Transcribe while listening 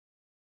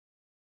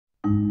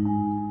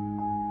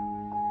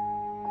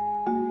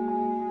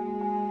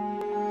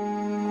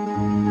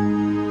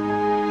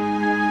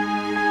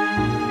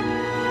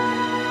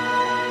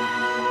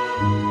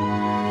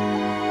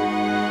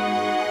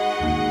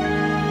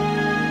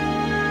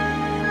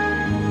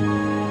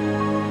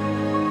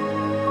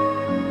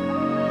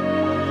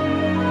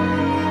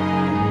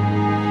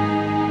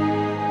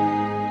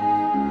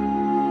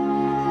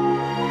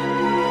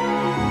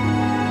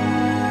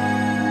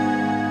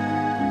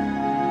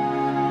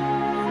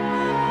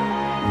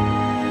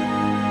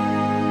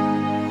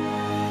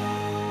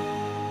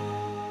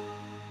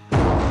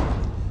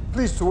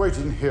please to wait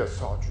in here,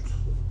 Sergeant.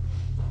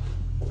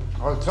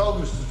 I'll tell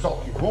Mr.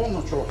 Tulkinghorn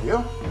that you're here.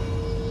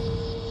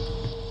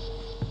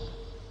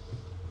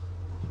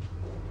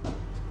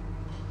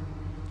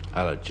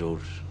 Hello,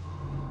 George.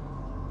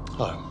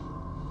 Hello.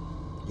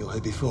 You're here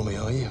before me,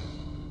 are you?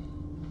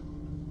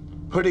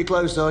 Pretty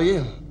close, are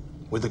you?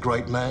 With the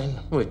great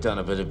man? We've done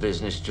a bit of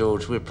business,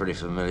 George. We're pretty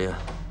familiar.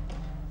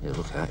 Yeah,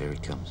 look out, here he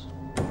comes.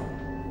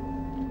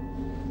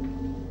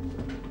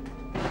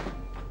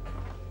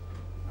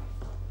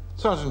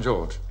 Sergeant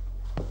George,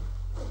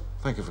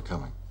 thank you for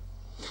coming.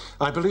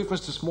 I believe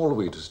Mr.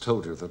 Smallweed has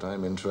told you that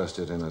I'm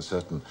interested in a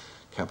certain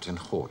Captain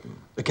Horton.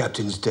 The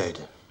captain's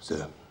dead,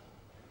 sir.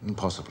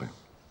 Possibly.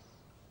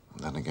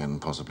 Then again,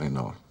 possibly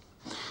not.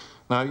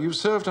 Now, you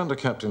served under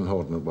Captain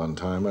Horton at one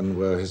time and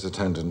were his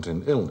attendant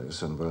in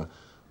illness and were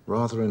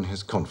rather in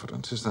his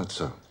confidence. Is that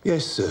so?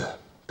 Yes, sir.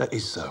 That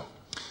is so.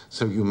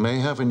 So you may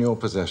have in your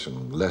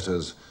possession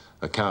letters,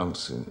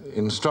 accounts,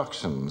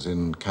 instructions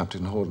in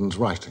Captain Horton's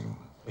writing.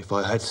 If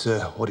I had, sir,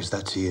 what is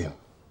that to you?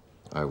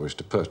 I wish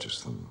to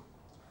purchase them.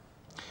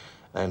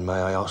 And may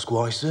I ask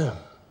why, sir?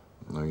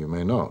 No, you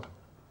may not.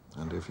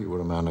 And if you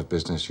were a man of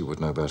business, you would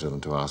know better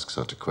than to ask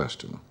such a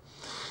question.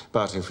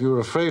 But if you're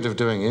afraid of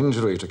doing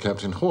injury to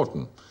Captain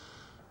Horton,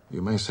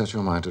 you may set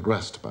your mind at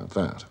rest about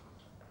that.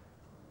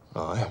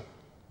 Aye.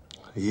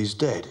 He is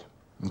dead.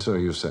 And so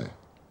you say.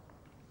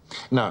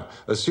 Now,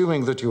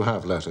 assuming that you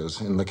have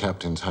letters in the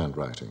captain's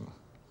handwriting,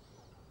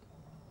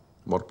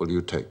 what will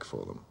you take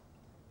for them?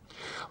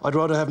 I'd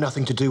rather have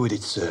nothing to do with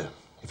it, sir,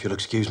 if you'll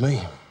excuse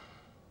me.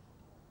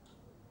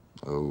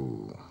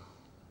 Oh.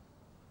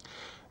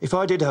 If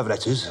I did have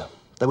letters,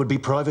 they would be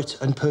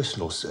private and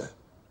personal, sir.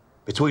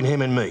 Between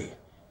him and me,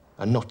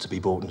 and not to be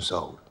bought and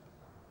sold.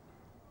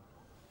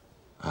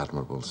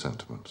 Admirable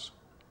sentiments.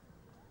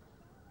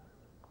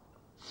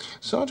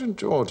 Sergeant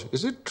George,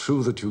 is it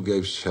true that you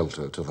gave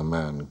shelter to the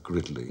man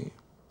Gridley?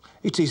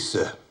 It is,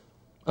 sir,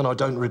 and I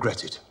don't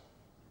regret it.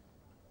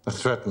 A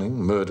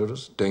threatening,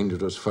 murderous,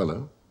 dangerous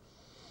fellow?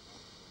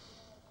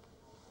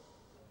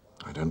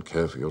 I don't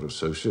care for your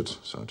associates,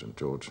 Sergeant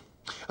George.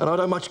 And I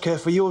don't much care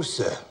for yours,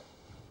 sir,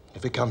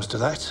 if it comes to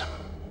that.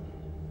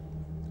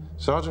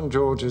 Sergeant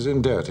George is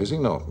in debt, is he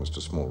not,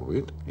 Mr.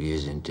 Smallweed? He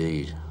is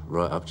indeed.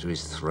 Right up to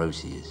his throat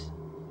he is.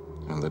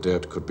 And the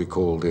debt could be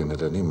called in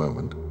at any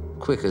moment.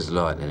 Quick as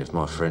lightning if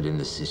my friend in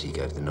the city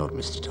gave the nod,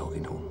 Mr.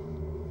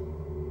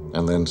 Tulkinghorn.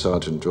 And then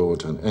Sergeant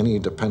George and any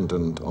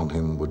dependent on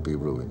him would be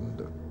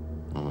ruined.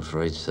 I'm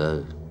afraid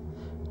so.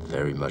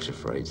 Very much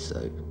afraid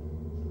so.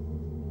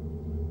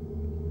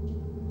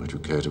 Would you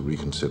care to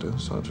reconsider,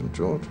 Sergeant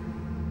George?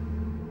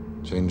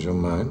 Change your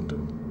mind?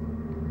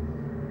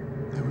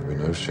 There would be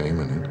no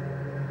shame in it.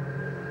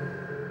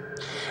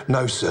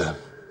 No, sir.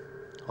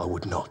 I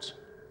would not.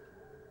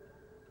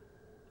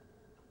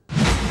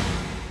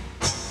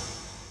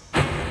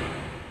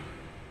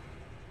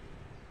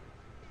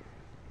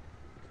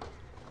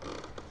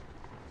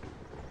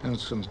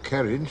 Handsome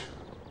carriage.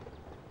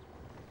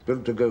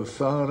 Built to go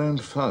far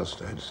and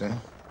fast, I'd say.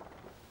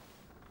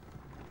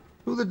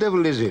 Who the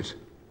devil is it?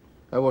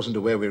 I wasn't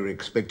aware we were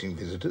expecting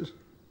visitors.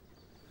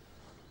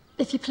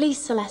 If you please,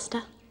 Sir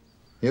Leicester.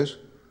 Yes?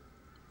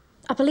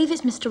 I believe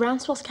it's Mr.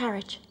 Rouncewell's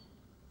carriage.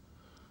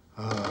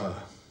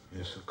 Ah,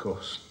 yes, of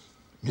course.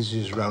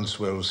 Mrs.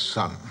 Rouncewell's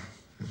son.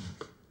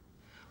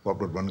 What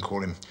would one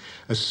call him?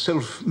 A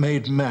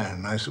self-made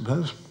man, I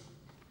suppose.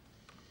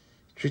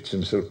 Treats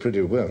himself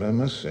pretty well, I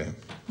must say.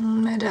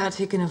 No doubt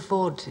he can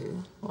afford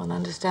to. One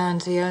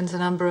understands he owns a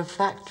number of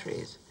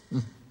factories.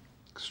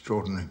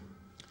 Extraordinary.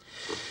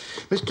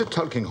 Mr.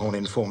 Tulkinghorn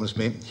informs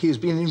me he has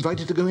been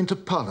invited to go into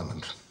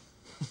Parliament.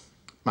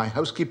 My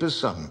housekeeper's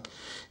son,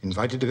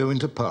 invited to go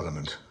into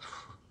Parliament.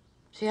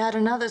 She had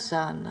another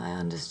son, I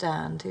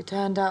understand, who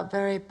turned out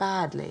very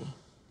badly,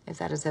 if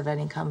that is of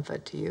any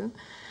comfort to you.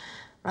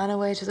 Ran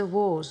away to the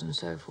wars and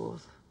so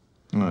forth.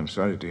 Oh, I'm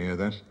sorry to hear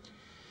that.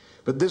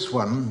 But this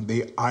one,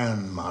 the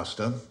Iron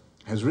Master,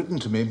 has written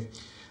to me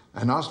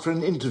and asked for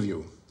an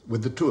interview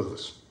with the two of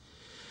us.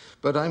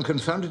 But I'm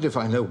confounded if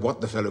I know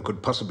what the fellow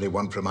could possibly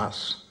want from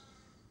us.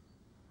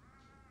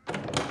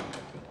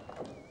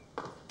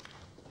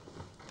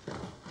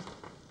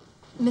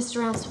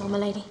 Mr. Rouncewell, my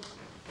lady.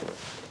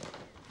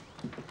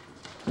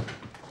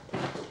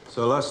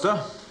 Sir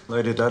Leicester,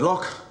 Lady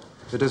Dedlock,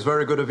 it is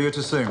very good of you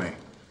to see me.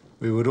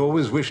 We would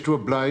always wish to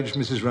oblige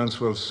Mrs.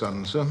 Rouncewell's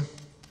son, sir.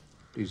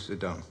 Please sit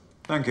down.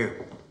 Thank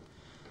you.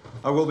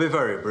 I will be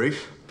very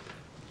brief.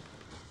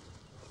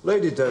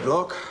 Lady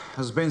Dedlock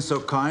has been so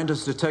kind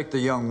as to take the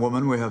young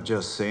woman we have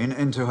just seen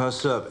into her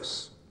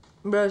service.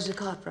 Rosa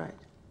Cartwright.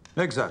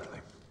 Exactly.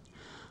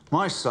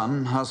 My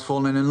son has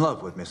fallen in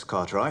love with Miss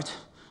Cartwright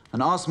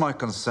and asked my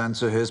consent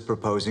to his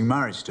proposing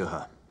marriage to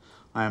her.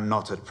 I am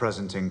not at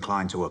present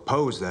inclined to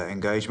oppose their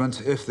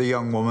engagement if the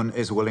young woman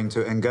is willing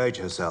to engage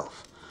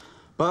herself.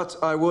 But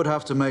I would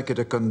have to make it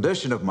a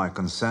condition of my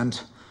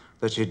consent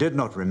that she did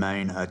not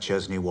remain at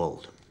Chesney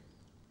Wold.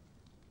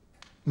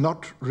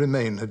 Not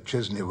remain at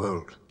Chesney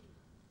Wold?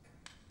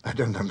 I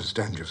don't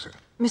understand you, sir.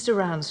 Mr.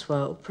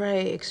 Rouncewell,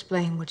 pray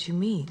explain what you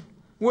mean.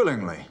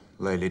 Willingly,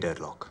 Lady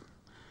Deadlock.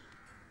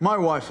 My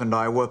wife and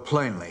I were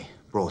plainly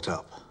brought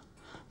up,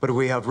 but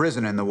we have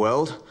risen in the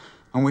world,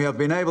 and we have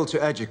been able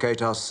to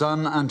educate our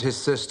son and his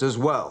sisters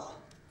well.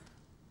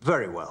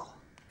 Very well.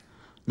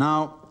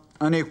 Now,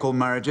 unequal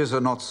marriages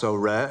are not so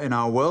rare in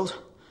our world.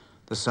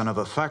 The son of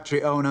a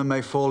factory owner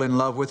may fall in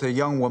love with a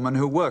young woman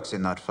who works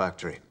in that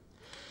factory.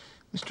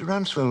 Mr.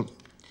 Rouncewell,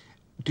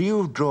 do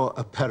you draw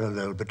a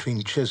parallel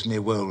between Chesney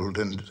Wold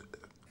and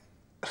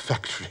a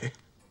factory?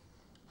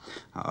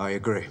 I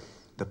agree.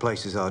 The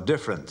places are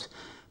different,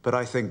 but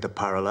I think the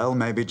parallel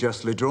may be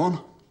justly drawn.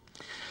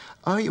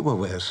 Are you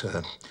aware,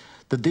 sir,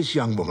 that this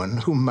young woman,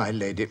 whom my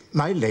lady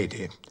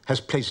has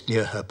placed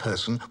near her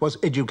person, was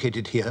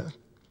educated here,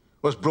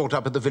 was brought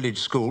up at the village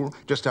school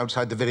just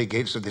outside the very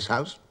gates of this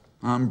house?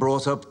 I'm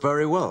brought up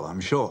very well,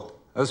 I'm sure,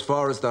 as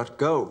far as that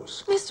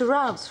goes. Mr.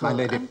 Rouncewell... My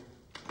lady,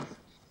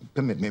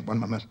 permit me one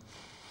moment.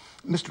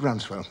 Mr.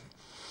 Rouncewell,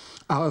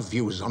 our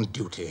views on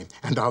duty,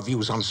 and our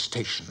views on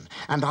station,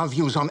 and our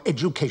views on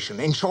education,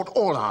 in short,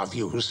 all our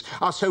views,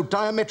 are so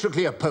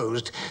diametrically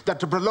opposed that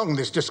to prolong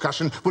this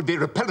discussion would be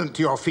repellent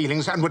to your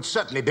feelings and would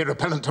certainly be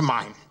repellent to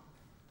mine.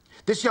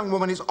 This young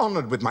woman is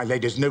honored with my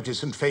lady's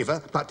notice and favor,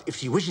 but if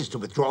she wishes to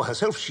withdraw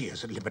herself, she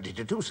is at liberty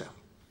to do so.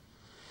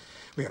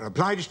 We are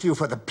obliged to you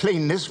for the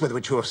plainness with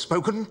which you have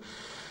spoken.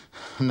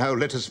 Now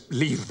let us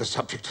leave the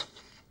subject.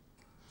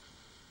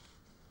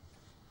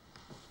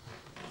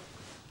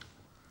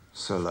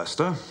 Sir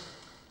Leicester,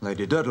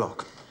 Lady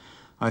Deadlock,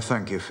 I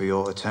thank you for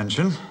your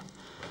attention.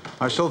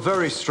 I shall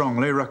very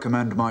strongly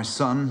recommend my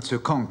son to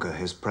conquer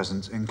his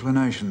present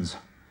inclinations.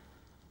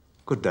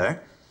 Good day.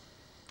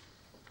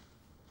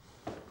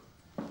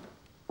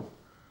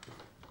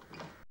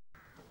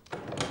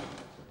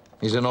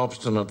 He's an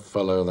obstinate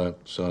fellow, that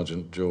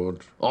Sergeant George.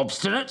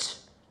 Obstinate?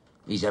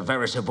 He's a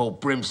veritable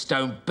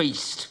brimstone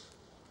beast.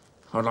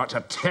 I'd like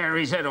to tear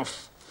his head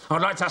off.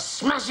 I'd like to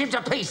smash him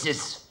to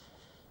pieces.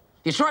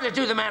 You try to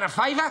do the man a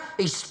favour,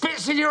 he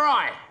spits in your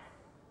eye.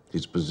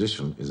 His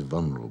position is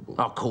vulnerable.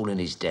 I'll call in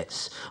his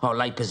debts. I'll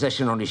lay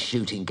possession on his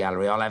shooting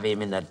gallery. I'll have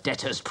him in the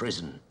debtor's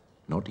prison.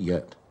 Not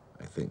yet,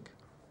 I think.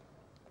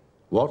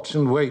 Watch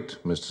and wait,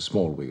 Mr.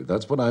 Smallweed.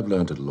 That's what I've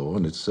learned at law,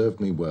 and it's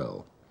served me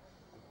well.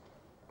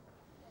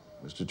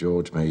 Mr.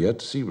 George may yet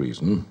see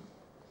reason.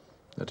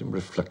 Let him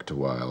reflect a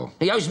while.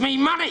 He owes me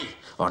money.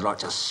 I'd like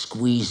to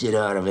squeeze it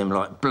out of him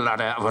like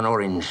blood out of an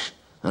orange.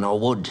 And I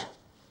would.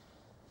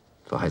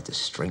 If I had the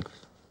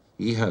strength.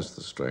 He has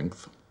the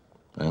strength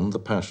and the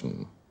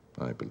passion,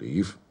 I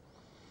believe.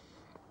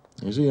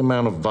 Is he a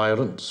man of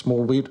violence,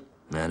 Smallweed?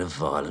 Man of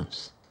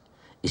violence?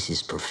 It's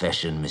his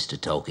profession, Mr.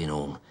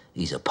 Tulkinghorn.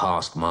 He's a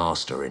past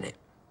master in it.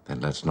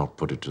 Then let's not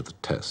put it to the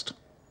test.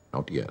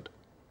 Not yet.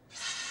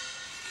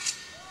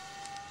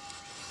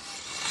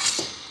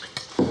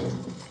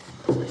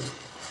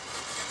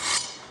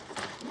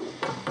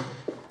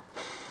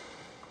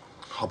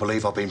 I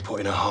believe I've been put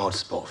in a hard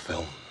spot,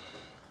 Phil.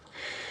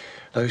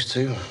 Those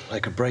two, they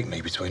could break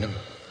me between them.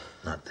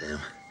 Not them.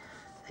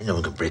 Ain't no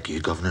one can break you,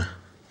 Governor.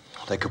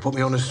 They could put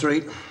me on the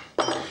street,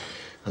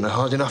 and they're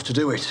hard enough to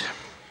do it.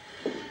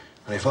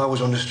 And if I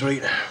was on the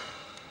street,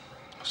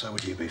 so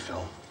would you be,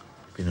 Phil.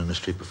 Been on the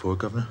street before,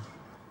 Governor?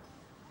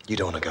 You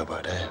don't want to go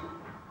back there.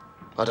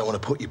 I don't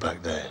want to put you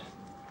back there.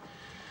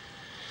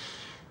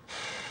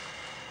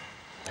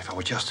 If I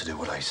were just to do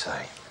what they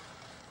say.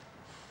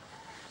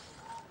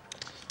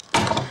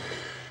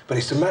 But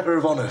it's a matter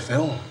of honour,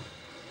 Phil.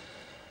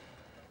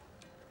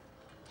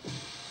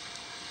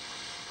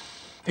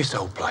 This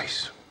old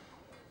place.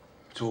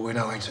 It's all we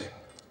know, ain't it?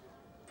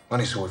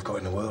 And it's all we've got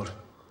in the world.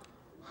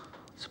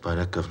 It's about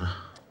that, Governor.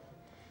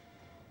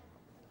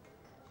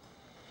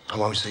 I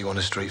won't see you on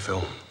the street,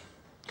 Phil.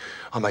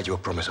 I made you a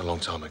promise a long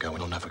time ago,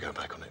 and I'll never go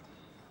back on it.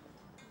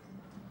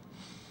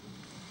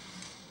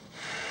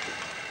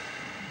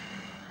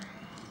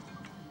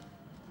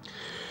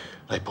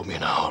 They put me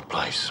in a hard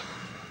place.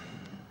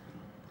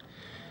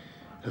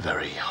 A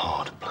very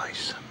hard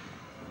place.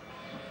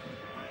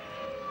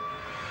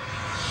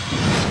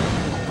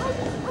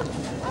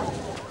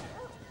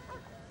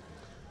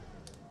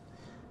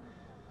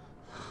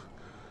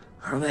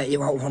 I'll let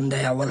you out one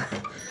day, I will.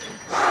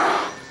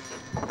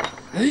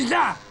 Who's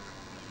that?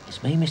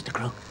 It's me, Mr.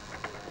 Crook.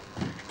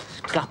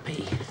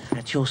 Guppy,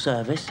 at your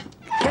service.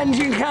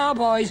 Kensington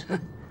Cowboys.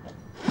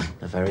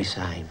 The very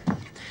same.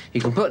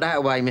 You can put that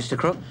away, Mr.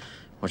 Crook.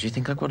 What do you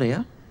think I've got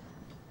here?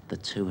 The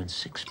 2 and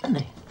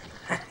 6penny.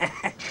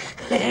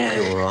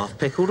 You're half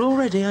pickled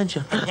already, aren't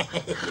you?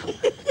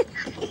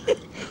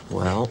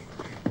 Well,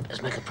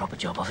 let's make a proper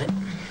job of it.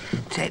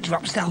 Take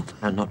drop stealth.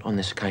 No, not on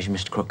this occasion,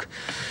 Mr. Crook.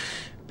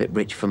 Bit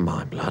rich for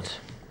my blood.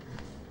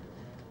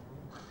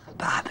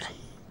 Barbary.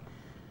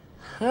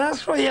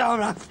 That's what you're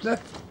after.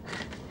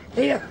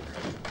 Here.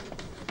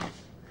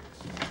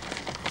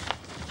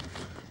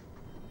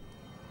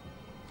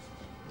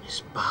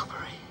 Miss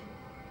Barbary.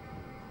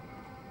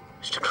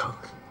 Mr.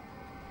 Crook.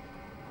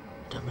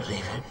 I don't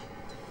believe it.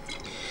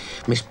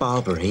 Miss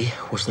Barbary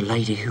was the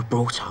lady who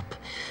brought up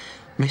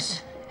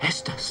Miss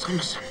Esther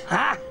Summerson.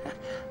 Ah,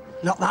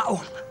 not that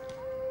one.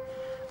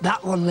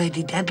 That one,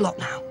 Lady Deadlock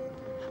now.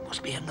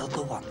 must be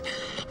another one.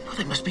 Well,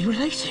 they must be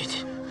related.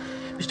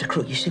 Mr.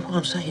 Crook, you see what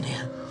I'm saying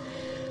here?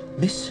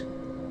 Miss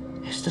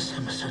Esther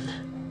Summerson,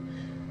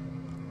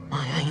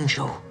 my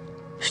angel,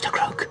 Mr.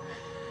 Crook,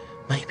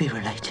 may be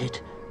related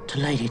to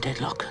Lady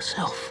Dedlock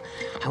herself,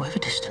 however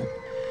distant,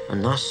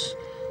 and thus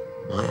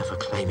might have a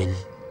claim in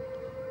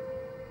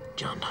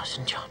Jarndyce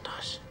and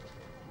Jarndyce.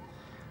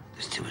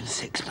 There's 2 and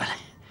 6, but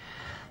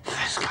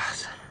first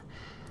class.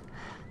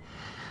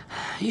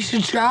 You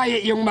should try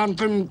it, young man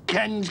from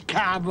Ken's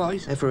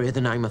Carboys. Ever hear the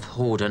name of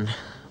Horden,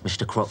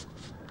 Mr. Crook?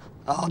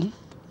 On?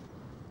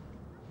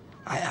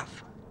 I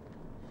have.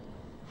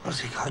 What's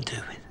he got to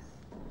do with it?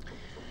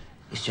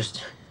 It's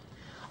just,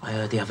 I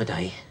heard the other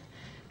day,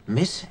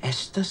 Miss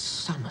Esther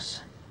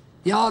Summerson.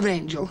 Your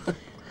angel.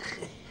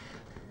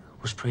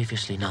 Was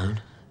previously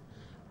known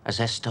as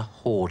Esther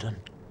Horden.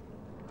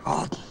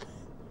 Horden?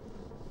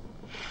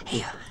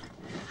 Here,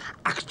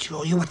 I can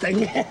show you a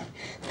thing.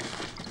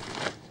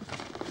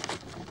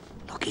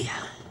 Look here.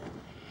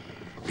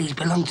 These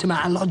belong to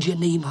my lodger,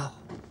 Nemo.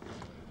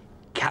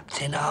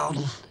 Captain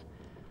Horden.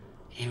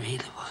 He really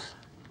was.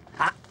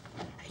 Ah,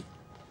 hey,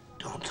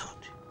 don't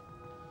touch.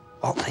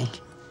 What thing?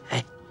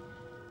 Hey,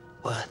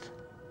 worth.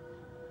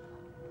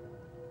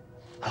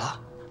 Hello?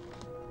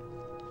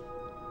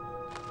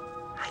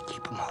 I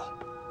keep 'em all.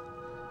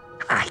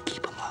 I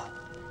keep 'em all.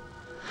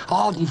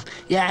 Horden,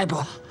 yeah,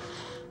 but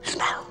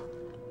smell.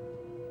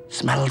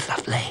 Smells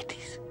of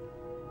ladies.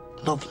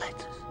 Love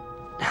letters.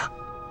 Now,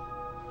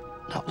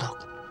 not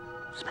look.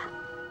 Smell.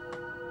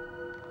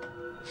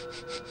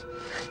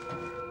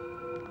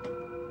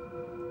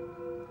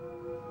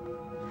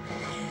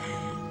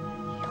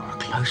 You're a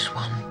close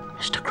one,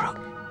 Mr. Crook.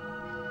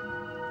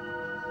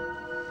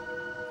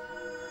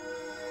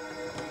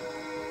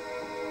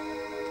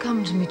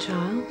 Come to me,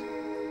 child.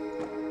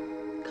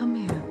 Come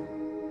here.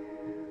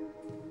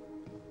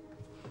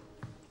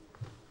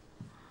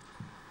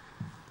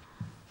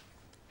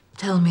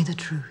 Tell me the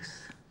truth.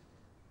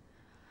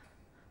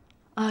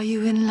 Are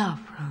you in love,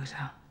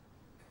 Rosa?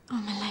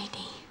 Oh, my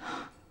lady.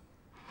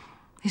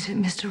 Is it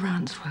Mr.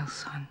 Ranswell's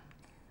son?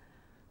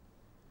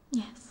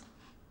 Yes.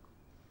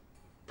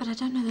 But I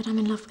don't know that I'm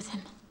in love with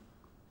him.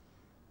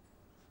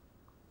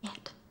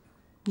 Yet.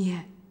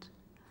 Yet.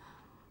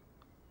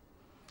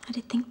 I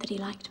did think that he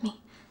liked me.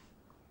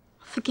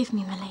 Forgive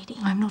me, my lady.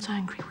 I'm not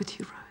angry with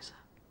you, Rosa.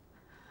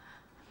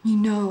 You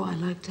know I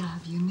like to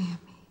have you near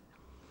me.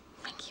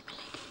 Thank you, my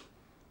lady.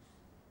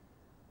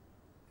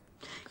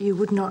 You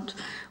would not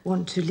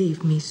want to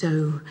leave me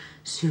so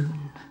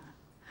soon,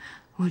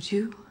 would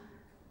you?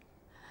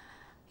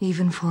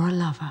 Even for a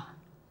lover?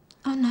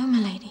 Oh, no, my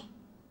lady.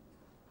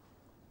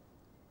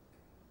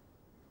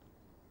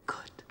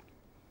 Good.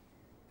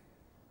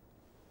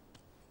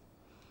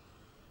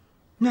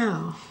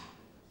 Now,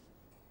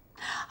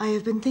 I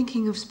have been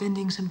thinking of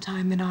spending some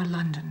time in our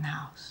London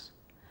house.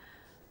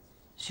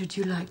 Should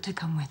you like to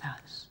come with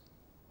us?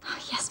 Oh,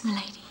 yes, my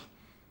lady.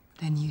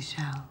 Then you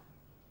shall.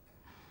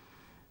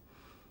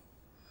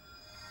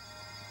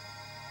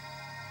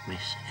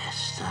 Miss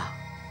Esther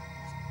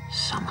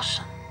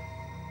Summerson.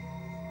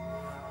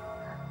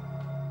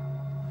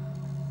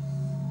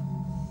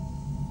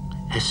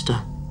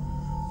 Esther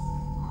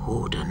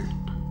Horden.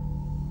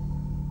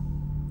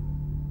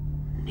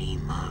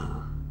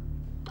 Nemo,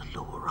 the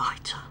law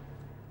writer.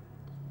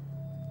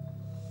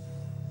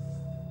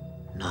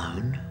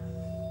 Known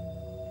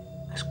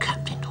as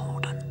Captain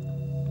Horden.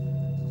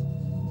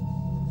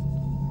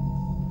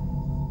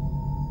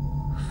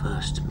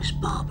 First, Miss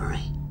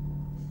Barbary.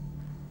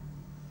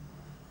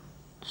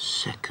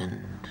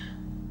 Second,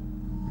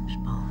 Miss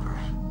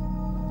Barbary.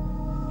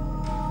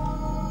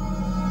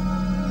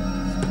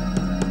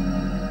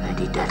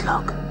 Lady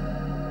Dedlock.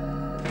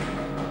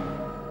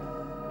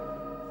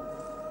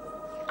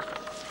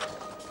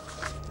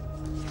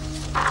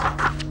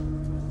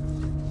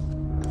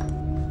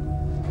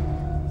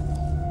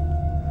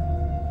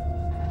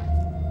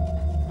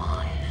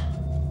 My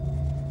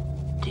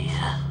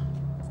dear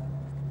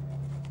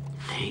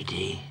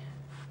Lady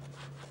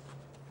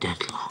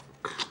Dedlock.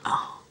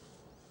 Oh.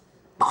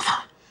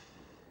 Bother.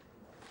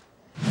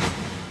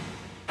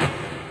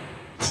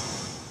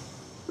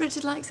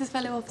 Richard likes his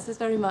fellow officers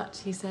very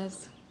much, he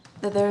says.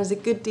 That there is a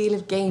good deal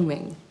of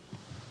gaming,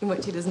 in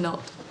which he does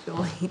not,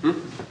 surely.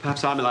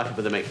 Perhaps I'm alive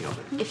for the making of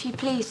it. If you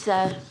please,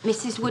 sir,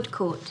 Mrs.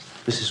 Woodcourt.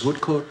 Mrs.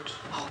 Woodcourt.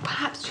 Oh,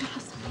 perhaps she'll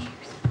have some news.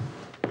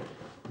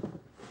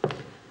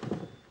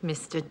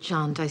 Mr.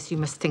 Jarndyce, you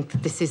must think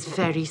that this is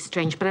very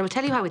strange, but I will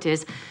tell you how it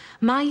is.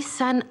 My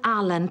son,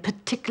 Alan,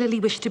 particularly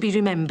wished to be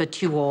remembered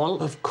to you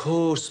all. Of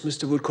course,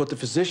 Mr. Woodcourt, the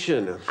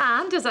physician.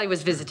 And as I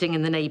was visiting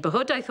in the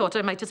neighbourhood, I thought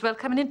I might as well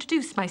come and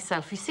introduce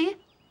myself, you see?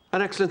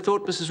 An excellent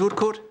thought, Mrs.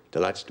 Woodcourt.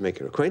 Delighted to make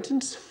your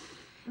acquaintance.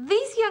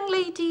 These young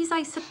ladies,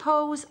 I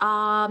suppose,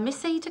 are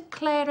Miss Ada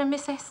Clare and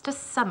Miss Esther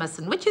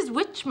Summerson. Which is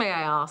which, may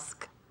I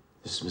ask?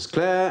 This is Miss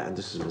Clare, and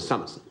this is Miss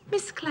Summerson.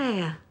 Miss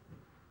Clare.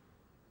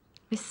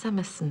 Miss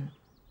Summerson.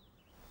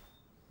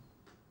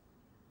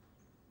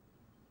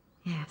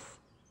 Yes,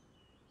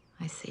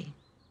 I see.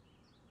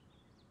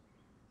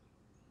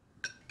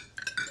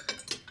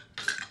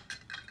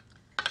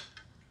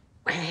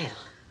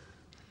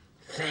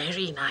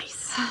 Very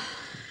nice.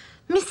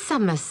 Miss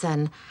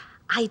Summerson,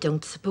 I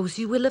don't suppose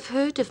you will have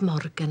heard of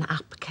Morgan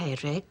ap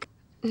Cerrig?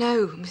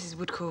 No, Mrs.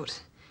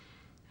 Woodcourt.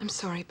 I'm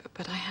sorry,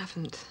 but I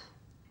haven't.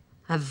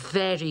 A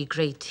very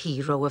great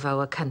hero of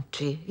our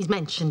country. He's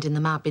mentioned in the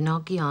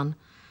Mabinogion.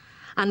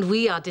 And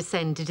we are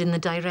descended in the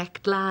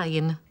direct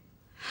line.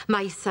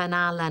 My son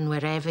Alan,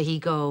 wherever he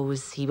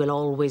goes, he will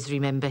always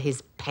remember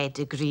his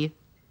pedigree.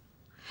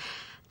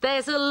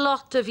 There's a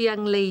lot of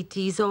young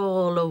ladies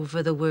all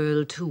over the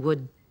world who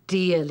would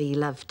dearly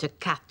love to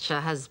catch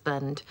a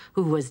husband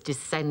who was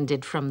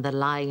descended from the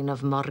line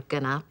of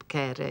Morgan ap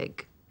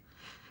Cerrig.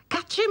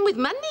 Catch him with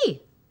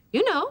money,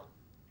 you know.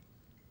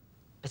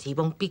 But he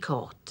won't be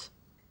caught.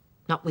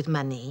 Not with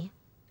money,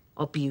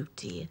 or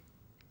beauty,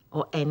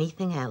 or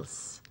anything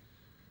else.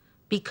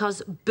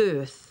 Because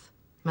birth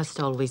must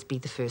always be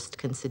the first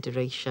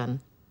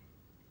consideration.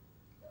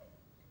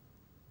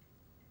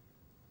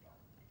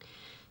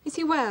 Is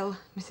he well,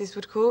 Mrs.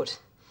 Woodcourt?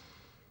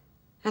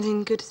 And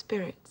in good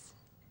spirits?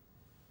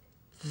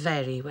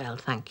 Very well,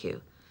 thank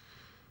you.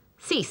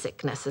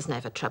 Seasickness has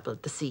never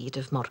troubled the seed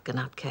of Morgan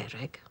ap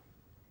Cerrig.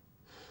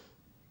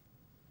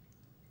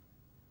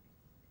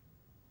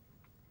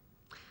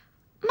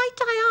 Might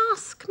I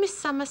ask, Miss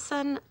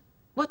Summerson,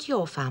 what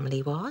your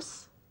family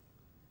was?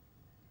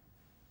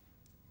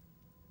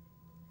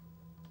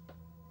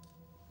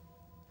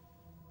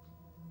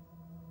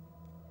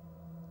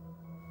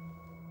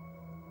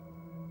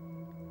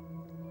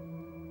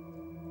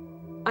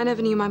 I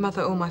never knew my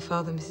mother or my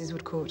father, Mrs.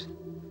 Woodcourt.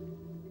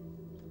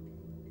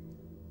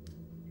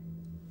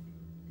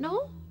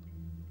 No?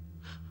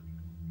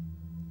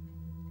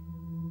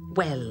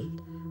 Well,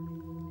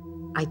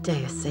 I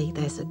dare say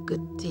there's a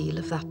good deal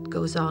of that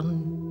goes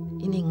on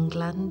in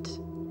England.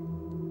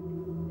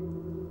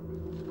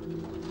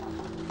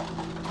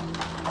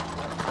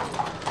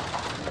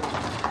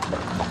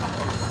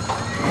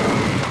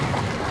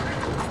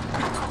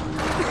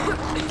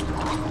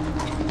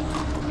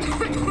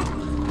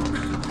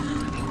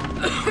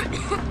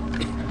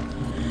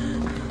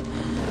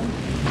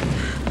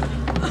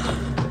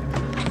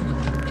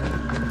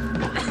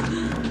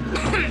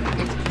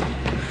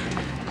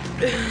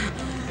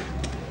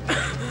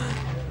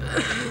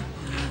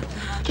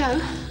 Joe?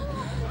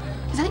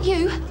 Is that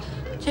you?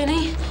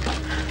 Jenny?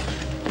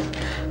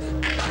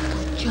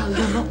 Joe,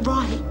 you're not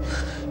right.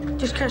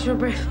 Just catch my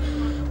breath.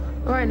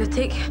 All right,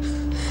 Natik.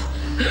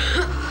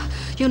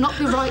 You'll not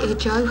be right here,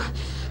 Joe.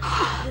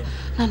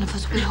 None of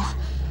us will.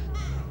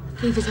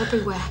 Fever's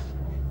everywhere.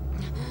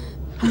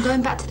 I'm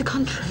going back to the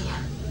country.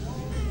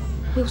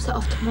 We'll set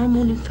off tomorrow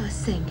morning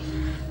first thing.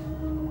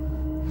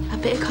 A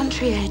bit of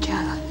country air,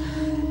 Joe.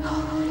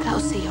 That'll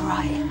see you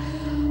right.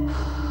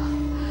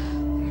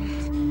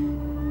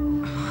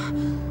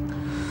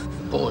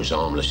 The boy's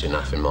harmless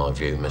enough in my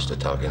view, Mr.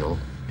 Tugginall.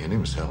 In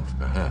himself,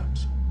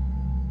 perhaps.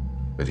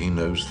 But he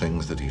knows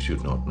things that he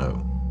should not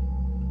know.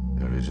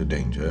 There is a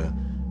danger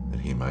that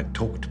he might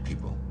talk to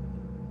people.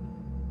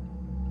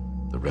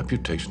 The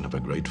reputation of a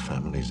great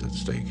family is at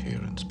stake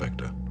here,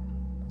 Inspector.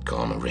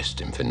 Can't arrest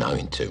him for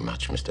knowing too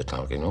much, Mr.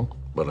 Tugginall.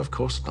 Well, of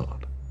course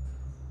not.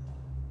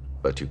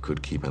 But you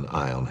could keep an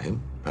eye on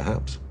him,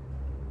 perhaps,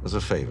 as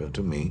a favor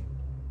to me.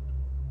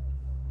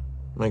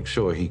 Make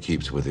sure he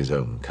keeps with his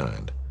own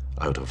kind,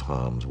 out of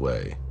harm's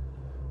way.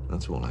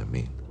 That's all I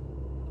mean.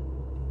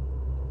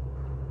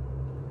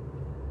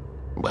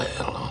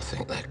 Well, I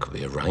think that could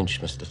be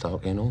arranged, Mr.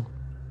 Tugginall.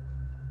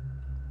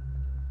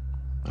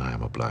 I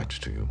am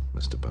obliged to you,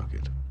 Mr.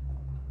 Bucket.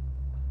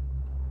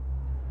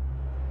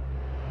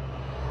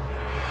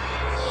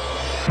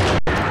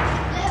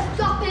 Left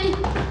Guppy!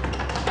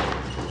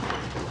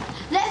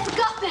 Left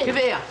Guppy! Give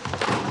it here.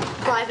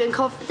 Private and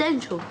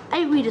confidential.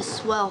 Ain't we the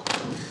swell?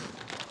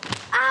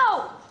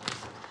 Ow!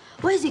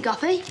 Where's he,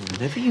 Guppy?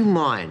 Never you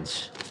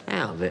mind.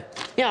 Out of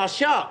it. Yeah,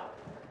 shot.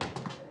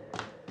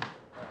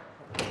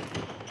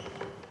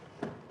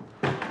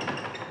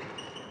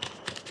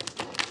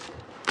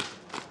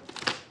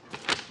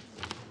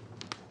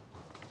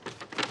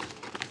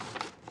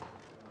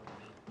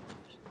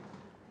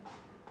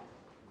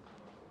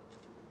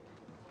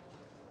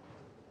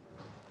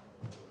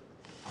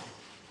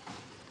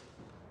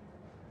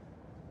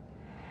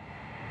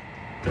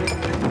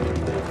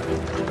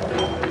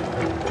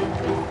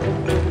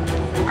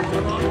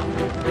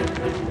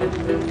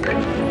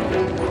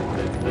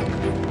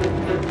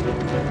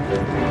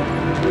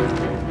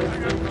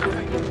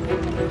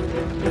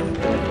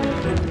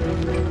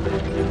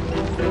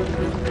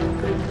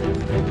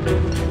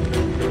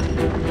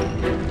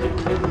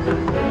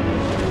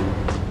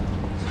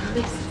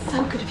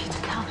 So good of you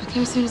to come. I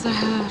came as soon as I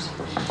heard.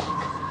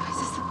 Is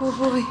this the poor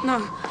boy? No.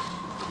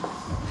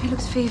 He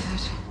looks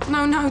fevered.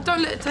 No,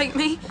 don't let it take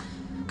me.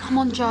 Come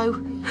on, Joe.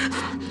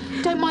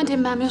 Don't mind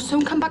him, ma'am. He'll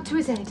soon come back to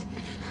his head.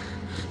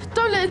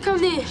 Don't let her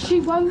come near. She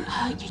won't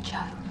hurt you,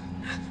 Joe.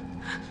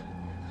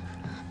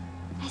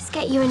 Let's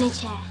get you in a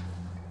chair.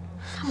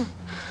 Come on.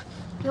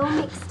 You're all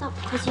mixed up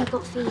because you've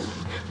got fever.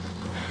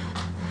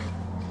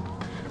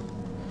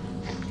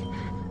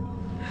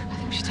 I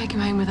think we should take him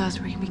home with us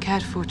where he can be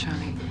cared for,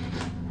 Charlie.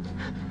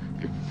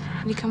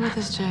 Will you come with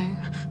us, Joe?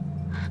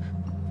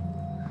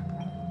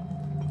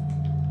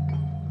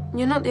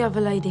 You're not the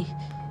other lady.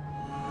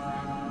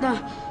 No.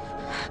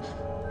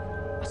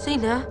 I've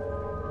seen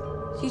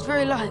her. She's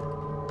very like,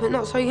 but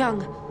not so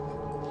young.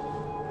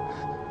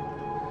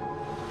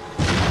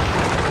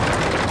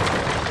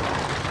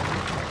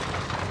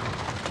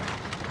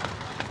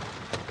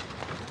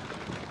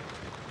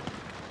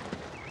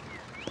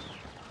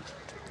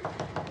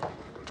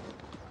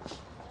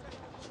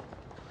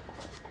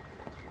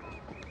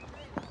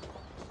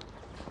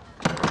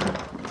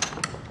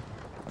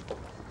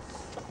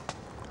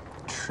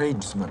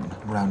 Tradesman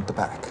round the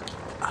back.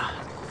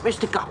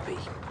 Mr. Guppy,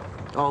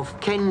 of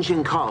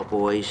Kensington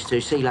Carboys to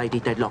see Lady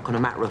Dedlock on a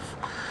matter of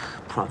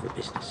private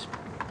business.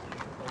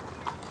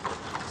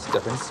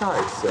 Step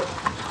inside, sir.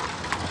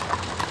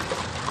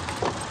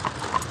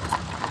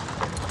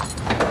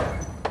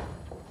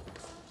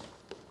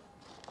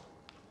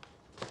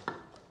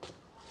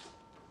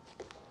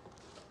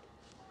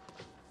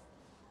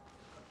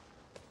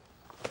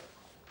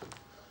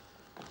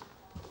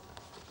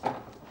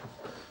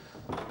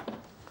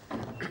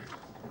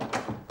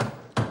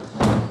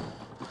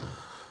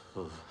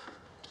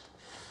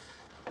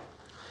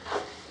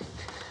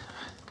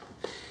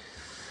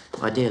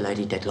 My dear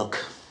Lady Dedlock.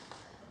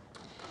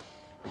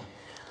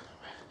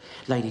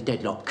 Lady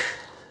Dedlock.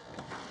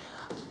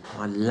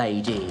 My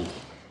lady.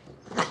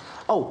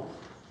 Oh.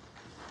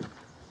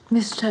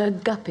 Mr.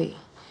 Guppy.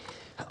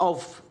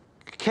 Of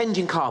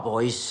Kensington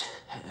Carboys,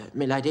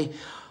 my lady.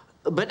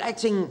 But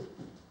acting,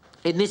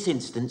 in this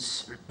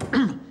instance,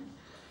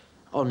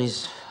 on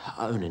his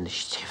own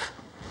initiative.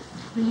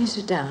 Will you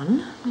sit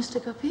down,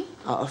 Mr. Guppy?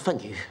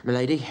 Thank you, my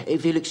lady.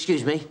 If you'll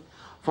excuse me,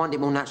 I find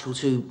it more natural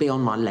to be on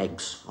my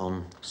legs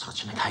on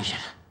such an occasion.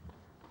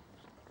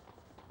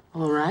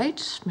 All right,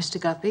 Mr.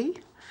 Guppy.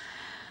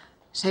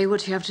 Say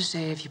what you have to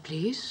say, if you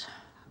please.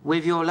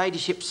 With your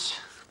ladyship's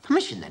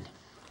permission, then.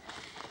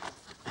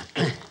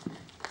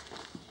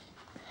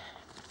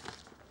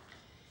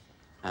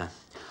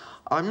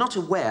 I'm not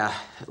aware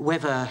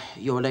whether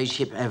your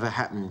ladyship ever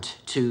happened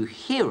to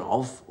hear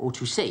of or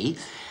to see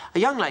a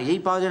young lady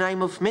by the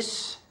name of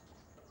Miss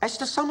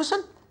Esther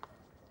Summerson?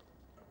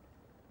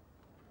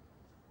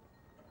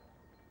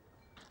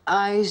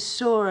 I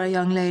saw a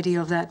young lady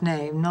of that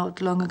name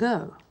not long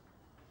ago.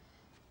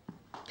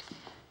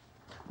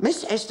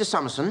 Miss Esther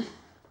Summerson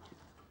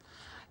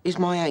is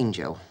my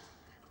angel.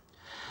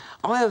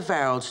 I have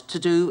vowed to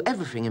do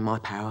everything in my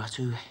power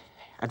to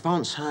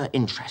advance her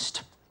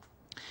interest.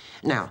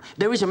 Now,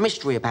 there is a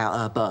mystery about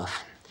her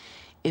birth.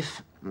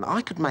 If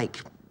I could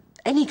make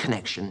any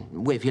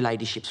connection with your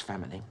ladyship's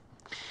family,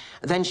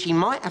 then she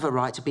might have a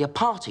right to be a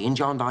party in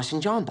Jarndyce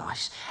and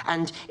Jarndyce.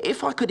 And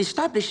if I could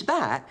establish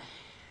that,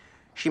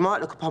 she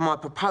might look upon my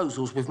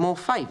proposals with more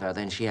favour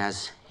than she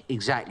has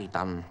exactly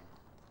done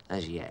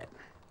as yet.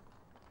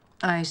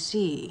 I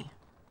see.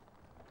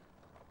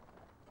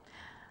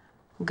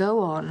 Go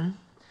on.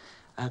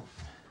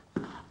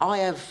 I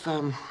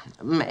have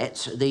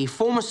met the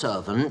former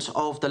servant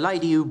of the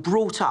lady who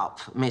brought up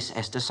Miss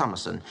Esther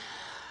Summerson.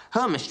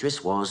 Her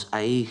mistress was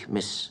a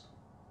Miss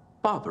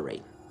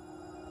Barbary.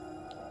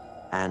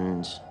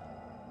 And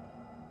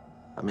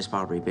Miss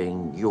Barbary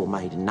being your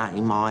maiden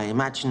name, I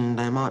imagine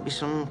there might be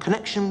some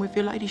connection with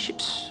your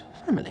ladyship's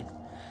family.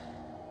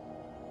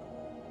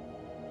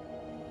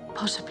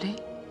 Possibly.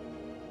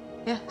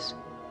 Yes.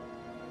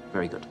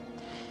 Very good.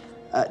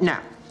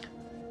 Now,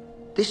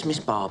 this Miss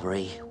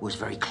Barbary was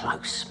very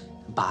close,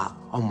 but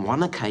on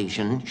one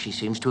occasion she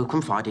seems to have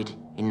confided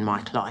in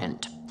my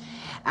client.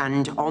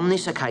 And on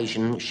this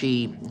occasion,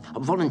 she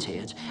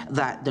volunteered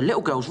that the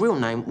little girl's real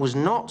name was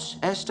not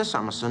Esther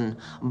Summerson,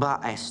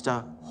 but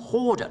Esther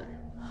Horden.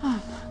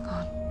 Oh,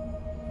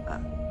 my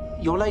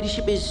God. Your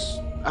ladyship is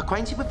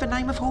acquainted with the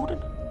name of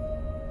Horden?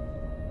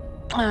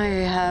 I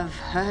have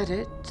heard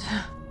it.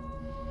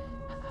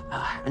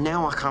 And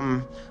now I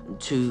come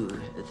to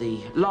the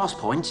last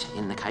point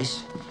in the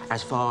case,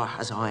 as far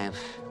as I have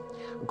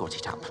got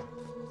it up.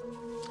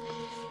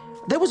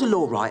 There was a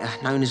law writer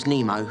known as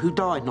Nemo who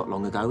died not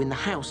long ago in the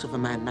house of a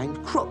man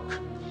named Crook.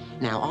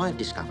 Now, I've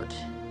discovered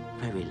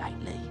very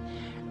lately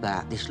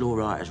that this law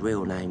writer's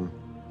real name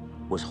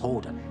was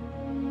Horden.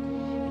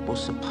 It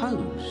was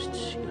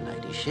supposed, your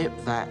ladyship,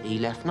 that he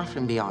left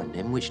nothing behind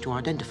him which to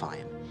identify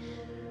him.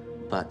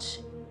 But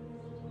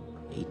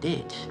he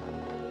did.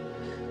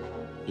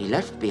 He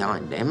left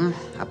behind him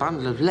a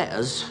bundle of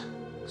letters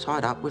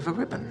tied up with a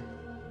ribbon.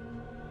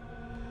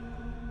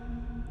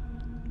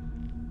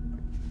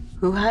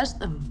 Who has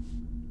them?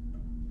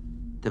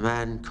 The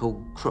man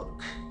called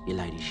Crook, your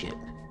ladyship.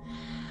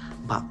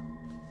 But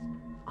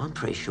I'm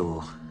pretty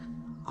sure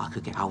I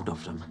could get hold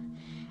of them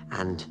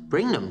and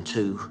bring them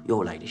to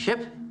your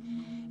ladyship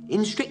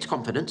in strict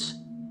confidence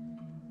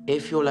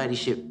if your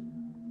ladyship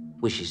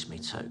wishes me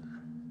to.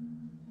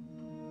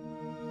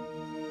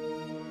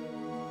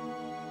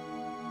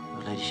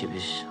 Your ladyship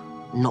is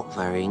not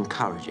very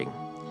encouraging,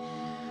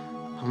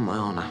 upon my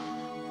honour.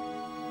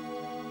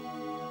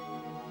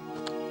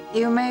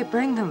 You may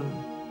bring them,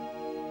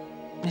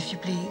 if you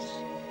please.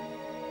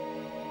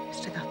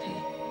 Mr. Guppy.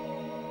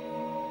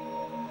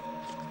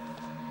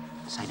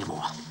 Say no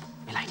more,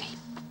 milady.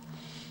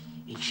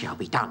 It shall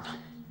be done.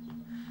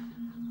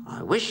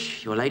 I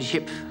wish your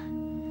ladyship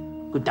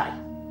good day.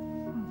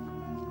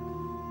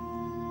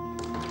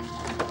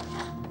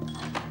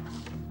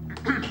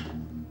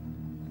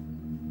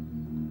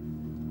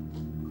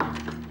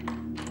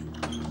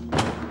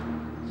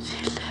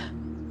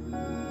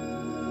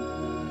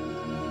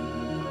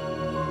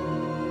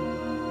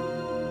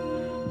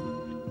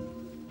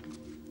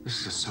 This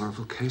is a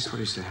sorrowful case. What do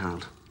you say,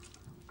 Harold?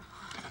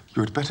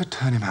 You had better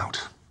turn him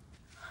out.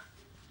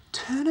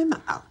 Turn him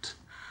out?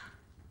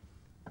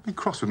 Be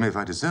cross with me if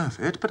I deserve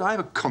it, but I have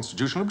a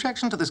constitutional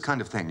objection to this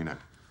kind of thing, you know.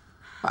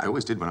 I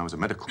always did when I was a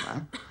medical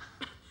man.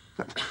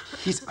 But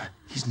he's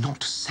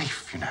not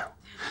safe, you know.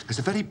 There's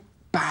a very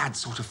bad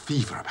sort of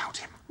fever about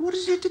him. What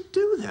is he to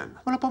do, then?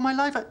 Well, upon my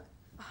life, I've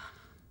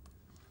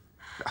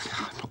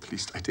not the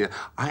least idea.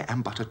 I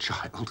am but a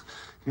child,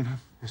 you know.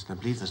 Yes, and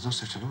I believe there's no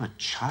such a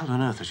child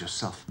on earth as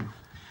yourself.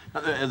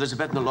 Now, there's a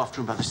bed in the loft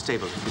room by the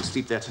stable. He can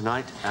sleep there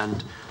tonight,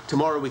 and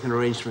tomorrow we can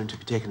arrange for him to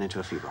be taken into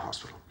a fever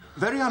hospital.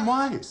 Very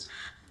unwise.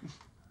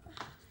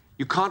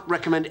 You can't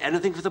recommend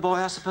anything for the boy,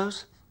 I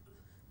suppose?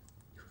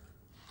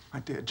 My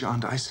dear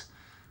Jarndyce,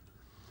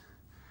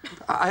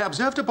 I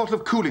observed a bottle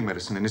of cooling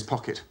medicine in his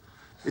pocket.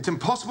 It's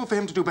impossible for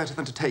him to do better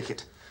than to take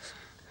it.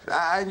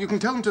 And you can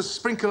tell him to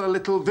sprinkle a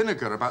little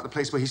vinegar about the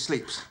place where he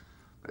sleeps,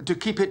 to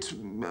keep it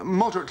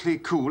moderately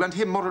cool and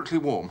him moderately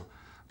warm.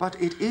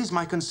 But it is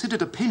my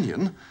considered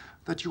opinion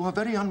that you are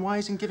very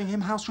unwise in giving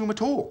him house room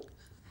at all.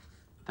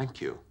 Thank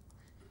you.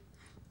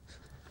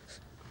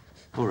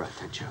 All right,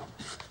 then, Joe.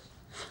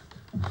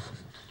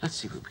 Let's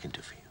see what we can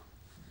do for you.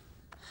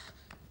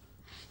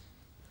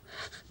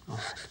 All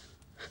right.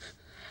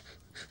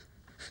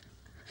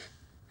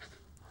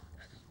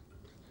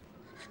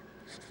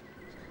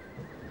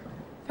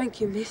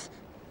 Thank you, miss.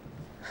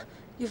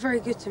 You're very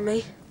good to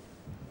me.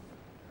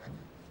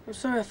 I'm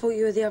sorry I thought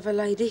you were the other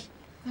lady.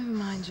 Never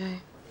mind, Joe.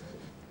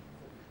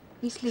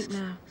 You sleep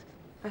now.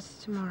 Better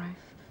tomorrow.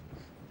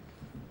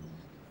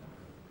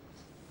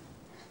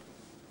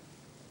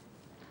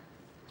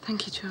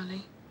 Thank you,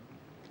 Charlie.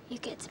 You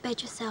get to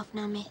bed yourself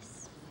now,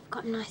 miss.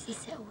 Got nicely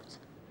settled.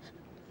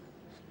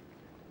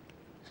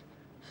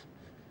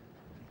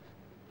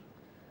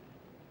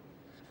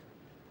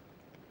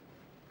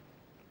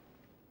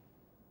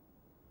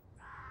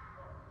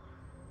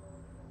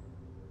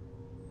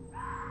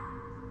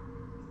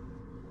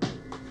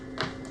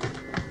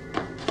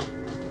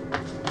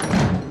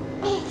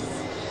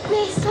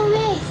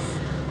 Miss,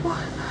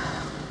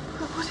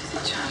 what is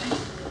it,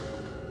 Charlie?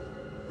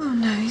 Oh,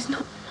 no, he's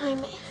not. No,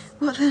 miss.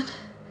 What then?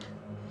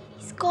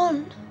 He's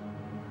gone.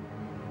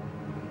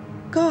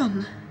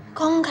 Gone?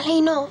 Gone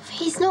clean off.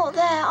 He's not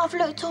there. I've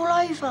looked all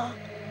over.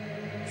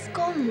 He's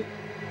gone.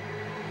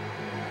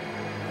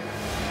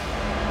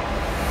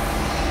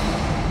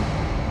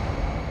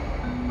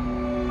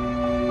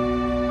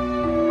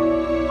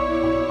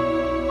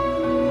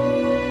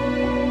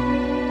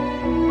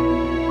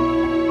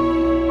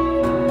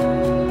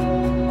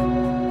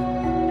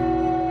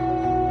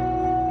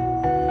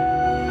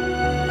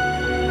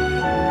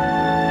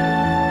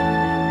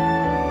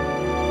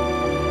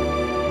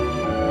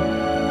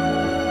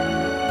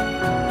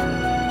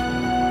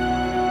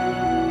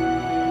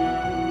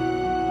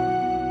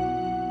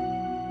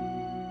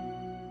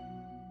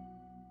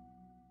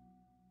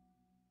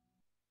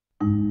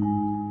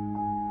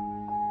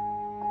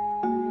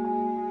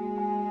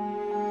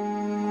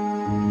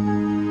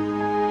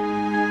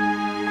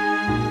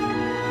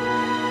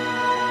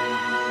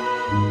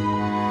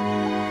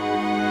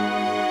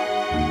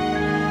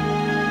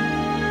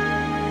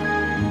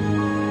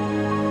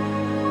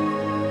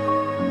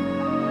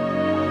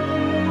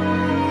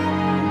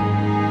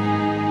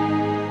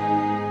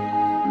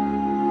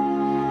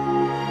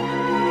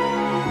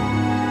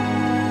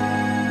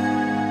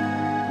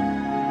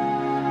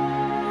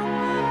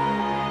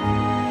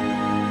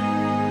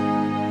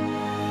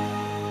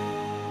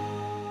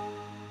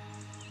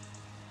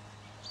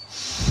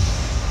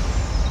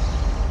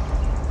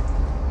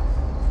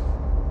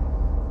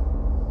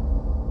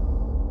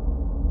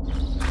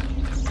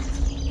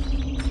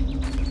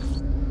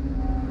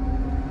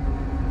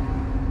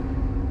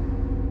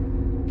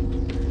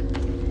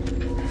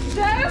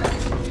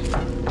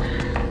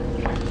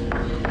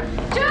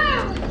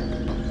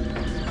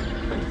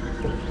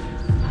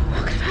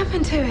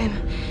 To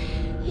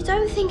him. You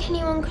don't think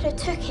anyone could have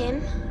took him?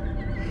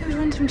 Who would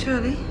want him,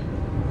 Charlie?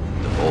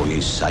 The boy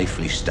is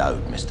safely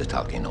stowed, Mr.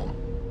 Tulkinghorn.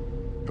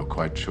 You're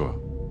quite sure?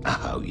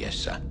 Oh, yes,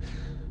 sir.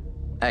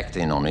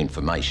 Acting on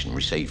information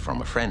received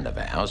from a friend of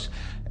ours,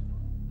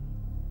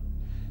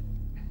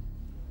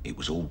 it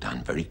was all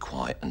done very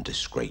quiet and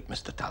discreet,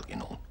 Mr.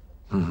 Tulkinghorn.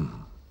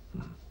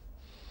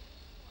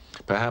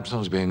 Perhaps I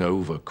was being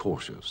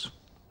overcautious.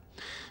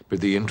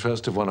 But the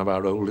interest of one of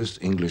our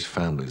oldest English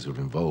families are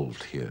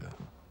involved here.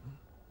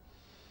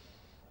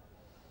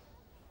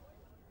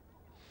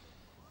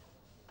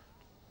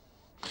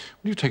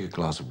 Will you take a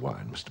glass of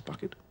wine, Mr.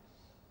 Bucket?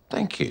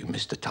 Thank you,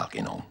 Mr.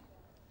 Tulkinghorn.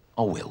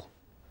 I will.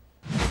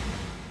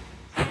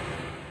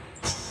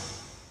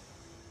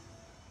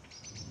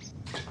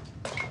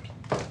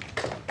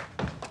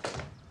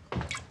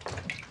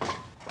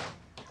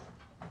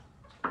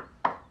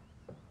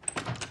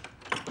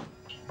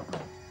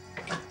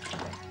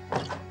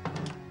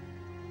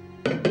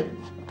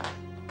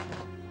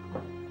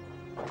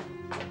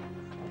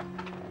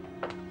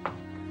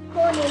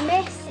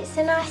 it's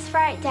a nice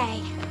bright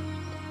day.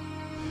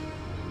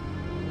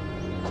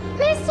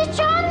 Mr.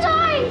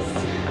 Jarndyce!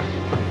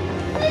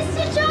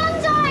 Mr.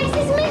 Jarndyce,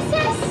 it's Miss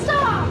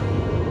Esther!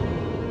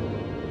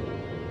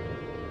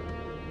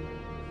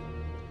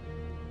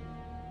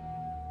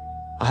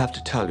 I have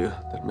to tell you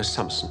that Miss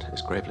Summerson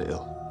is gravely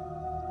ill.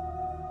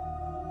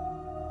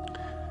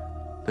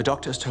 The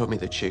doctor has told me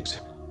that she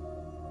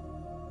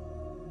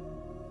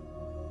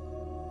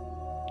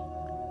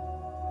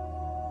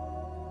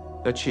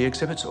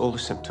exhibits all the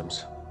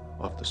symptoms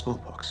of the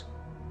smallpox.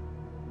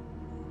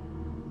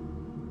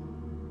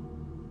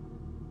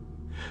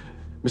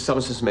 Miss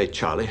Summerson's maid,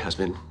 Charlie, has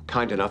been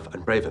kind enough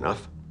and brave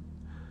enough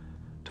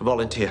to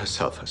volunteer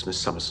herself as Miss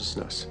Summerson's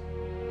nurse.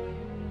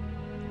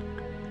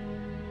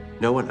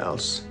 No one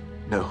else,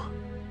 no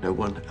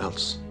one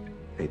else,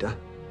 Ada,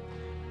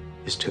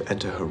 is to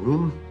enter her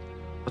room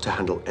or to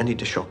handle any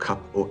dish or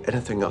cup or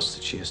anything else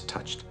that she has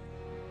touched.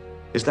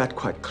 Is that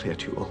quite clear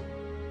to you all?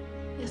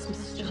 Yes,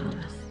 Mr.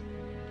 Jarndyce.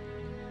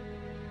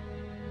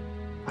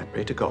 I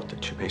pray to God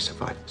that you may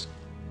survive this.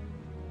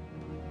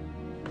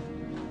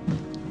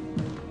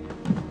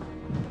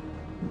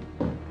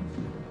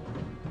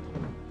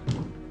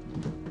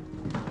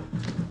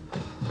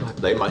 I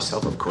blame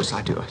myself, of course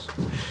I do.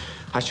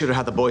 I should have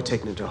had the boy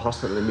taken into a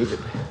hospital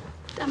immediately.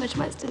 Damage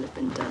might still have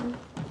been done.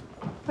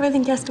 I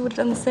think Esther would have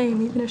done the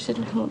same, even if she'd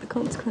known what the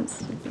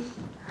consequences would be. You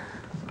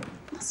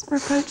mustn't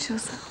reproach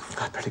yourself.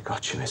 I pray to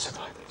God she may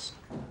survive this.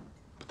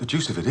 But the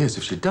deuce of it is,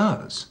 if she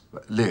does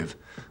live,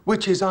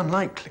 which is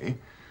unlikely,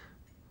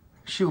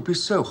 she will be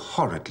so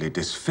horridly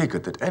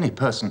disfigured that any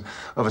person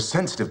of a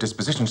sensitive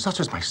disposition, such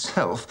as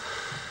myself,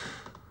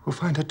 will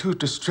find her too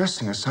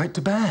distressing a sight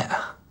to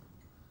bear.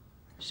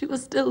 She will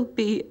still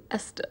be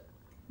Esther,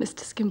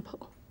 Mr.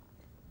 Skimpole.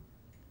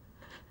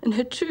 And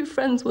her true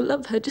friends will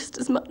love her just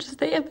as much as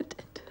they ever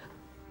did.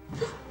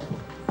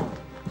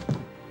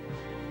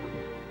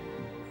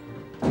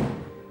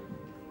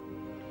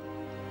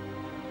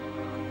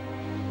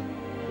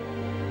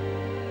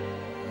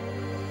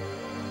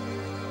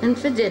 And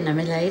for dinner,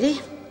 my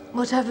lady?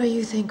 Whatever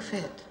you think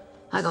fit.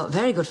 I got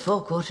very good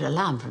 4-quarter of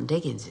lamb from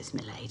Diggins's,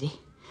 my lady.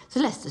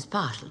 Sir Leicester's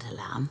partial to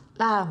lamb.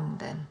 Lamb,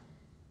 then.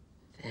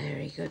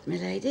 Very good, my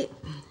lady.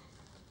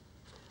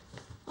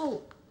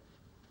 Oh,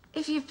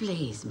 if you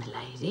please, my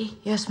lady.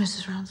 Yes,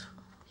 Mrs. Rounswell.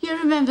 You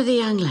remember the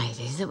young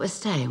ladies that were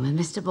staying with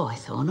Mr.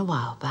 Boythorn a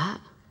while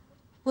back?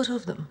 What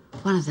of them?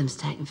 One of them's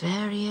taken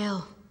very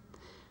ill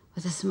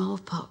with the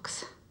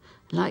smallpox.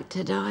 Like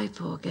to die,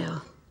 poor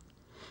girl.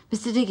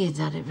 Mr. Diggins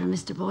had it from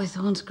Mr.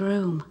 Boythorn's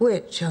groom.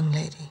 Which young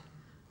lady?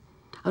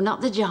 Oh,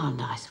 not the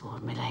Jarndyce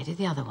ward, my lady,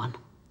 the other one.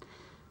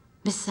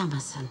 Miss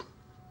Summerson.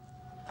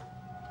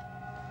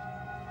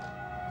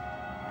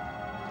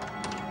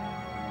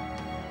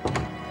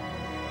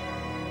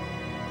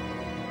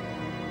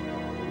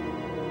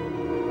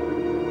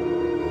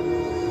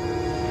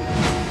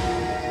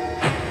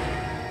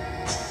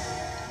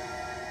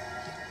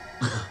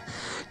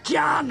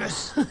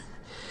 Janus,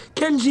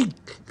 Kenzie,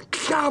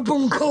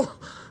 Carbuncle,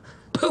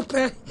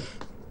 Puppy.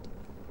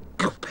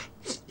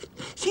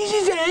 She's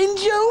his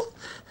angel.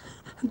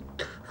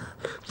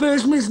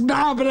 First Miss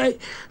Barbary,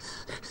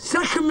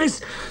 second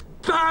Miss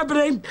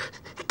Barbary,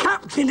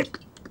 Captain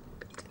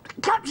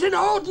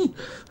Orden.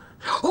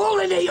 All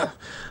in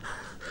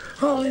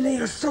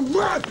here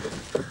somewhere.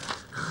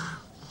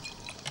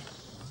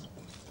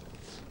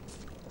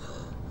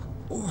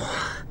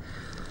 Oh,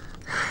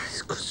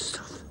 it's good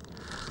stuff.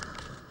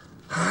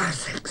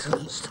 It's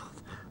excellent stuff.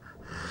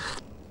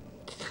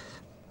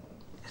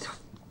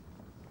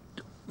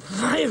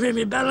 Fire in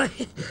my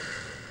belly.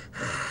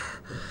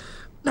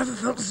 Never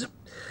felt so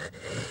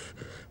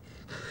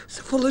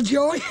full of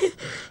joy.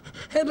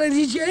 Hey,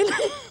 Lady Jane.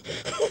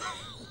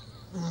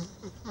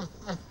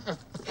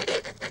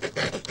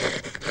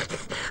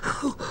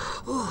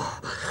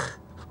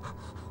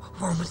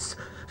 Warm as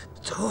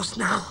toast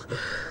now.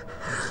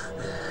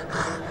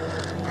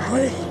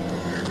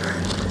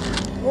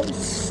 I'm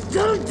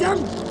still damn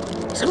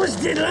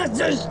twisted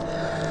letters.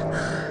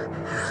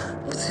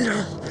 What's it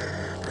on?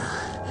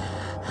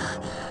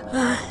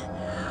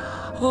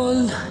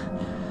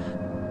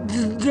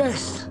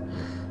 Undressed.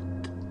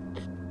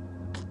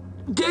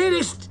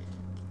 Dearest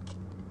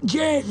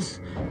James.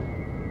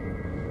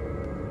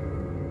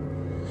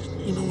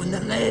 Even when the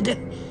lady.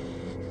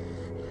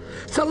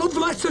 It's a love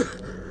letter.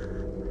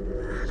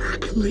 I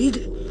can read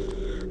it.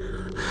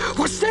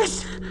 What's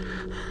this?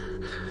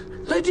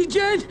 Lady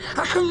Jane,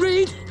 I can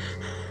read.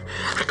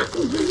 I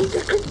can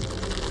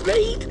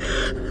read.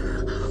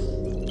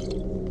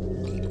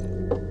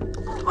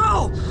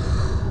 Oh!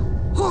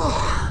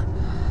 Oh!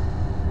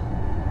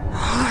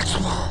 That's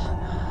warm.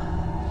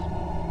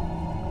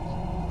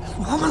 It's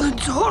warmer than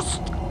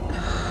toast.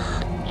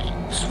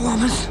 It's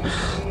warm as...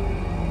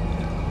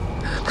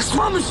 It's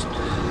warm as...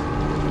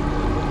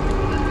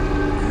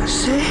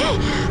 See?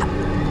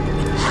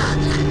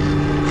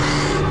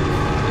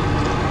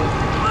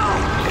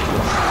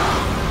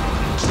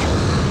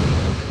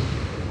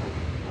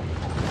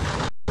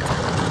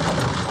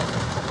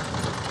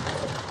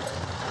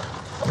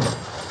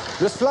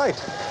 This flight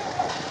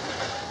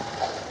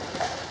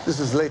This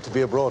is late to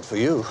be abroad for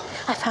you.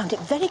 I found it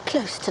very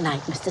close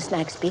tonight, Mr.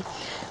 Snagsby.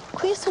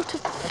 Queer sort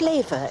of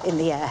flavour in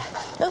the air.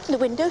 Open the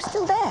window,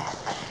 still there.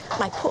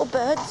 My poor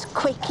birds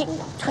quaking,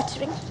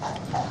 twittering.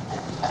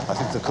 I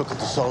think the cook at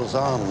the Sol's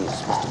Arms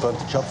must have burnt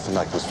the job for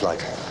night was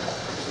flight.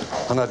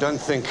 And I don't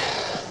think,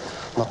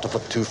 not to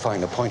put too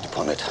fine a point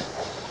upon it,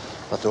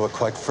 but they were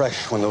quite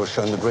fresh when they were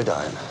shown the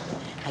gridiron.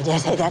 I dare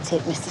say that's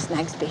it, Mr.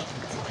 Snagsby.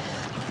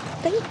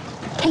 Very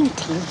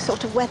painting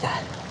sort of weather.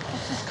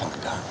 It's coming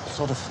down.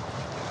 Sort of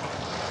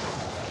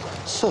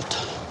soot.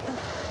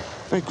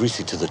 Very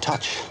greasy to the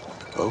touch.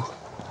 Oh.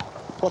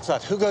 What's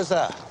that? Who goes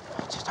there?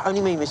 Just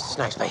only me, Mr.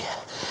 Snagsby.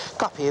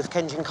 Guppy of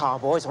Kensington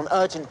Carboys on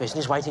urgent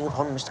business waiting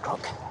upon Mr.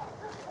 Crook.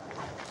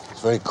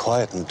 It's very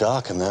quiet and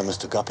dark in there,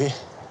 Mr. Guppy.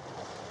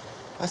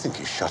 I think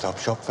you shut up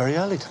shop very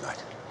early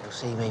tonight. You'll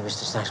see me,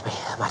 Mr.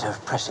 Snagsby. A matter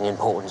of pressing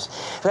importance.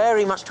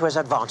 Very much to his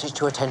advantage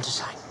to attend to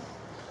same.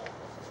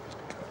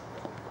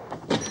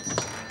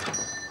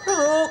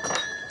 Crook!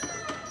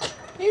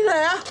 You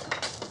there?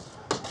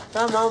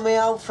 Come on, me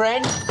old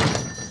friend.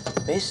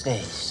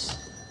 Business.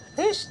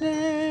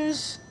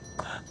 Business.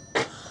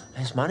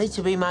 There's money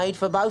to be made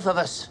for both of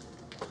us.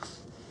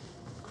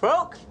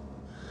 Crook?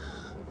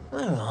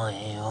 Where are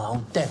you,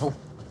 old devil?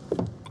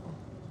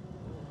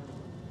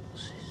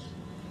 What's this?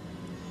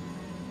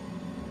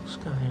 What's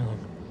going on?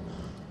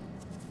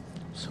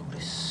 What's all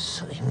this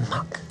sooty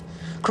muck?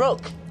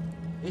 Crook,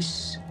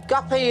 it's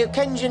Guppy of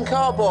Kensington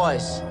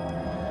Carboys.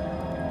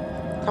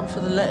 Come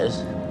for the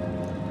letters.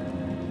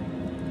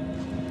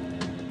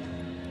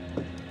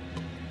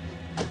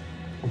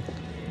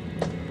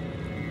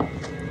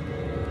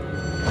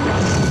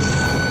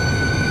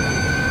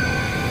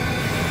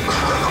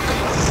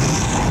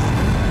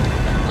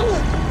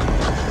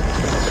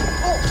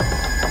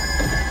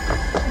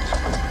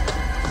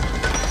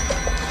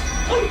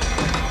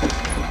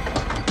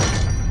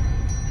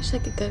 I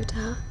could go to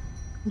her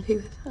and be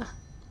with her.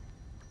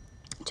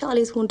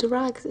 Charlie's worn to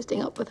rags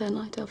sitting up with her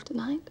night after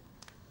night.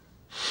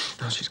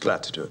 Oh, she's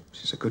glad to do it.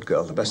 She's a good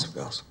girl, the best of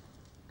girls.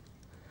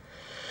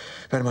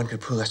 If anyone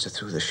could pull Esther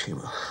through this, she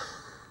will.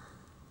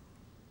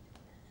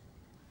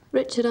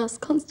 Richard asks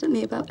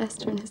constantly about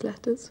Esther in his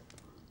letters.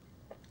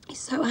 He's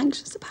so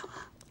anxious about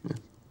her. Yeah.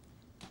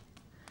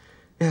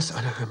 Yes,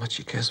 I know how much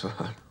he cares for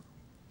her.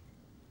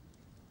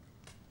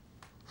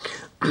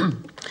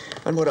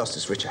 And what else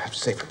does Richard have to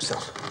say for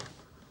himself?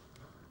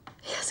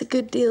 He has a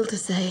good deal to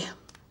say,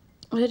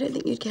 but I don't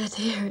think you'd care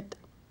to hear it.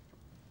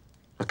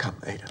 Now, come,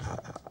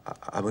 Ada,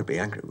 I won't be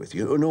angry with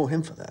you, nor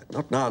him for that.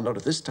 Not now, not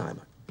at this time.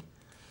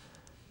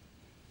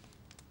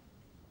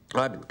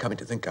 I've been coming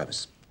to think I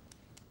was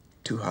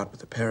too hard with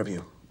the pair of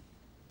you.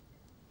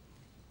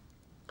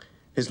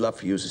 His love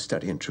for you is as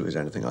steady and true as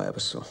anything I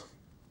ever saw.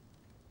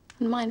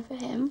 And mine for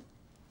him.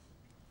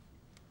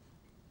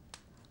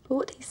 But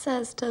what he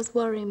says does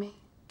worry me.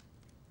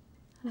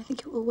 And I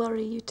think it will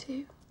worry you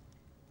too.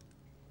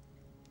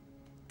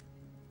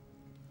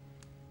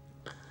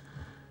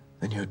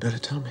 Then you had better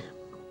tell me.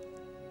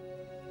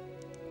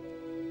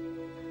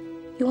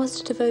 He wants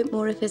to devote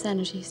more of his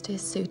energies to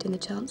his suit in the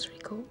Chancery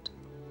Court.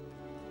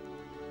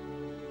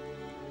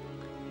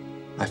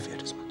 I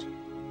feared as much.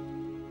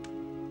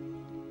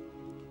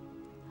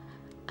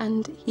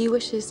 And he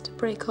wishes to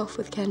break off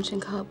with Kensington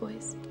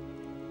Carboys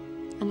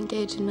and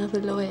engage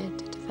another lawyer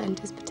to defend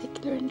his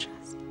particular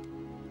interests.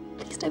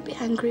 Please don't be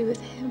angry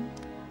with him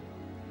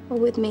or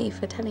with me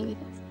for telling you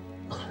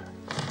this.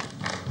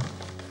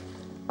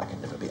 I can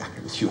never be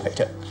angry with you,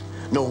 Ada.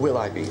 Nor will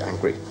I be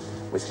angry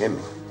with him.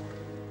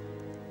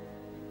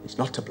 He's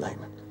not to blame.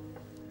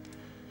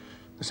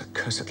 This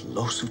accursed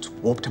lawsuit's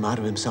warped him out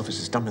of himself as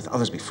he's done with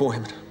others before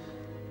him.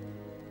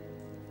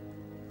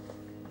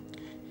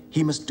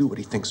 He must do what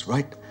he thinks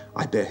right.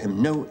 I bear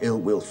him no ill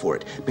will for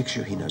it. Make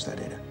sure he knows that,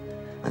 Ada.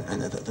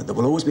 And there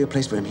will always be a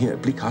place for him here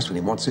at Bleak House when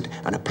he wants it,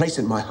 and a place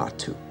in my heart,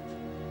 too.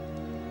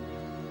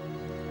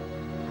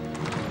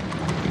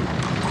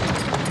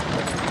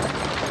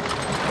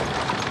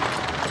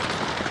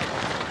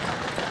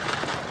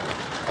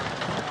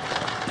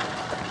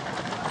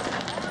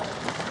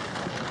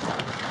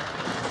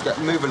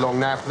 Move along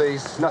now,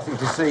 please. Nothing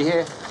to see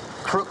here.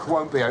 Crook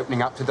won't be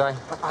opening up today.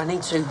 I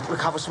need to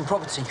recover some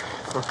property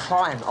for a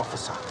client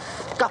officer.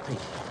 Guppy,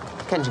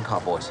 Kensington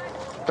Carboys.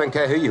 Don't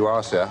care who you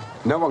are, sir.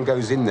 No one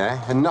goes in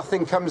there, and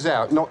nothing comes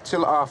out, not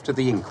till after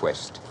the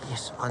inquest.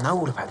 Yes, I know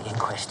all about the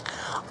inquest.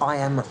 I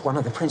am one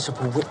of the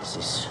principal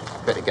witnesses.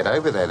 Better get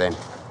over there, then.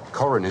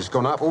 Coroner's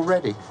gone up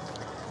already.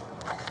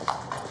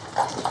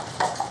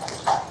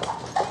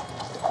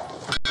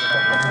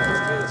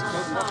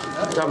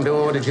 Come to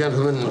order,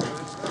 gentlemen.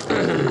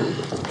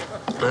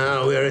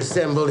 Now we're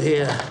assembled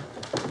here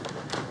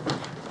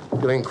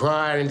to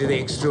inquire into the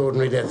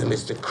extraordinary death of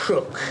Mr.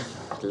 Crook,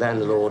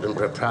 landlord and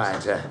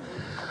proprietor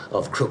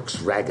of Crook's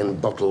Rag and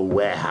Bottle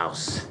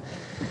Warehouse.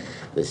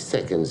 The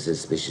second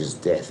suspicious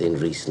death in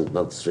recent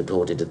months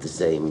reported at the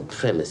same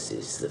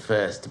premises, the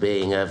first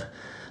being of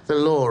the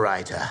law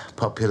writer,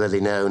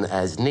 popularly known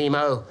as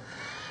Nemo,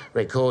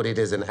 recorded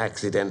as an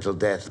accidental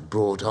death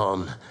brought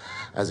on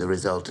as a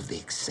result of the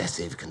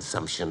excessive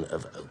consumption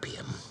of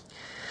opium.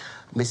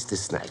 Mr.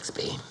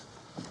 Snagsby.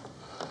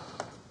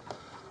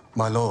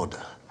 My lord,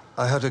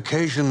 I had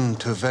occasion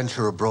to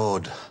venture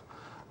abroad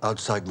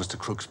outside Mr.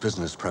 Crook's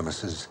business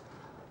premises,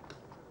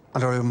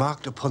 and I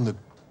remarked upon the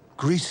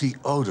greasy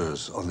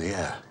odors on the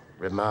air.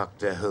 Remarked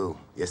to who?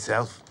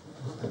 Yourself?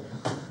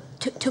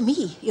 To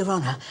me, Your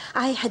Honor.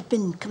 I had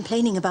been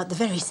complaining about the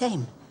very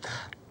same.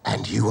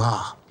 And you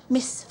are?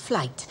 Miss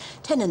Flight,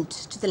 tenant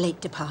to the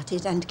late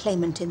departed and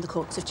claimant in the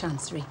courts of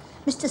chancery.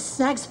 Mr.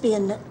 Snagsby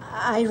and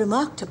I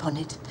remarked upon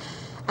it,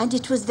 and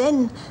it was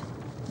then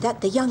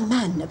that the young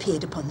man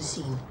appeared upon the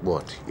scene.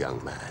 What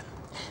young man?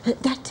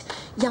 That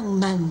young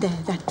man there,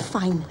 that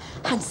fine,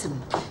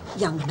 handsome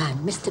young man,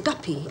 Mr.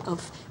 Guppy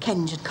of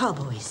Kenge and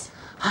Carboys.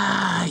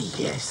 Ah,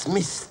 yes,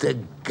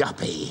 Mr.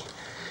 Guppy,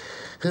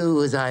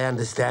 who, as I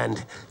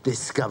understand,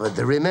 discovered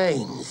the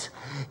remains.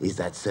 Is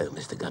that so,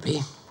 Mr.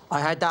 Guppy? I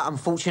had that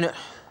unfortunate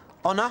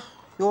honour,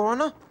 Your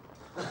Honour.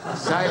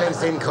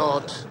 Silence in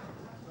court.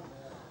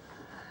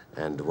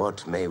 And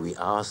what, may we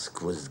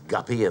ask, was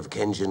Guppy of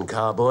Kenge and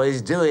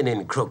Carboys doing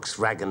in Crook's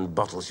rag and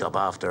bottle shop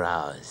after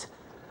hours?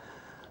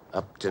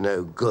 Up to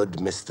no good,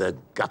 Mr.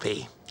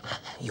 Guppy.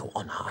 Your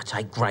Honour, I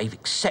take grave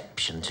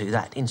exception to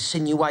that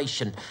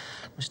insinuation.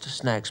 Mr.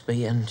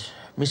 Snagsby and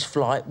Miss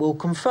Flight will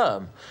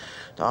confirm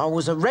that I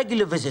was a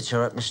regular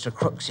visitor at Mr.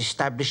 Crook's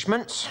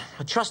establishment,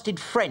 a trusted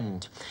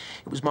friend.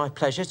 It was my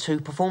pleasure to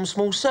perform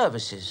small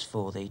services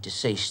for the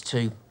deceased,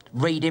 to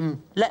read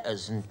him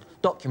letters and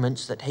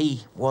documents that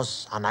he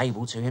was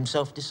unable to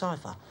himself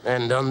decipher.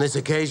 And on this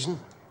occasion?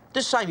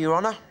 The same, Your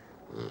Honour.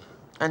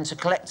 And to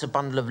collect a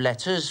bundle of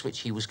letters, which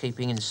he was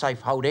keeping in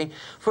safe holding,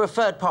 for a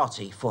third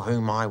party for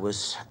whom I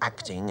was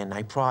acting in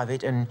a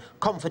private and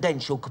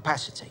confidential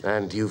capacity.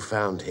 And you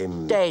found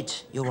him... Dead,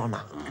 Your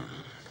Honour.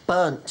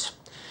 Burnt.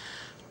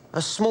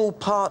 A small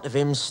part of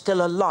him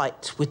still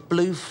alight, with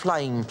blue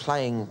flame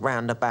playing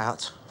round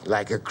about.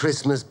 Like a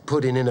Christmas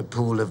pudding in a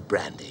pool of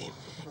brandy.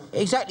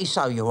 Exactly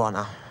so, Your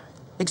Honour.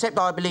 Except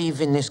I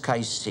believe in this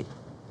case it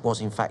was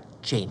in fact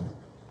gin.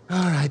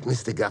 All right,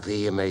 Mr. Guppy,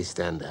 you may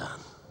stand down.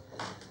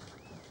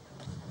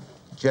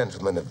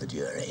 Gentlemen of the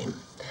jury,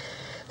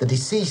 the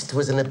deceased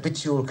was an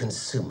habitual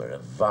consumer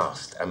of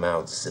vast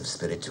amounts of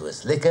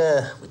spirituous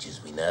liquor, which,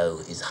 as we know,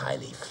 is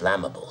highly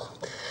flammable.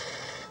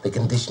 The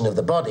condition of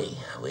the body,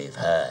 we've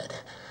heard,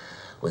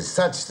 was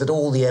such that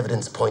all the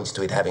evidence points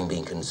to it having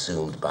been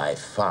consumed by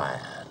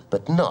fire,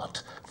 but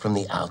not from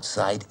the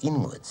outside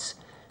inwards,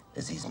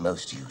 as is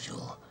most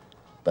usual,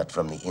 but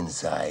from the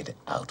inside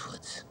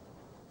outwards.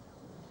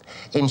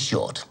 In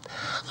short,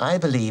 I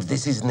believe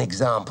this is an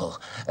example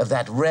of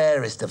that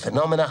rarest of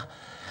phenomena,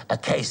 a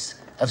case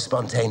of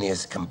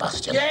spontaneous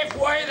combustion. Give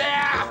way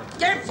there!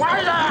 Give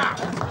way there!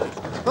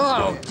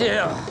 Oh,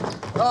 dear.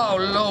 Oh,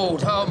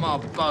 Lord, oh, my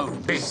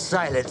bones. Be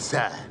silent,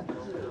 sir.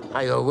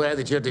 Are you aware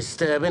that you're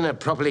disturbing a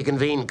properly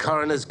convened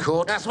coroner's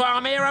court? That's what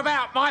I'm here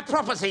about. My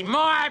property,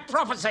 my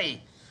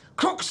property.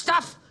 Crook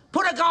stuff,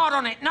 put a guard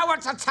on it. No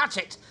one to touch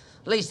it.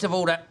 Least of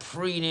all that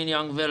preening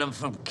young villain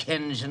from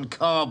Kenge and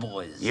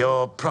Carboys.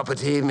 Your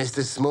property,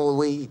 Mr.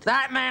 Smallweed?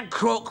 That man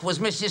Crook was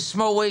Mrs.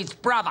 Smallweed's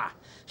brother.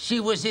 She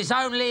was his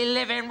only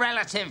living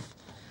relative.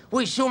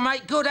 We shall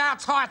make good our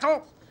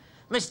title.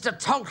 Mr.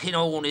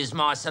 Tulkinghorn is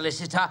my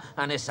solicitor,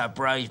 and it's a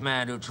brave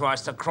man who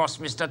tries to cross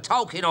Mr.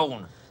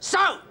 Tulkinghorn.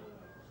 So,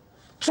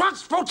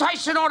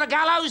 transportation on the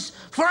gallows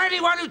for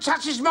anyone who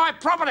touches my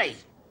property.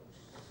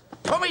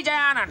 Put me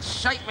down and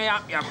shake me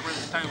up, you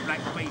brimstone black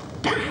beast.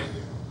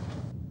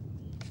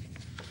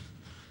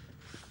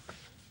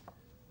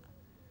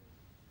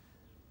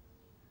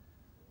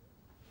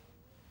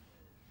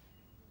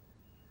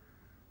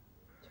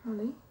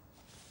 Charlie?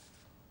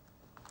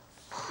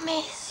 Oh,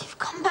 Miss, you've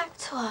come back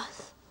to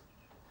us.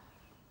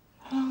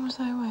 How long was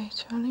I away,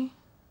 Charlie?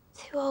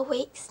 2 whole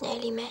weeks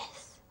nearly,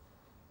 Miss.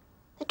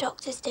 The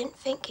doctors didn't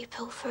think you'd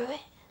pull through it.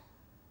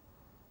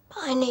 But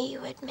I knew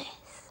you would,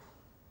 Miss.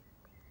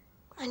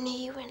 I knew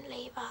you wouldn't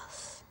leave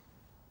us.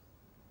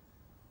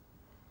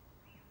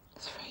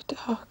 It's very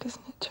dark,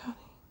 isn't it, Charlie?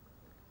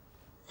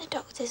 The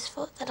doctors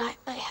thought the light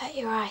might hurt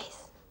your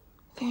eyes.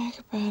 I think I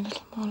could bear a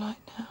little more light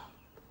now.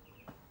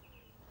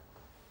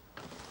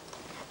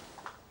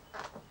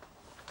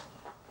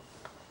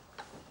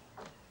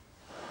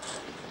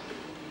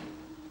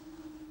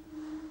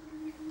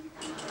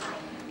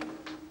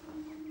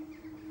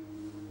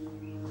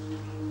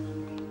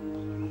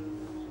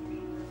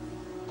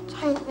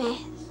 Don't, Miss.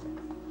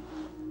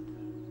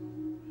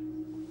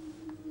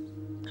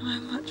 Am I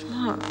much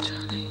marked,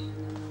 Charlie?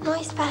 Not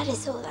as bad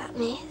as all that,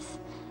 Miss.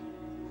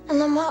 And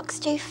the marks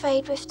do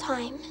fade with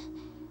time.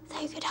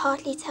 Though you could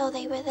hardly tell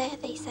they were there,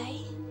 they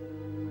say.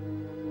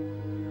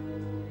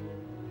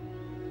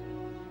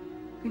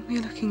 Bring me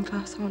a looking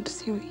glass. I want to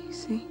see what you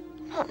see.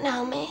 Not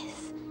now,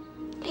 Miss.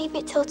 Leave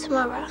it till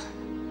tomorrow.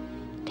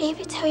 Leave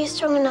it till you're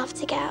strong enough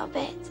to get out of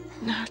bed.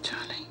 No,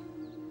 Charlie.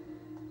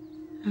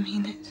 I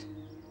mean it.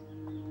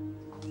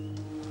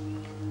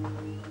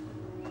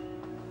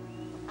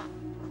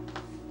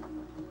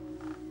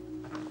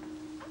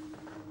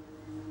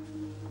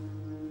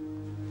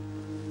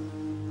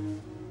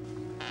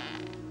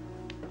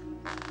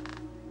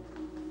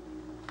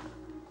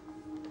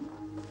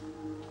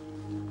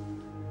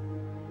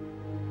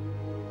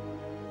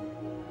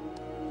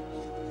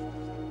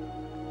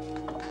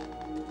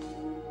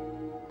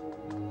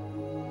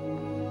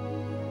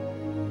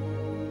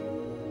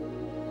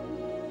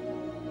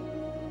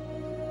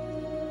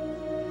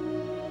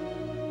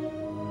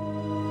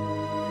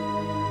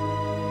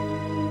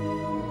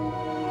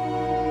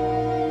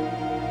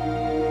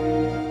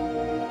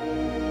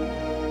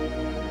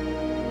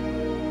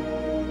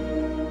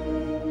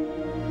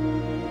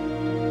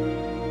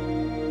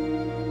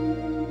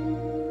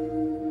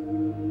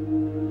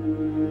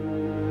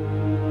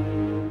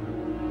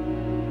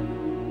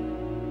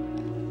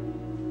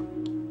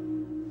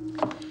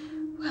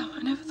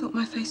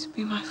 place would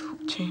be my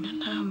fortune, and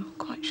now I'm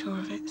quite sure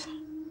of it.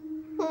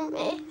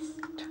 Miss.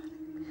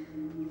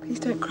 Please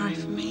don't cry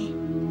for me.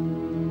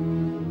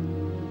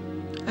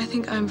 I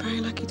think I'm very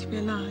lucky to be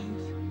alive,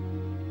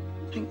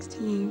 thanks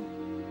to you.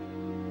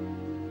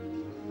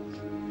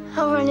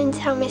 I'll run and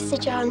tell Mr.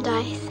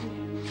 Jarndyce.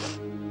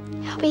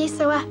 He'll be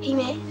so happy,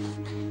 Miss.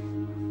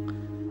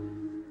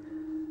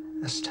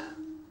 Esther,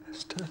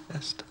 Esther,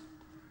 Esther.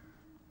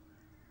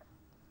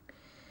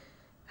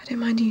 I don't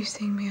mind you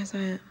seeing me as I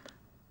am.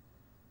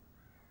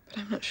 But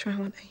I'm not sure I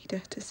want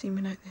Ada to see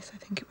me like this. I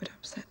think it would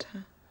upset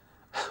her.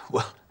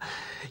 Well,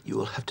 you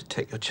will have to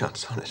take your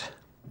chance on it.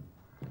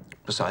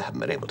 Because I haven't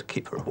been able to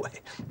keep her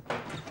away.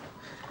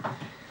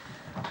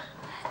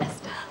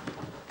 Esther.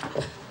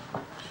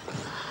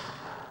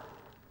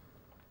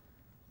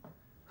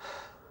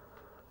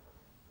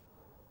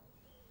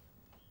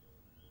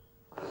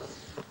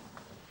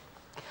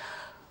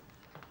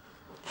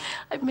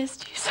 I've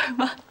missed you so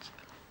much.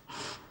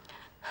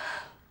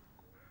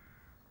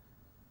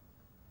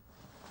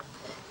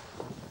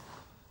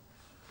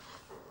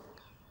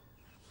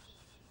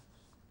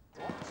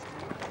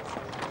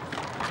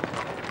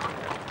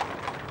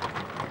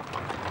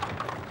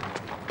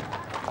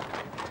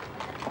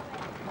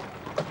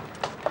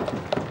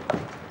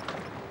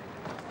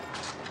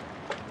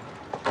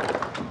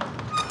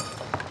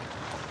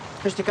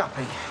 Mr.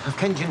 Guppy, of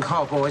Kenjan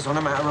Carboys on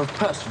a matter of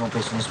personal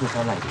business with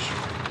her ladyship.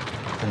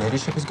 Her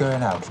ladyship is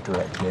going out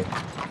directly.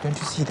 Don't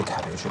you see the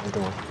carriage at the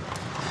door?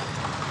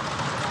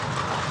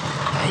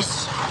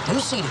 Yes, I do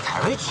see the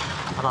carriage,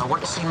 but I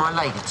want to see my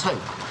lady too.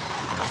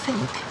 I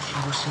think she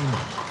will see me.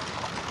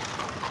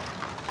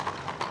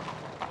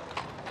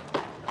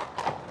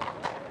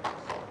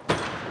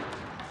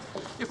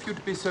 If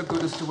you'd be so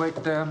good as to wait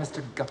there,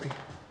 Mr. Guppy.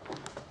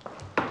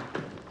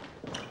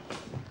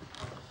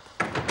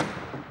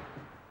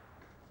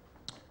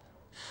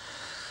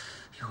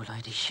 Your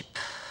ladyship,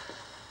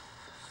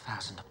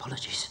 1,000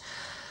 apologies.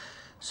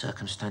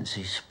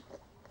 Circumstances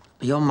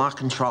beyond my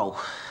control.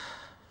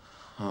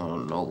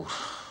 Oh, Lord.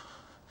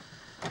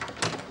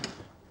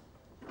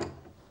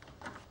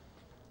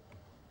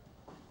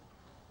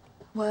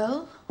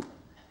 Well,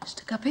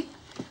 Mr. Guppy?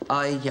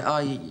 I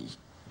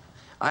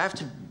have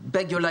to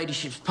beg your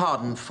ladyship's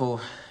pardon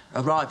for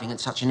arriving at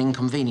such an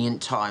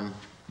inconvenient time.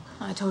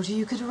 I told you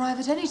you could arrive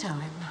at any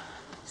time.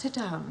 Sit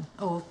down,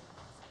 or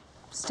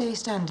stay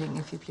standing,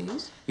 if you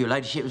please. Your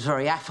ladyship was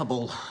very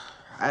affable.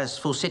 As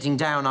for sitting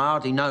down, I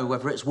hardly know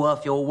whether it's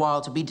worth your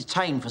while to be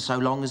detained for so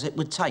long as it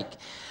would take.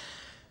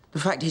 The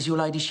fact is, your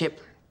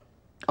ladyship,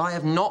 I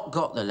have not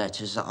got the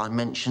letters that I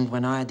mentioned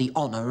when I had the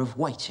honour of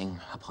waiting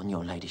upon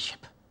your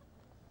ladyship.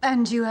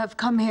 And you have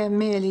come here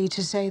merely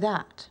to say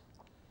that?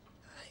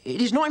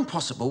 It is not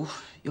impossible,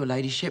 your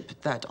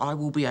ladyship, that I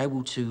will be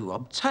able to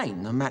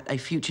obtain them at a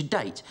future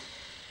date.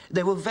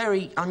 There were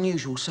very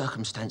unusual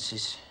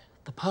circumstances.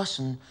 The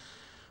person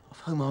of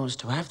whom I was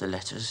to have the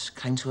letters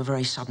came to a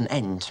very sudden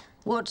end.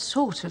 What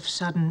sort of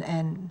sudden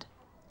end?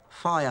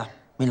 Fire,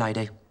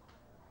 milady.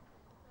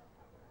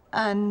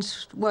 And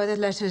were the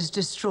letters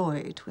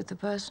destroyed with the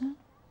person?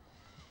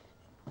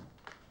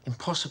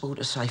 Impossible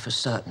to say for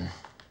certain,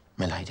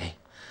 milady.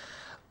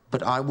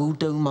 But I will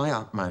do my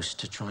utmost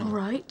to try and... All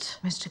right,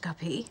 Mr.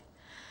 Guppy.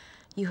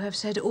 You have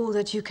said all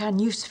that you can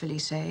usefully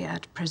say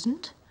at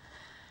present.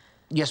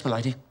 Yes,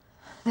 milady.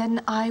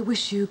 Then I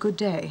wish you good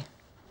day.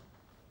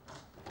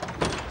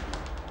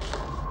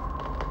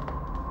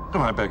 Oh,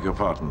 I beg your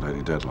pardon,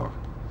 Lady Dedlock.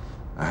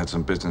 I had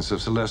some business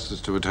of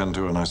Celeste's to attend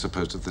to, and I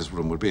supposed that this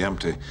room would be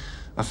empty.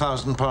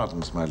 1,000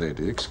 pardons, my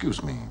lady.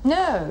 Excuse me.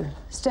 No,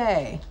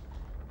 stay.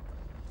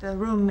 The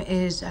room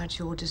is at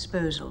your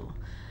disposal.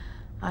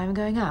 I'm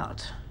going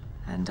out,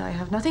 and I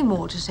have nothing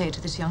more to say to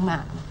this young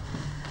man.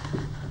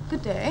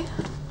 Good day.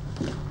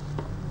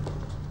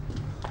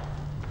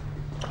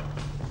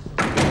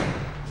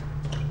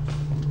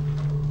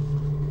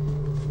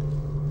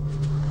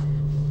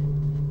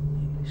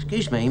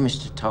 Excuse me,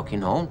 Mr.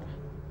 Tulkinghorn.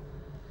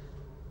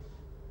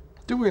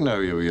 Do we know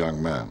you,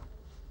 young man?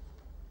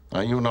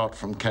 Are you not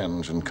from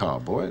Kenge and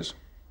Carboys?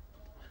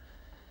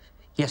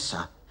 Yes,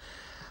 sir.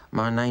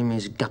 My name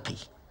is Guppy.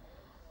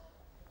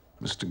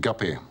 Mr.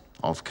 Guppy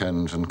of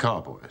Kenge and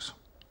Carboys.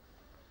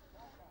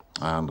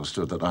 I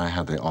understood that I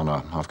had the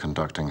honour of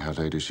conducting her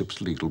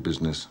ladyship's legal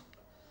business.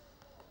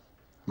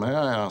 May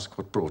I ask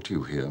what brought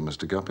you here,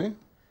 Mr. Guppy?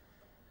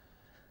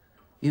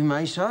 You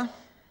may, sir.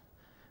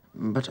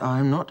 But I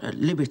am not at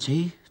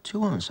liberty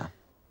to answer.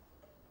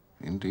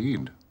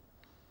 Indeed.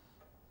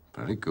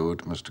 Very good,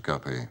 Mr.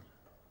 Guppy.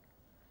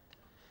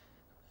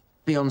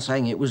 Beyond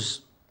saying it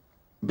was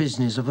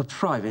business of a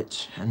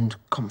private and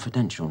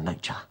confidential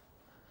nature.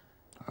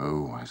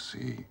 Oh, I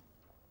see.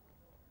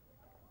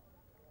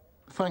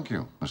 Thank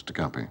you, Mr.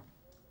 Guppy.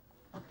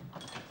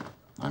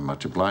 I'm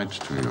much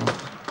obliged to you.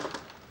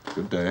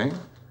 Good day.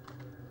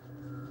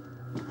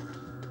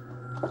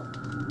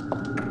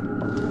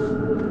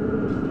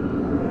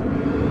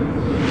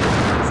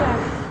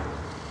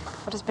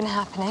 What has been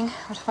happening?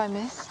 What have I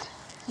missed?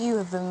 You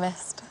have been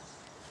missed.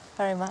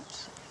 Very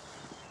much.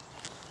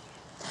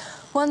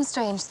 One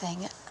strange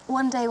thing.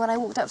 One day when I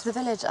walked up to the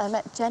village, I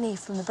met Jenny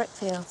from the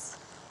brickfields.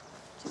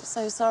 She was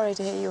so sorry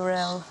to hear you were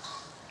ill.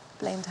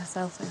 Blamed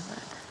herself over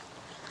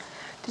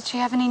it. Did she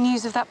have any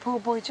news of that poor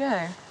boy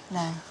Joe?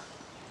 No.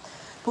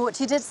 But what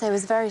she did say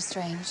was very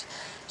strange.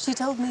 She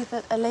told me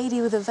that a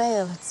lady with a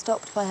veil had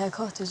stopped by her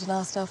cottage and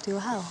asked after your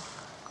health.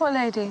 What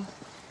lady?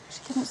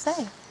 She couldn't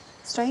say.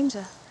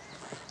 Stranger.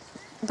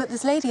 But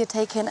this lady had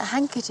taken a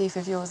handkerchief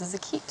of yours as a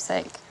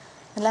keepsake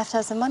and left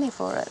her some money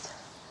for it.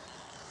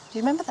 Do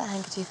you remember that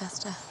handkerchief,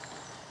 Esther?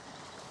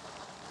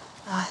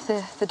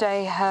 The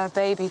day her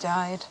baby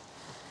died.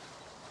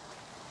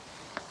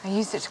 I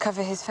used it to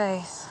cover his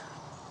face.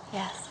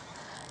 Yes.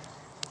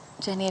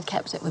 Jenny had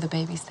kept it with the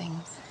baby's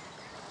things.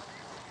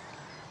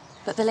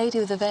 But the lady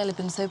with the veil had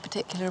been so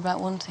particular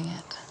about wanting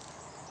it.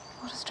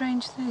 What a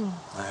strange thing.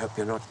 I hope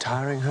you're not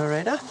tiring her,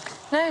 Ada.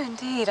 No,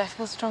 indeed. I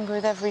feel stronger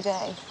with every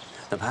day.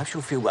 Then perhaps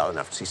you'll feel well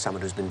enough to see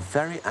someone who's been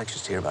very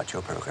anxious to hear about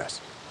your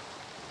progress.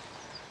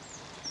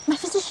 My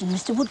physician,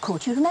 Mr.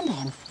 Woodcourt, you remember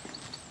him?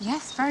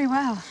 Yes, very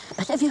well.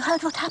 But have you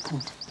heard what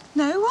happened?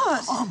 No,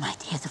 what? Oh, my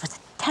dear, there was a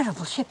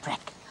terrible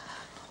shipwreck.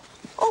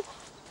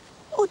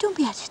 Oh, don't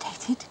be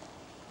agitated.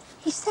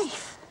 He's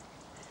safe.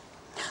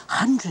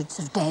 Hundreds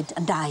of dead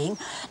and dying,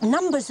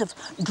 numbers of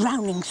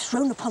drownings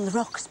thrown upon the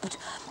rocks, but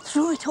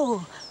through it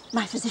all,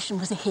 my physician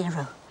was a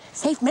hero.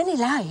 Saved many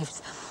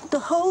lives. The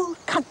whole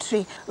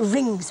country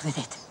rings with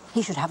it.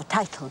 He should have a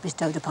title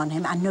bestowed upon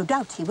him, and no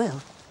doubt he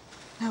will.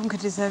 No one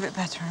could deserve it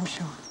better, I'm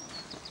sure.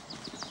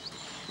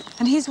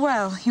 And he's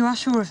well, you are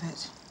sure of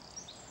it?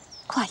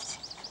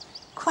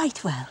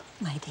 Quite well,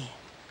 my dear.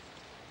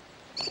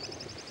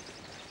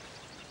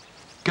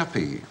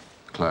 Guppy,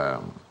 Claire.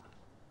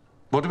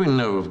 What do we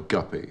know of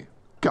Guppy?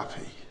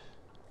 Guppy?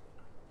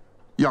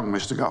 Young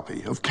Mr.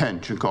 Guppy of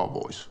Kent and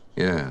Carboys?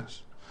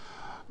 Yes.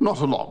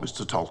 Not a lot,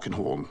 Mr.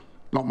 Tulkinghorn.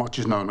 Not much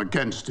is known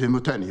against him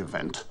at any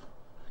event.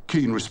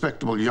 Keen,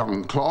 respectable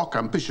young clerk,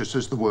 ambitious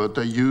is the word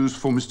they use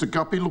for Mr.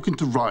 Guppy, looking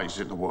to rise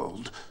in the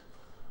world.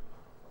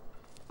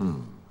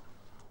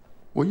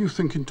 Were you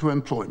thinking to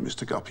employ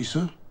Mr. Guppy,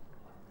 sir?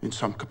 In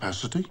some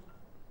capacity?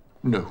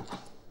 No.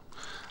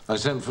 I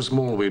sent for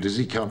Smallweed. Has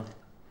he come?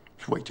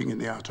 He's waiting in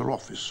the outer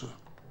office, sir.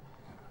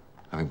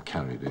 Have him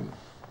carried in.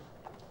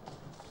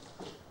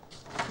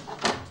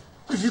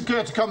 If you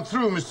care to come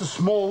through, Mr.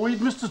 Smallweed,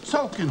 Mr.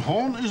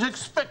 Tulkinghorn is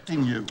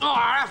expecting you. Oh,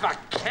 have a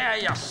care,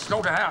 you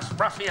slaughterhouse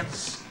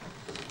ruffians.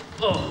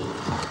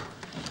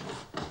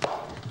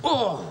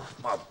 Oh,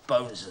 my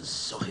bones are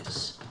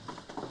sockets.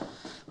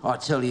 I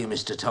tell you,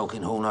 Mr.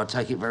 Tulkinghorn, I'd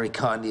take it very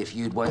kindly if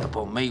you'd wait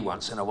upon me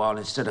once in a while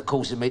instead of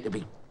causing me to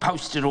be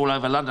posted all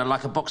over London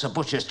like a box of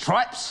butcher's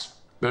tripes.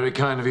 Very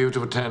kind of you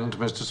to attend,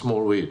 Mr.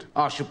 Smallweed.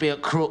 I should be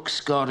at Crook's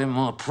guarding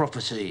my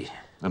property.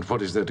 And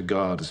what is there to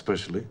guard,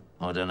 especially?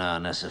 I don't know,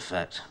 and that's a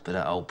fact. But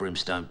that old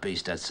brimstone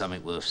beast had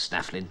something worth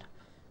snaffling.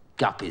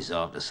 Guppy's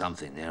after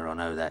something there, I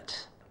know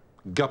that.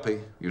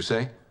 Guppy, you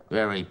say?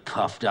 Very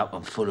puffed up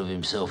and full of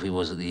himself he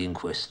was at the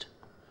inquest.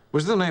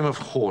 Was the name of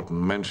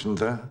Horton mentioned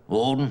there?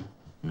 Horton?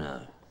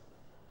 No.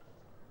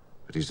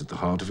 But he's at the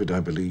heart of it, I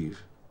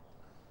believe.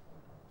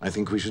 I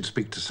think we should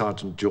speak to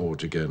Sergeant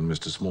George again,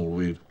 Mr.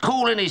 Smallweed.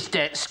 Call in his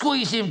debt,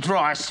 squeeze him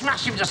dry,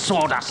 smash him to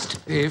sawdust.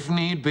 If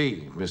need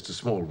be, Mr.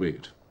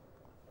 Smallweed.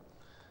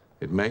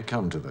 It may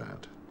come to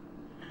that.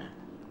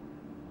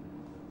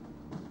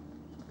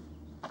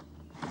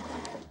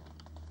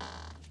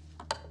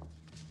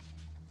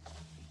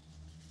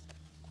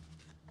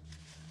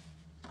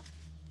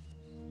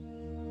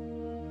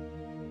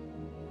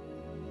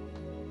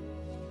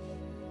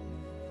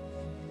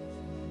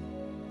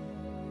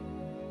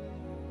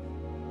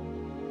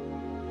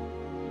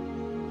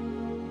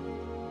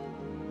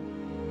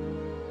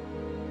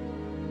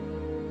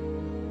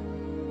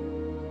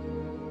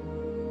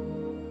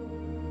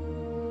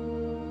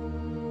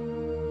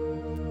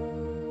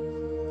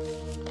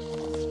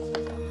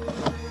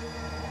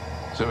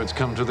 So it's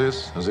come to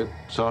this, has it,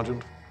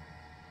 Sergeant?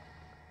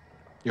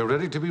 You're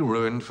ready to be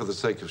ruined for the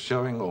sake of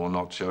showing or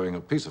not showing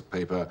a piece of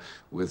paper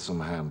with some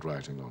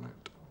handwriting on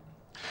it.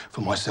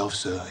 For myself,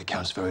 sir, it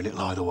counts very little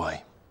either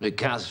way. It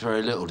counts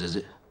very little, does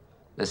it?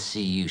 Let's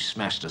see you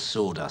smash the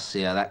sawdust,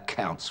 see how that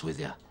counts with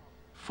you.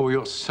 For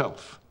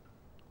yourself,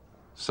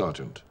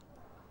 Sergeant.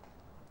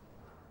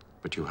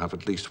 But you have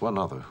at least one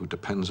other who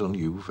depends on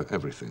you for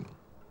everything.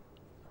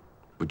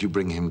 Would you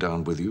bring him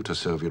down with you to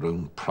serve your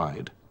own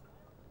pride?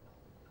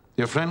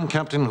 Your friend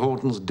Captain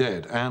Horton's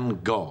dead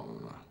and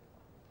gone.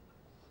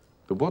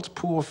 But what's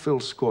poor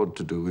Phil's squad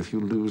to do if you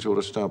lose your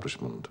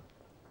establishment?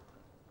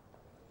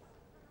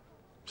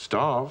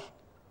 Starve,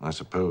 I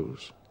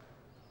suppose.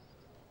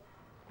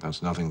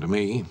 That's nothing to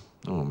me,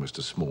 or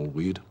Mr.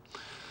 Smallweed.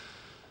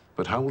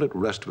 But how will it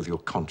rest with your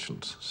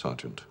conscience,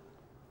 Sergeant?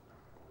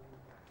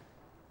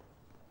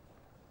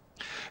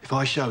 If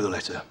I show the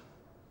letter,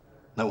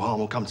 no harm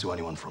will come to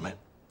anyone from it.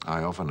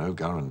 I offer no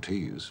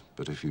guarantees,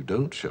 but if you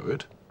don't show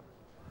it,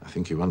 I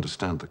think you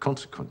understand the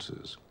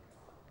consequences.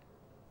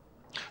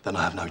 Then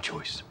I have no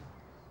choice.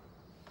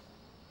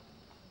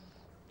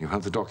 You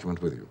have the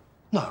document with you?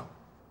 No,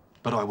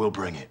 but I will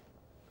bring it.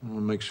 I'll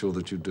make sure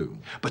that you do.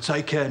 But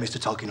take care, Mr.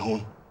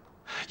 Tulkinghorn.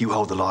 You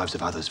hold the lives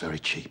of others very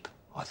cheap,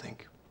 I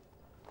think.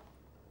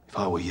 If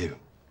I were you,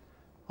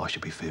 I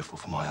should be fearful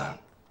for my own.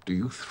 Do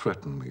you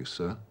threaten me,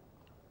 sir?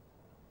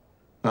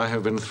 I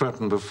have been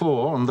threatened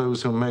before, and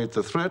those who made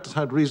the threat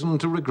had reason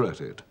to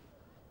regret it.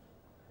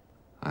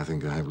 I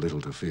think I have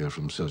little to fear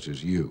from such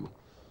as you.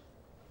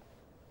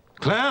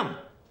 Clem!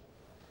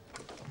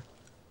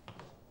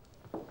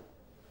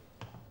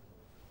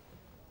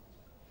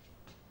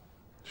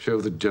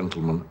 Show the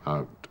gentleman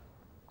out.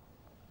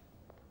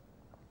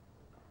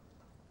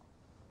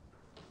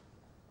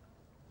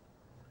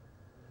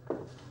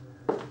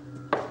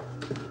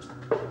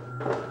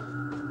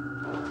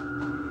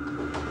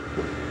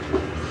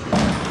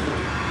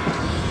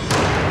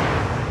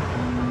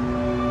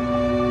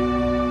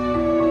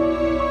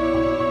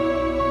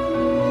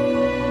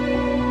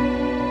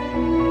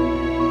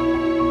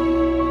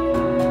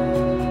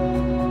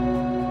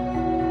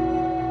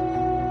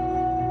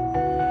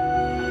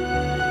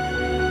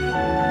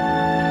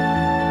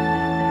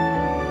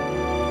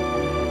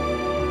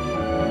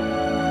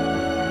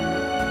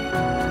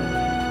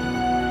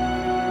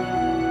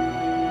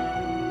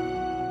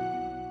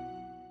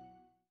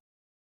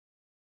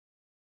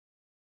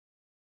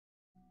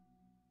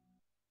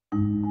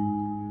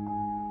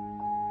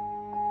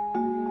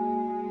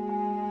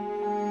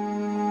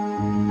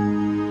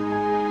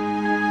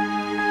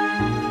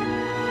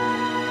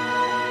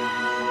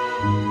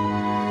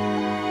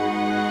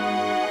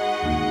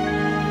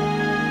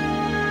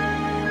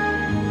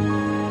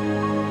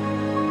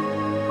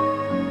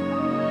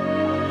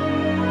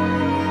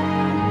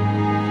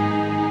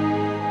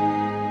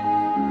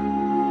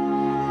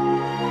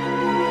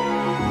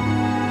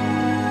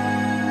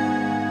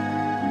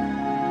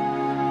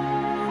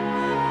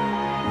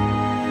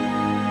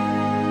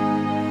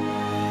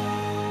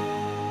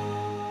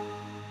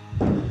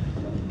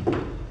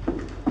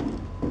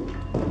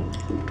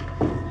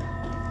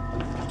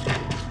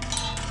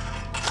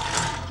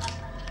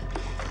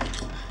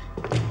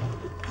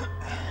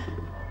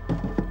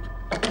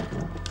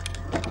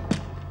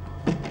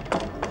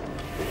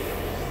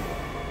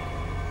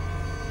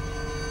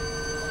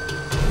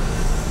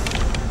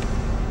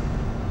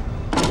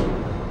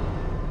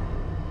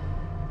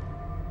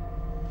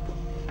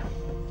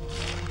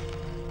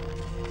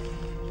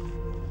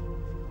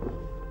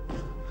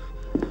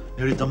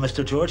 Nearly done,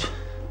 Mr. George?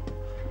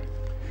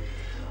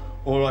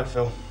 All right,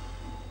 Phil.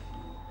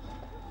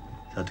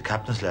 Is that the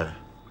captain's letter?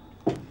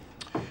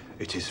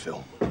 It is,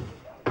 Phil.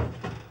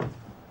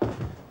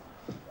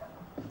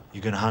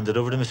 You gonna hand it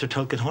over to Mr.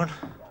 Tulkinghorn?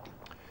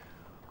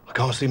 I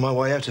can't see my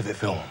way out of it,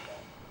 Phil.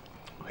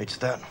 It's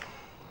that,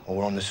 or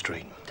we're on the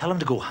street. Tell him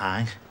to go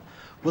hang.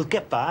 We'll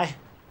get by.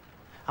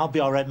 I'll be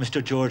all right,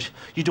 Mr. George.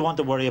 You don't want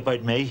to worry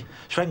about me,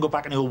 so I can go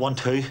back in the old one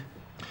too.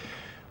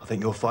 I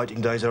think your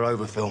fighting days are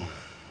over, Phil.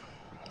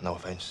 No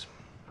offense.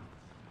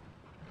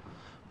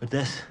 But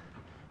this,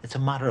 it's a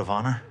matter of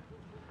honor.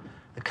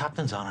 The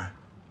captain's honor.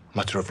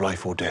 Matter of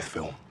life or death,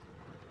 Phil.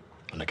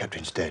 And the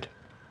captain's dead.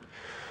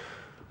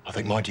 I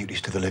think my duty's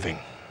to the living.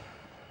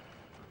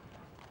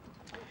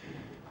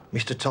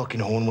 Mr.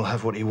 Tulkinghorn will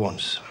have what he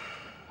wants.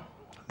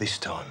 This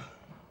time.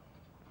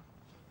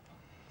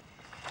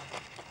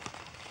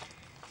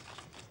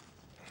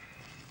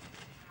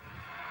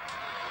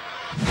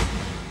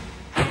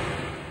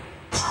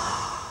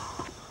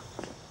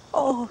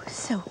 Oh,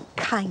 so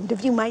kind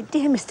of you, my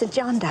dear Mr.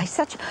 Jarndyce.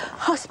 Such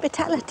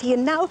hospitality,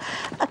 and now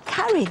a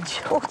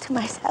carriage all to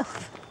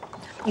myself.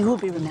 You will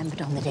be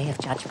remembered on the day of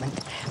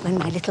judgment, when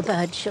my little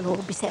birds shall all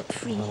be set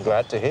free. I'm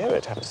glad to hear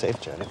it. Have a safe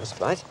journey, Miss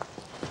Flight.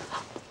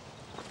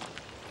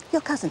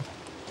 Your cousin,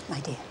 my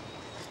dear.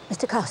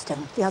 Mr.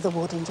 Carstone, the other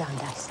ward in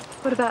Jarndyce.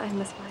 What about him,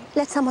 Miss Flight?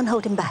 Let someone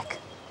hold him back,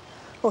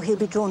 or he'll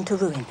be drawn to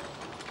ruin.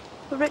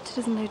 But Richard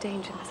is in no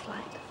danger, Miss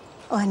Flight.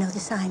 Oh, I know the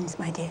signs,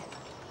 my dear.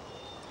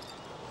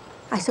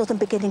 I saw them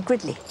begin in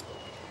Gridley,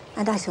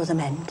 and I saw them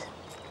end.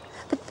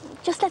 But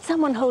just let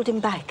someone hold him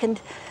back, and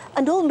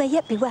all may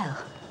yet be well.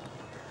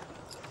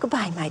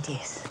 Goodbye, my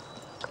dears.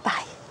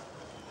 Goodbye.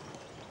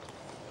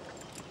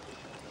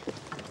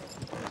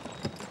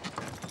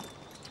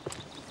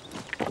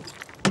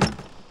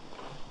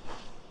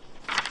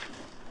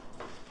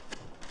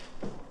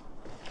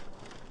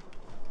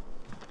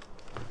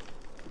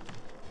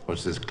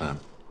 What's this, Clem?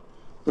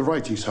 The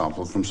writing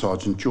sample from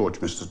Sergeant George,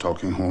 Mr.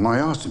 Tulkinghorn. I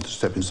asked him to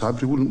step inside,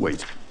 but he wouldn't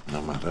wait.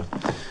 No matter.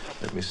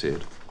 Let me see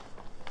it.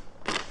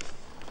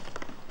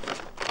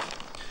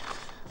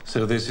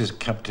 So this is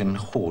Captain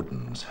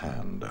Horden's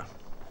hand.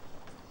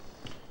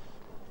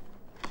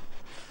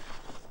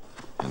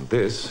 And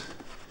this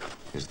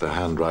is the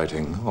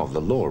handwriting of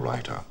the law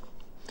writer,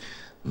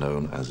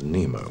 known as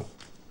Nemo.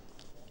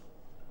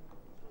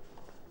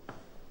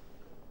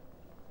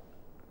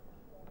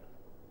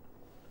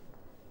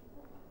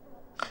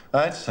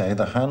 I'd say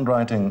the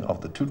handwriting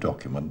of the two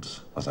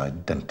documents was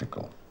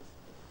identical.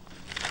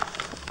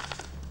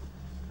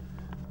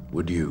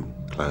 Would you,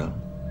 Claire?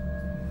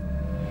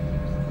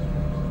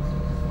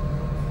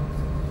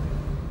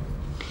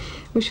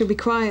 We shall be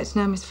quiet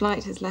now Miss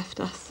Flight has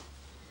left us.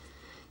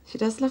 She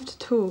does love to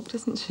talk,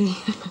 doesn't she?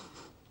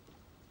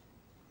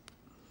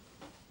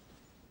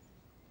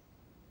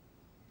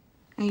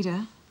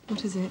 Ada,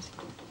 what is it?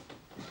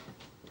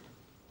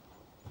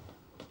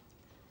 I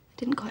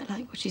didn't quite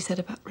like what she said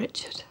about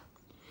Richard.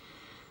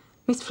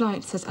 Miss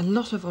Flight says a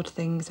lot of odd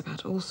things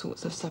about all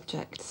sorts of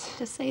subjects.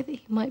 To say that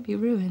he might be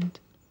ruined.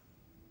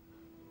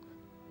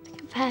 To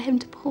compare him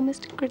to poor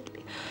Mr.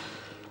 Gridley.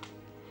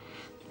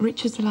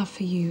 Richard's love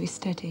for you is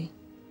steady.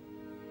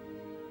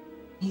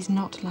 He's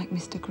not like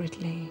Mr.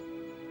 Gridley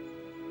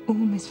or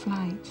Miss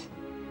Flight.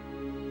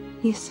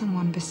 He is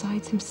someone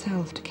besides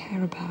himself to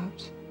care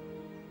about.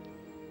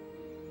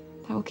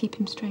 That will keep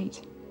him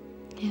straight.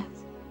 Yes.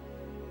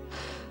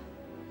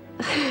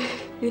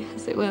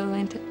 Yes, it will,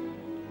 won't it?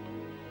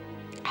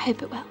 I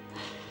hope it will.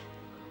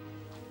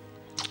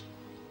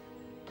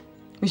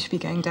 We should be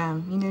going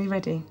down. You nearly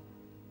ready?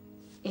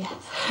 Yes.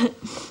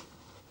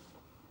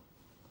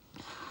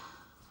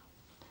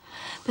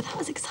 But that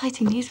was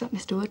exciting news about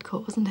Mr.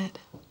 Woodcourt, wasn't it?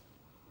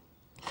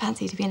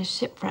 Fancy to be in a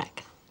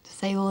shipwreck, to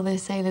save all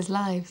those sailors'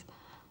 lives.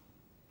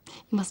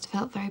 You must have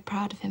felt very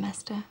proud of him,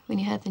 Esther, when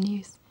you heard the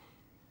news.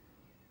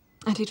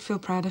 I did feel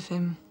proud of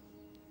him.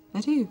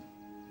 I do.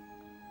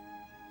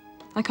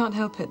 I can't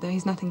help it, though.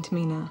 He's nothing to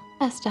me now.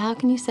 Esther, how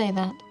can you say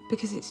that?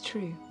 Because it's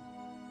true.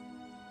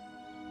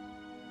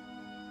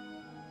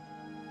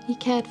 He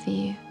cared for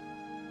you.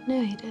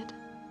 No, he did.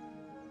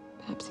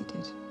 Perhaps he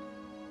did.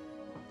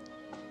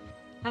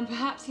 And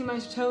perhaps he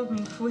might have told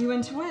me before he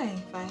went away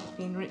if I had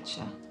been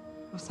richer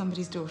or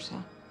somebody's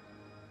daughter.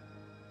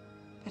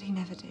 But he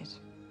never did.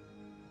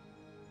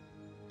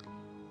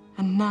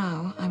 And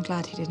now I'm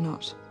glad he did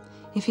not.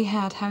 If he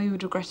had, how he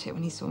would regret it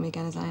when he saw me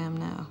again as I am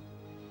now.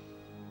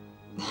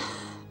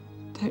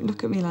 Don't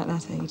look at me like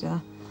that,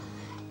 Ada.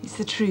 It's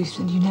the truth,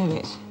 and you know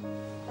it.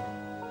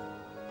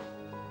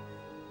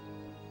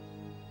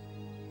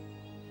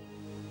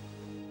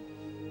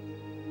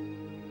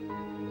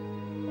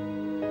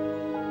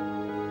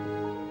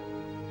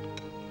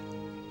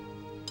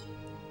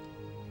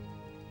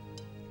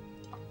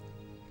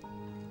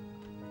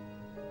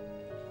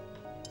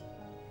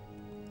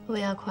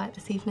 We are quiet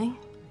this evening,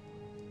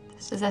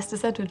 just as Esther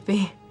said would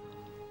be.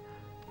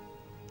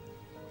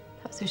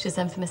 Perhaps we should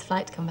send for Miss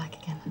Flight to come back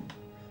again.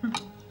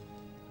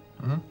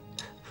 Hmm?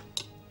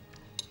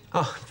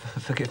 Oh,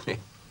 forgive me,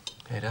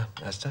 Ada,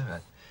 Esther. I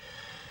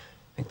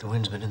think the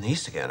wind's been in the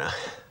east again now.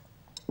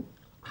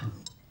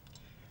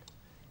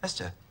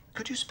 Esther,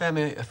 could you spare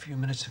me a few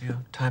minutes of your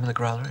time in the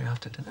growlery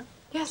after dinner?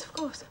 Yes, of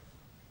course.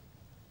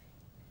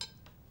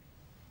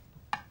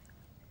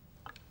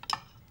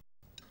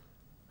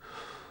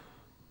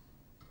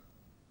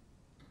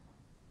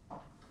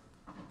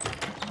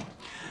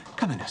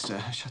 Come in,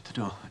 Esther. Shut the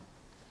door.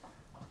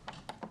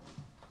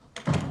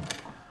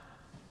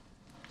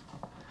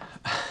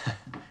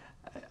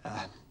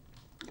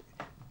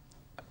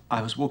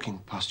 I was walking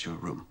past your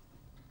room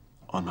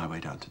on my way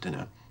down to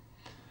dinner,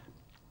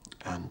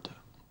 and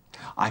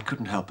I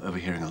couldn't help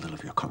overhearing a little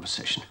of your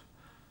conversation.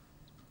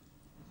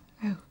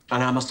 Oh.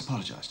 And I must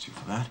apologize to you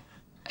for that.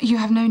 You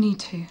have no need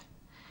to.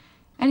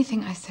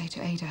 Anything I say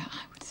to Ada,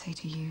 I would say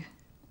to you.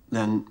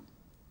 Then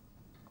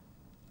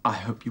I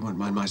hope you won't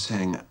mind my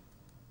saying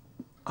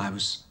I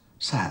was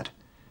sad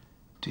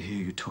to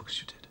hear you talk as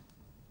you did.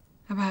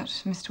 About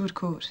Mr.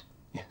 Woodcourt?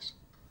 Yes.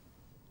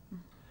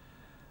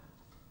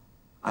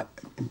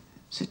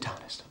 Sit down,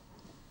 Esther.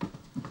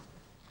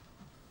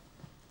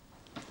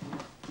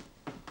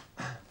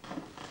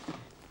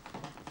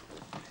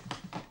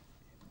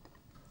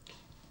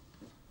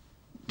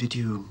 Did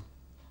you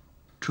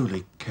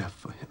truly care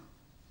for him?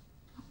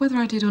 Whether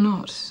I did or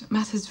not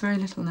matters very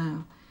little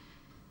now.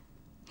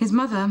 His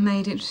mother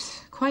made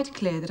it quite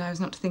clear that I was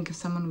not to think of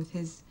someone with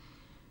his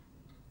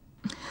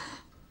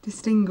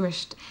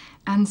distinguished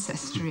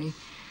ancestry.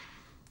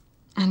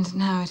 And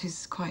now it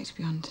is quite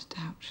beyond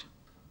doubt.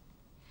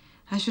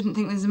 I shouldn't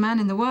think there's a man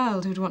in the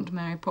world who'd want to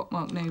marry a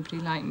pockmarked nobody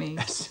like me.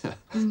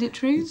 Isn't it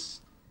true?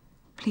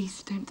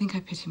 Please don't think I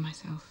pity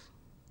myself.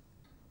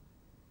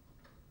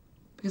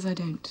 Because I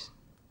don't.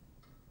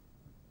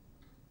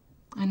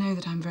 I know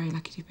that I'm very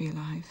lucky to be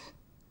alive.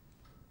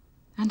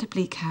 And a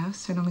bleak house,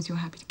 so long as you're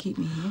happy to keep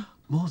me here.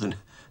 More than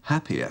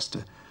happy,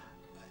 Esther.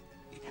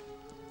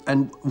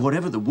 And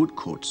whatever the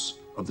Woodcourts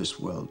of this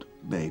world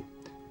may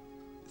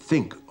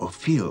think or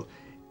feel,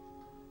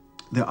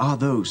 there are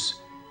those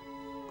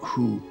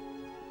who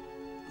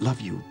love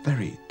you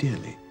very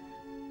dearly.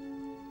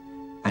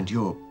 And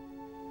your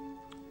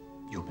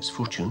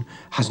misfortune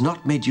has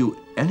not made you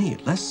any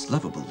less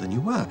lovable than you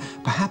were.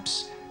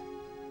 Perhaps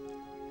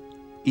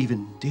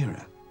even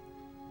dearer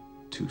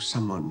to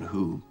someone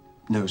who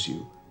knows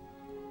you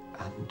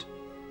and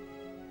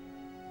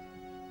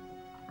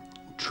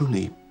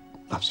truly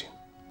loves you.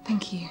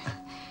 Thank you.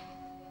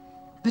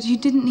 But you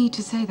didn't need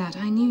to say that.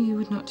 I knew you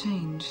would not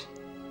change.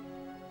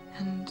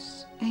 And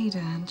Ada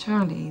and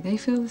Charlie, they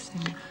feel the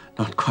same.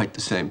 Not quite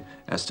the same,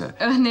 Esther.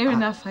 Near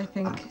enough, I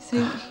think. So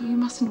you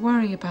mustn't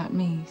worry about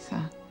me,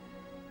 sir.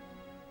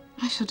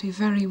 I shall do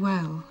very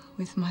well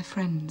with my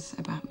friends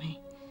about me.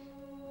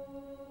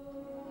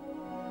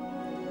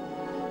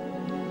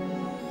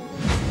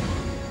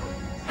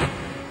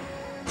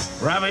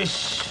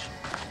 Rubbish.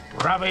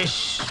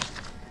 Rubbish.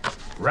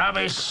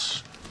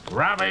 Rubbish.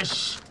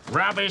 Rubbish.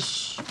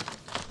 Rubbish.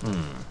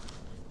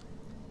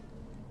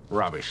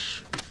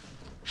 Rubbish.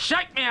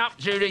 Shake me up,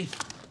 Judy.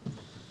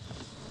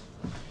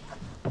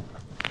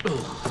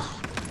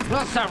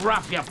 Not so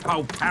rough, you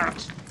pole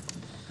parrot.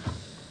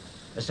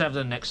 Let's have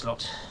the next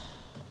lot.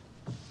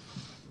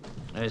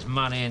 There's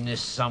money in this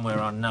somewhere,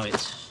 I know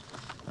it.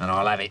 And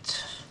I'll have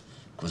it,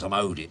 because I'm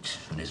owed it,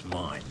 and it's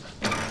mine.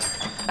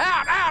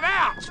 Out, out,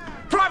 out!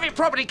 Private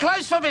property,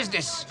 closed for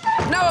business.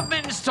 No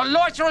admittance to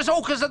loiterers,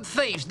 hawkers and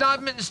thieves. No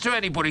admittance to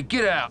anybody.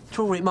 Get out.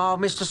 Tory mild,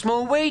 Mr.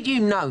 Smallweed. You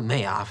know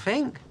me, I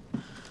think.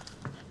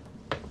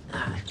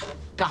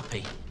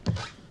 Guppy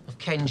of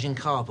Kenjan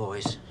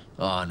Carboys.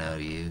 I know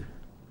you.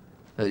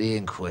 At the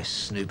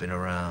inquest, snooping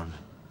around.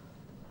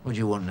 What do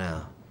you want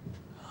now?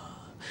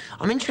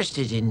 I'm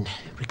interested in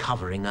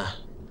recovering a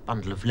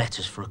bundle of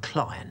letters for a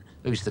client.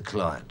 Who's the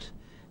client?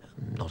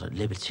 I'm not at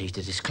liberty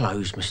to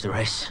disclose, Mr.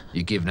 S.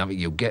 You give nothing,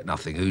 you'll get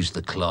nothing. Who's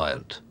the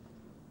client?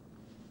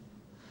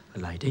 A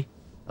lady.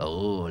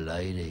 Oh, a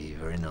lady.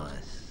 Very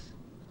nice.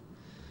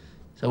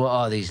 So what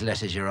are these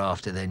letters you're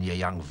after, then, you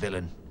young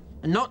villain?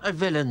 Not a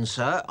villain,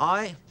 sir.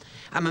 I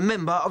am a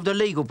member of the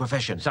legal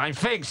profession. Same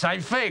thing, same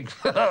thing.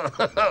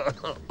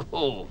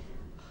 Oh.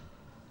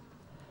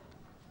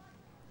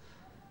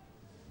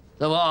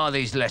 So what are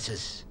these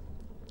letters?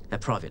 They're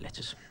private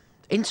letters.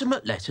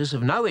 Intimate letters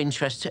of no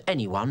interest to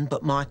anyone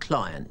but my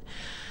client.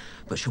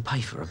 But she'll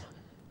pay for them.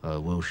 Oh,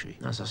 will she?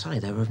 As I say,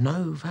 they're of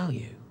no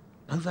value.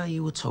 No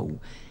value at all,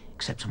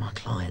 except to my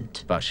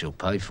client. But she'll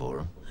pay for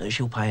them.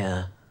 She'll pay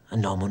a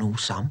nominal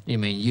sum. You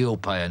mean you'll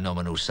pay a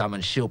nominal sum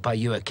and she'll pay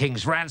you a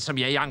king's ransom,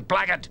 you young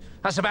blackguard?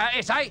 That's about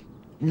it, eh?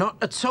 Not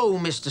at all,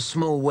 Mr.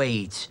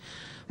 Smallweed.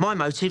 My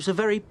motives are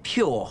very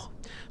pure.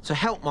 To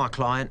help my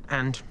client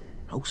and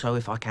also,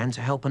 if I can,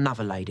 to help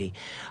another lady.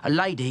 A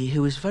lady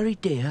who is very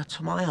dear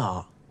to my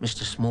heart,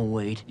 Mr.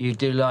 Smallweed. You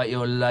do like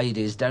your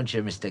ladies, don't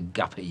you, Mr.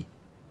 Guppy?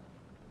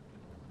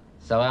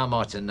 So how am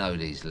I to know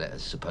these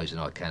letters, supposing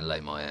I can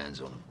lay my hands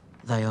on them?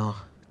 They are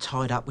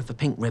tied up with a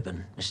pink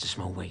ribbon, Mr.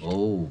 Smallweed.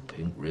 Oh,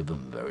 pink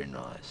ribbon, very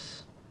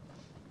nice.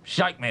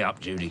 Shake me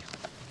up, Judy.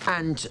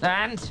 And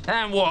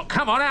what?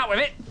 Come on, out with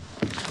it.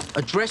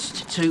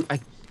 Addressed to a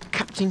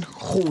Captain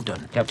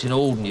Horden. Captain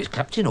Horden is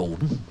Captain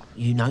Horden?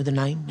 You know the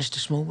name, Mr.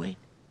 Smallweed?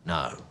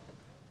 No.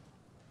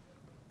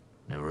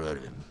 Never heard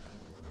of him.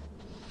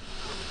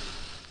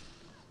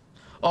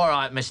 All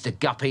right, Mr.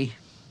 Guppy.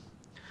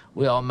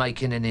 We are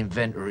making an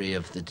inventory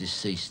of the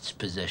deceased's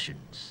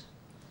possessions.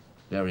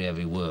 Very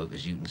heavy work,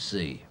 as you can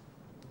see.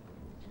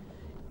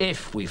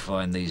 If we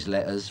find these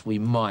letters, we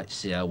might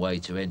see our way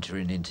to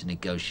entering into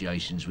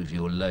negotiations with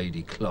your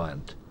lady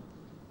client.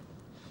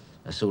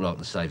 That's all I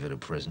can say for the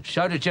present.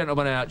 Show the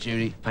gentleman out,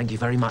 Judy. Thank you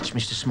very much,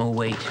 Mr.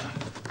 Smallweed.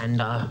 And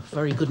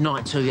very good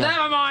night to you.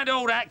 Never mind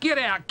all that. Get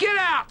out. Get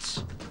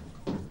out!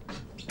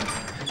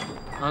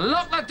 And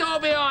lock the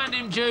door behind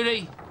him,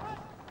 Judy.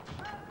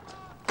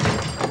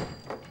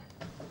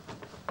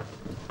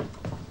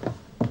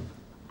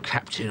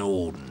 Captain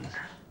Horden.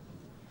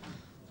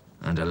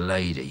 And a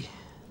lady.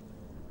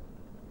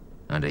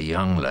 And a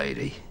young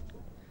lady.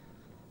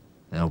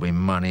 There'll be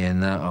money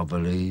in that, I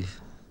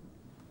believe.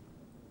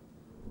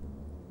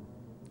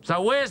 So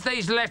where's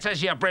these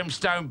letters, you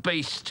brimstone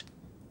beast?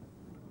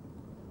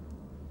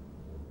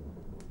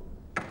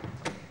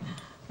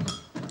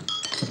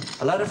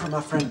 A letter from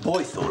our friend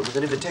Boythorn with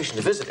an invitation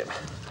to visit him.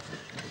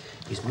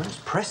 He's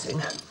most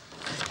pressing.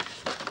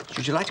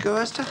 Should you like to go,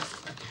 Esther?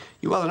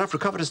 You well enough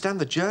recovered to stand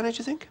the journey, do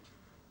you think?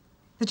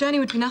 The journey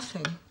would be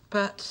nothing,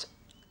 but...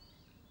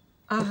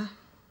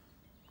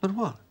 But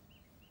what?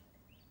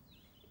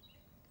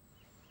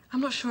 I'm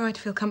not sure I'd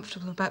feel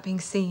comfortable about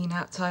being seen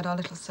outside our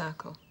little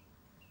circle.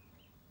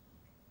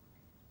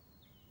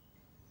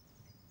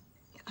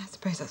 I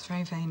suppose that's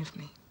very vain of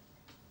me.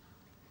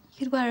 You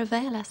could wear a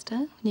veil, Esther,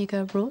 when you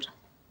go abroad.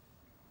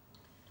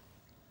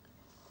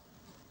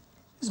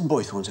 Isn't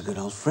Boythorn's a good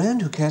old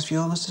friend who cares for you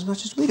almost as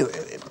much as we do?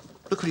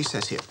 Look what he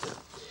says here.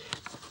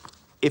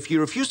 If you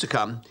refuse to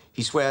come,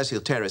 he swears he'll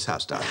tear his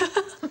house down.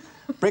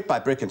 Brick by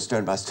brick and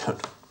stone by stone.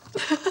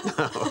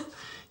 No,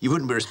 you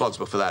wouldn't be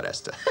responsible for that,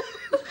 Esther.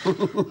 No,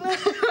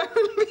 I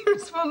wouldn't be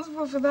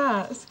responsible for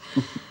that.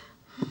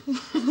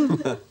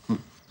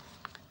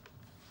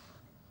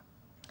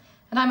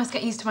 And I must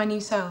get used to my new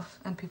self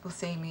and people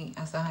seeing me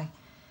as I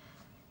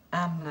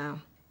am now.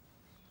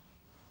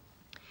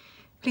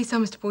 Please tell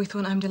Mr.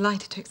 Boythorn I'm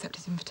delighted to accept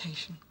his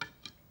invitation.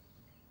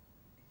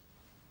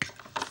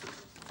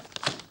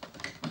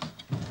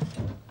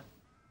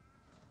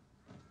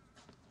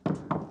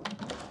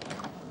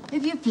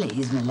 If you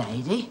please, my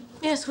lady.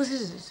 Yes, what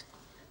is it?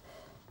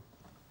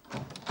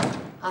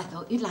 I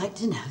thought you'd like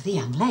to know the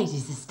young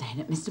ladies are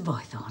staying at Mr.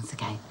 Boythorn's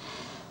again.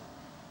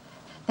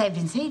 They've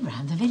been seen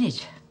round the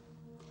village.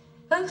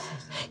 Both?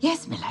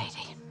 Yes, my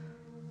lady.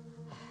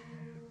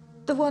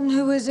 The one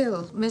who was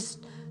ill, Miss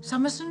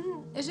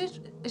Summerson, is it?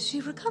 Is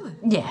she recovered?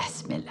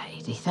 Yes, my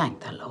lady,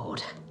 thank the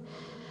Lord.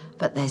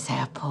 But they say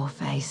her poor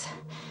face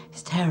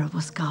is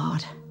terrible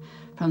scarred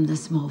from the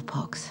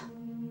smallpox.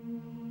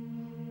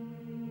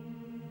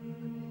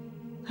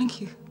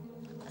 Thank you,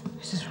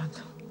 Mrs.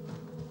 Randall.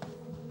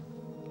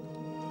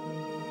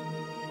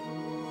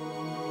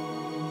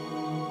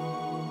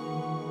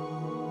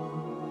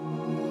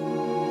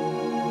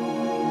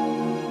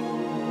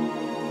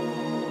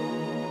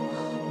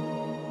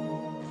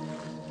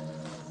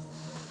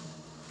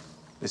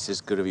 This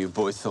is good of you,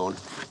 Boythorn.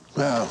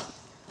 Well,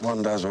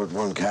 one does what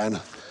one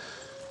can.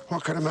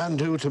 What can a man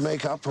do to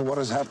make up for what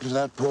has happened to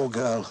that poor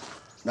girl?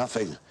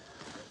 Nothing.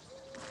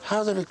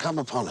 How did it come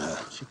upon her?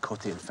 She caught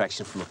the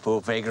infection from a poor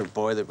vagrant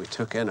boy that we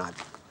took in.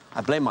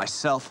 I blame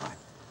myself.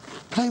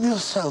 Blame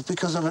yourself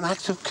because of an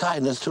act of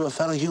kindness to a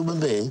fellow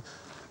human being?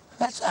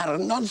 That's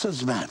arrant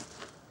nonsense, man.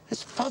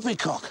 It's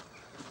poppycock.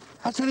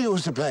 I'll tell you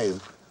who's to blame.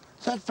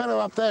 That fellow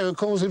up there who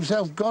calls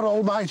himself God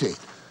Almighty.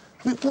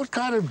 I mean, what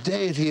kind of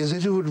deity is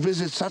it who would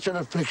visit such an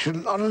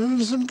affliction on an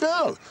innocent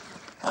girl?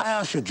 I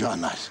ask you,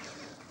 John Nice,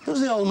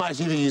 who's the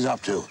Almighty think he's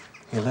up to?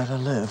 You let her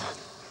live.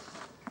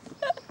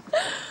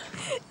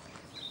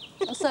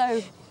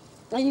 So,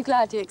 are you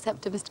glad you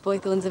accepted Mr.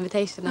 Boythorn's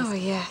invitation? Oh,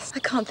 yes. I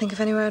can't think of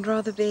anywhere I'd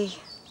rather be.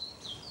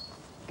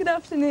 Good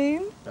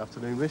afternoon. Good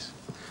afternoon, miss.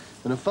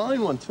 And a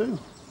fine one, too.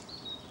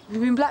 Have you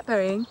been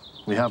blackberrying?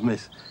 We have,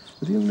 miss.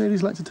 Would the young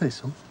ladies like to taste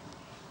some?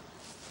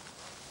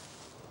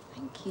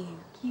 Thank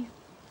you.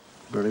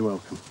 Very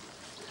welcome.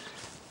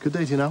 Good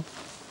day to you now.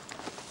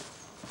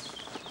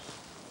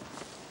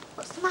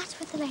 What's the matter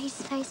with the lady's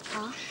face,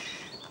 Pa?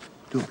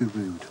 Don't be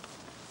rude.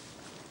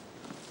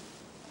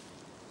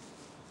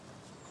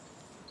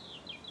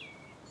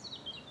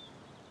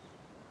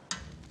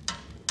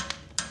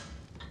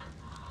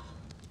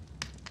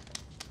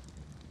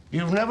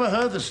 You've never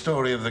heard the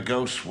story of the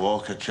Ghost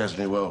Walk at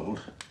Chesney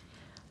Wold?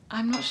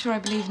 I'm not sure I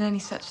believe in any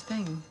such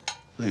thing.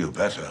 Well, you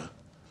better.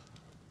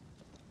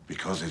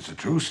 Because it's a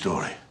true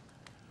story.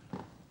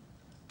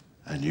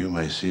 And you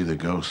may see the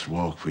Ghost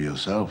Walk for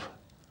yourself.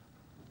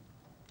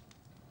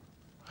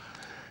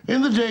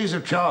 In the days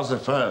of Charles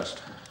I,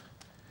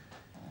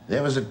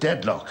 there was a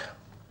deadlock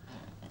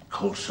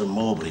called Sir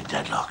Mowbray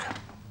Deadlock.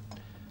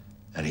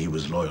 And he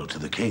was loyal to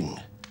the king.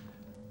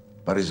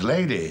 But his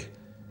lady,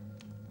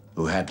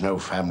 who had no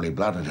family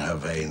blood in her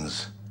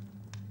veins,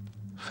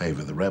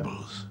 favored the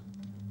rebels.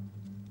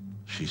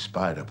 She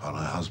spied upon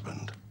her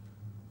husband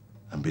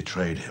and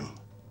betrayed him.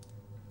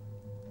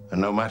 And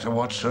no matter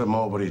what Sir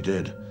Mowbray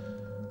did,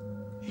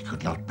 he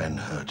could not bend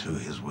her to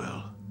his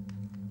will.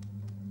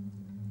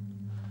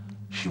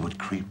 She would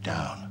creep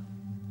down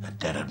at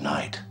dead of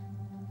night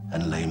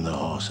and lame the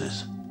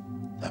horses.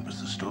 That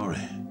was the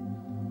story.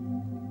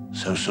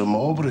 So Sir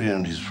Mowbray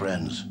and his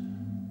friends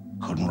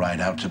couldn't ride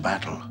out to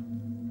battle.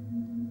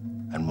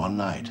 And one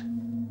night,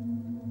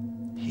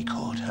 he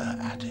caught her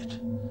at it.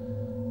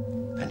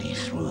 And he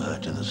threw her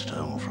to the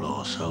stone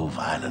floor so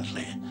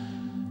violently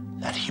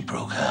that he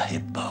broke her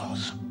hip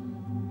bones.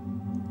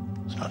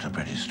 It's not a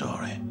pretty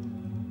story.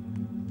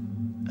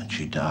 And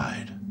she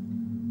died,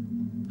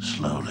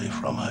 slowly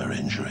from her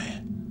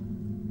injury.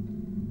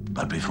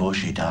 But before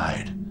she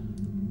died,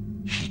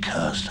 she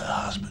cursed her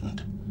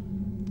husband.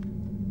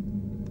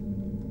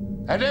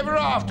 And ever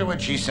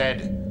afterward she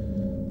said,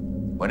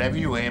 "Whenever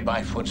you hear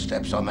my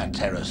footsteps on that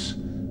terrace,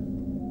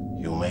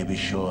 you may be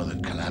sure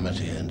that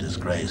calamity and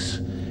disgrace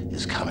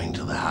is coming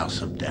to the house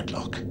of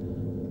Deadlock."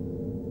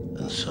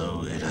 And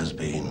so it has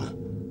been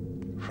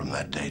from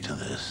that day to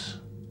this.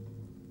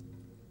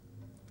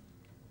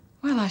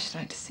 Well, I should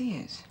like to see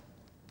it.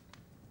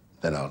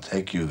 Then I'll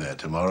take you there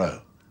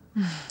tomorrow.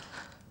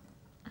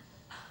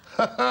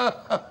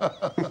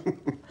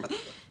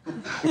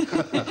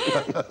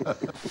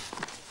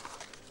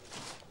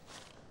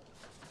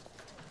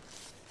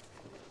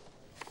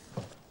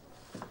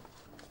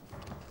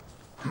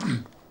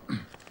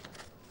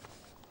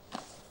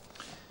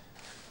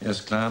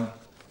 Yes, Clam?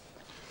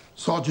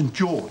 Sergeant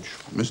George,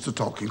 Mr.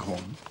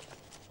 Tulkinghorn.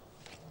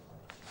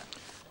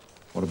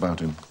 What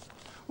about him?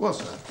 Well,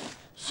 sir,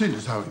 seeing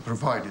as how he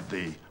provided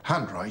the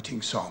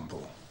handwriting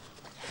sample.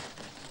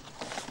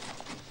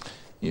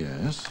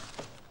 Yes?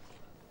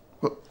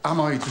 Well, am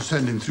I to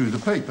send him through the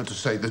paper to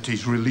say that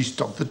he's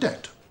released of the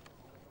debt?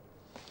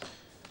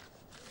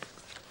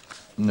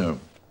 No.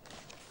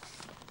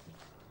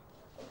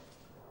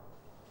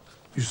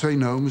 You say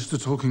no, Mr.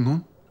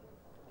 Tulkinghorn?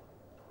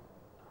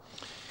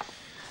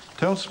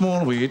 Tell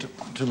Smallweed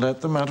to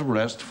let the matter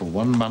rest for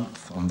 1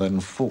 month and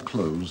then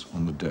foreclose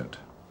on the debt.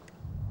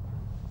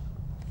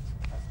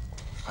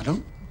 I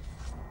don't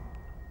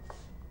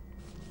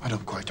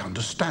quite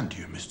understand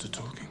you, Mr.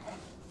 Tulkinghorn.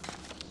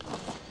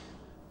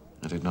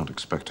 I did not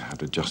expect to have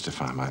to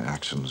justify my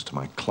actions to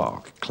my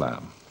clerk,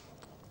 Clam.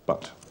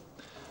 But,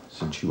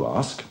 since you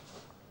ask,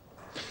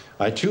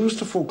 I choose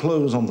to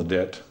foreclose on the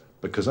debt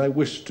because I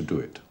wish to do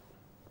it.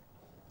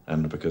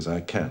 And because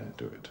I can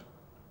do it.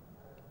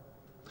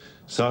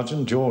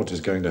 Sergeant George is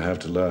going to have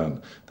to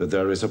learn that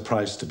there is a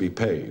price to be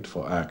paid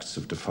for acts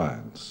of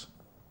defiance.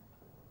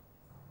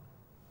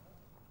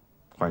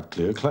 Quite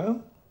clear,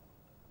 Clam?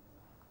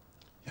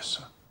 Yes,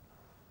 sir.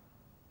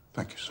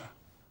 Thank you, sir.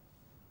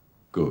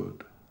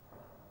 Good.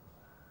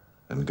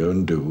 Then go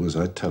and do as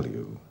I tell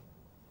you.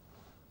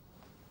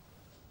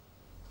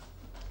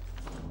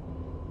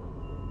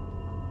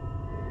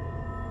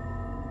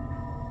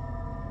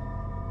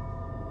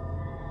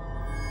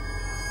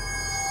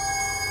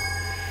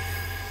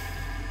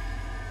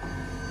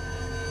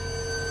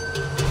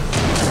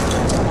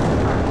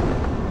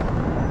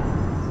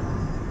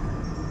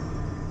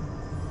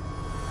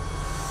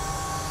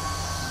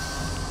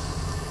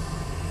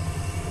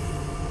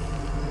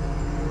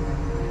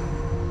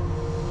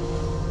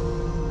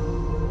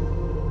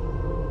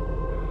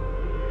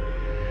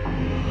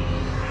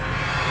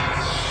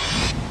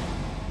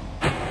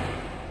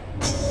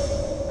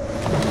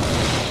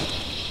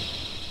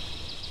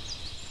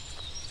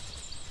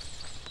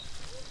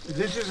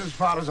 This is as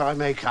far as I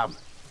may come.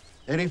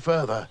 Any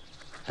further,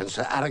 and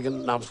Sir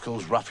Arrogant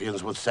Numbskull's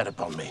ruffians would set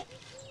upon me.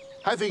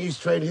 I think he's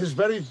trained his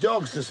very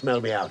dogs to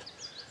smell me out.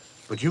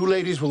 But you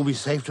ladies will be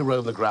safe to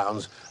roam the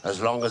grounds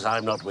as long as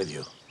I'm not with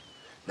you.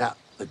 Now,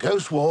 the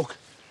Ghost Walk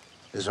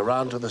is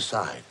around to the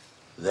side.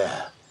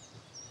 There.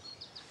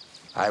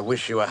 I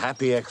wish you a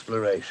happy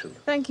exploration.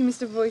 Thank you,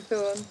 Mr.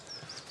 Boythorn.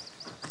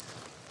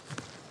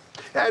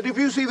 And if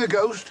you see the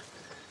ghost,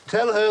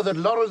 tell her that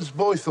Lawrence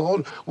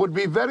Boythorn would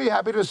be very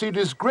happy to see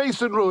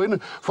disgrace and ruin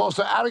for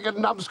Sir Arrogant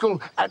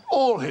Numbskull and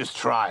all his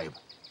tribe.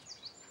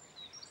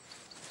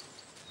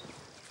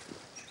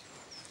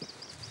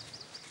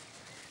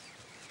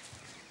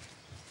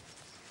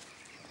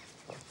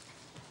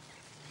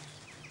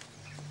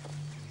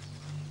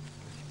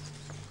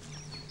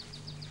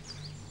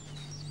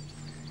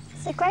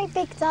 It's a great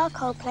big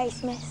dark old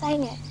place, miss,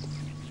 ain't it?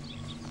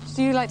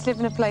 Do you like to live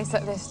in a place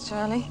like this,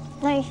 Charlie?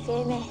 No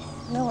fear, miss.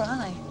 Nor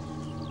I.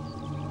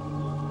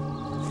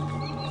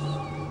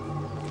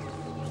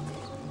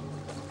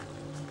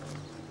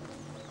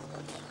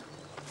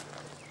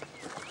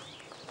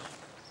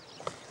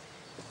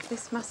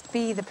 This must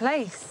be the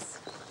place.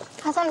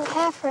 I don't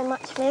care for it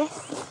much,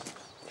 miss.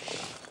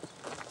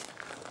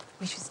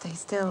 We should stay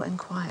still and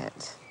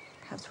quiet.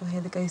 Perhaps we'll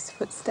hear the ghost's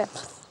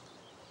footsteps.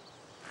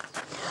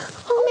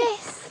 Oh,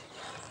 miss!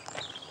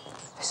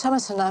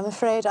 Summerson, I'm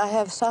afraid I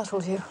have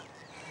startled you.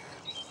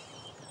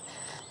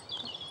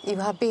 You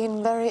have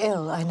been very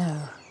ill, I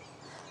know.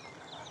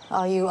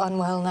 Are you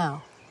unwell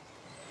now?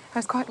 I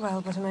was quite well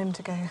but a moment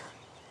ago,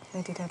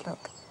 Lady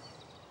Deadlock.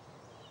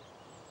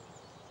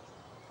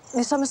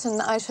 Miss Summerson,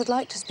 I should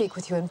like to speak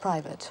with you in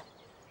private.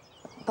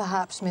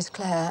 Perhaps Miss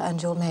Clare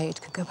and your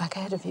maid could go back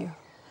ahead of you.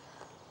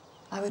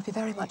 I would be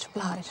very much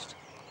obliged.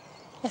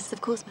 Yes,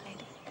 of course, my lady.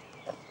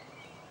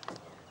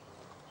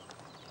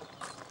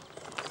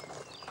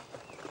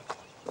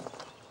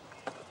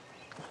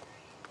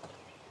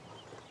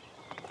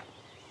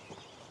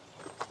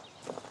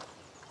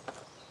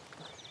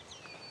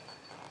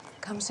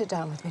 Come sit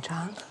down with me,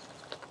 child.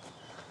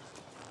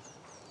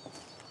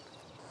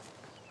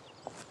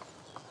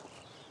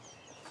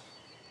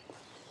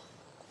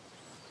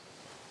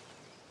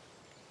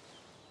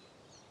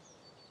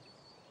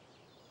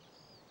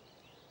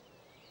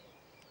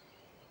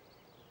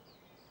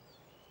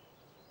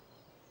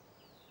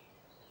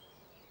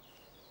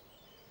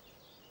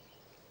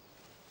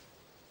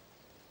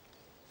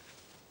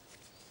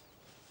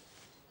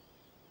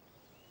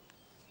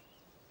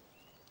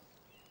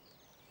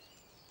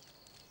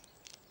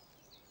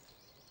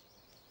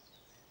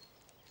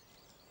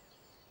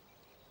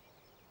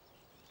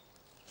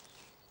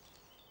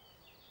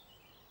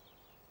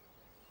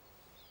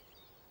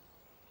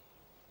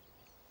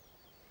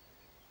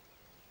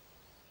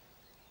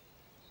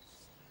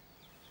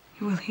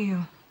 You will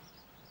heal.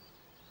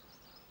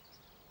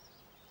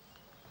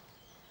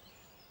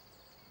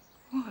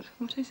 What?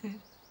 What is it?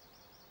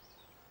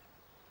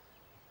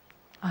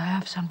 I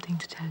have something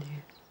to tell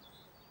you.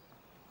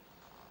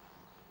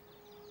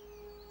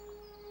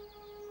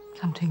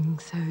 Something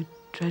so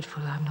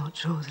dreadful, I'm not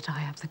sure that I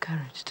have the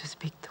courage to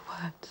speak the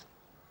words.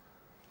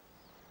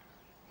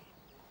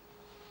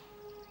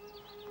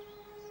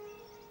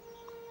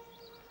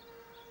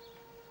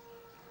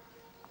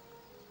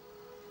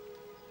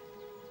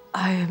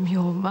 I am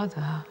your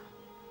mother,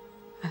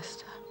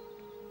 Esther.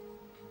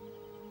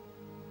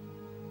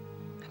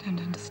 I don't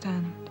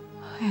understand.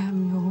 I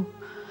am your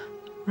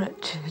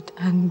wretched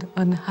and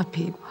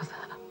unhappy mother.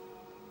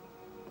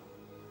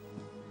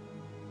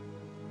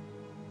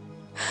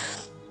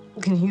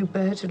 Can you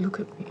bear to look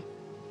at me?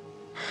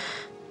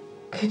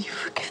 Can you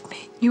forgive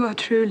me? You are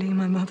truly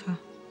my mother.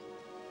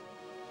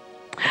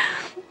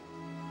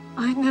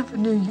 I never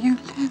knew you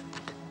lived.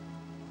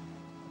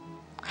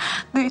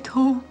 They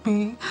told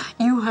me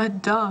you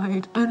had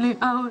died only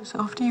hours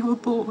after you were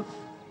born.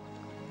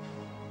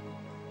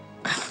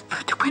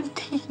 For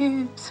 20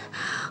 years,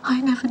 I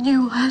never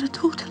knew I had a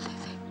daughter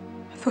living.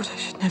 I thought I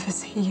should never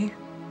see you.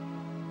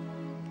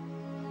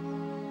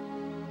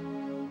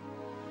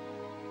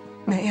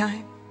 May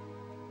I?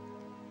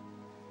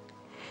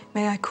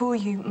 May I call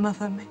you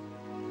Mother?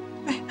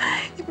 May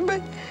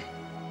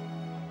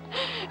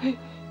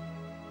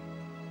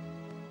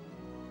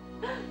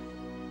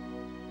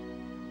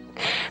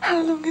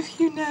How long have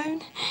you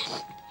known?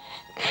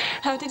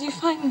 How did you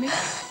find me?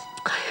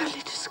 I only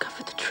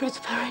discovered the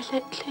truth very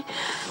lately.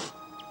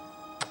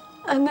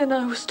 And then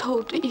I was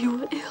told that you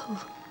were ill,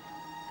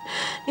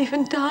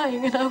 even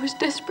dying, and I was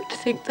desperate to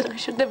think that I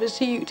should never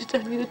see you to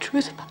tell me the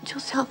truth about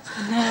yourself.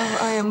 And now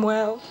I am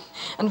well,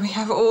 and we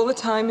have all the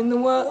time in the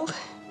world.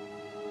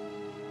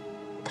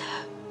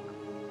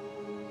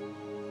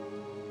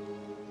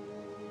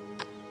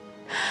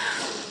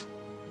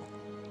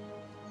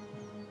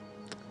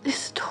 This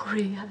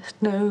story has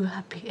no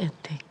happy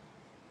ending.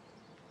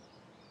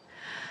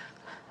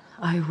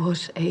 I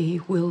was a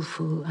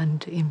willful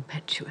and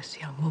impetuous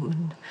young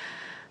woman.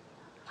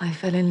 I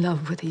fell in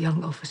love with a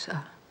young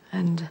officer,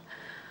 and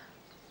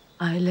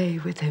I lay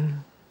with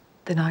him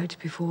the night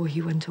before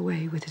he went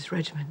away with his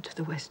regiment to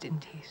the West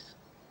Indies.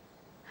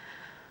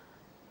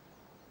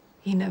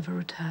 He never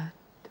returned.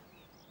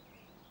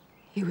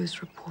 He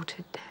was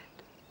reported dead.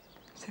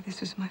 So this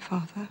was my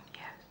father?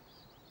 Yes.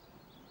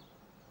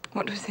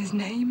 What was his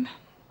name?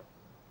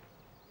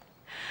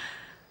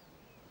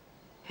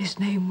 His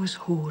name was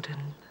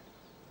Horden.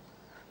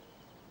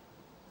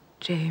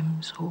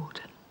 James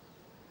Horden.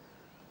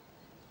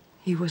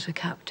 He was a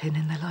captain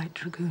in the Light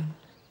Dragoons.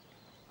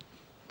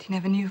 He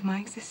never knew of my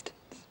existence.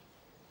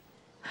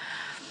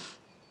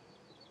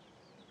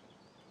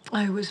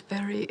 I was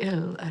very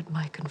ill at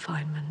my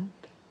confinement.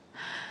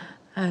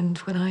 And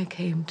when I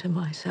came to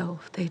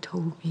myself, they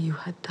told me you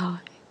had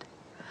died.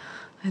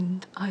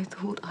 And I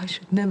thought I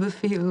should never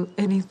feel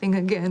anything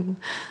again,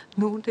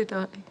 nor did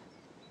I,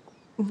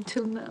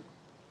 until now.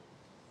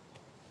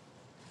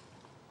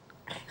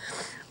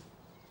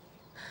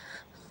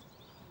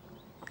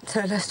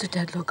 Sir Lester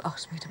Dedlock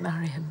asked me to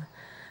marry him,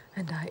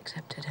 and I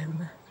accepted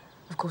him.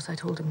 Of course, I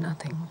told him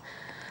nothing.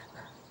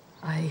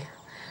 I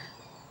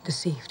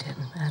deceived him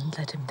and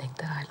let him think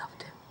that I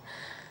loved him.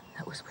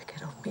 That was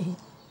wicked of me,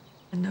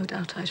 and no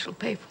doubt I shall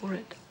pay for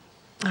it.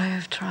 I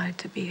have tried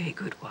to be a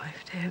good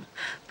wife to him,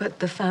 but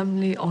the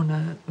family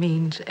honor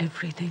means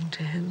everything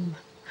to him.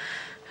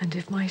 And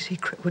if my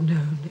secret were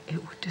known,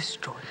 it would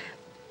destroy him.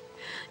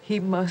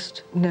 He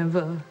must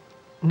never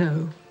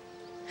know.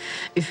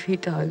 If he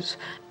does,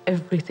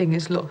 everything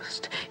is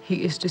lost.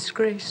 He is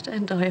disgraced,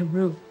 and I am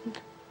ruined.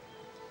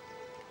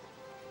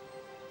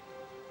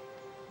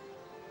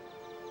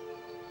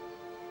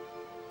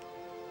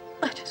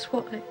 That is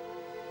why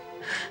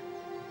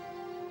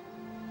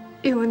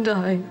you and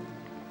I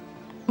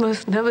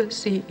must never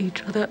see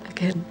each other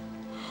again.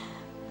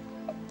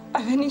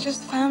 I've only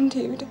just found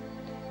you.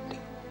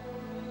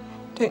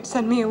 Don't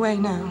send me away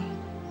now.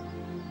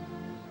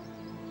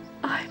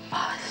 I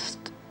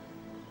must.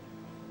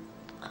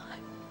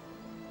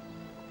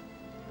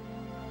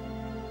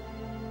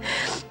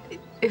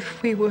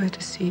 If we were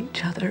to see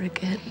each other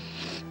again,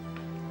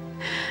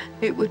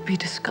 it would be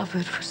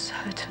discovered for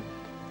certain,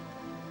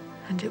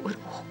 and it would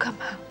all come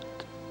out.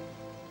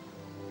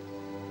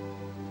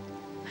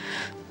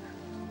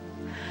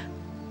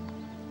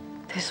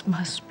 This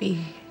must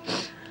be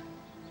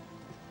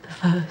the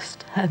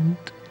first and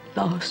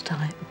last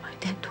time, my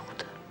dear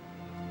daughter.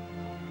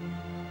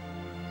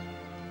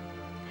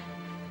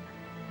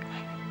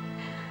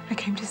 I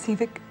came to see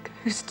the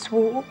ghosts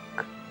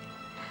walk,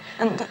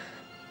 and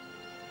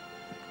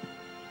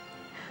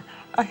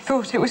I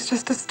thought it was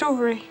just a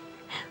story.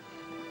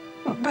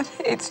 But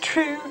it's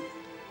true,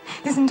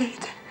 isn't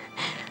it?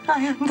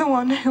 I am the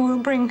one who will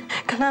bring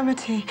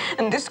calamity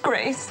and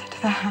disgrace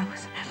to the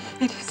house.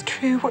 It is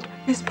true what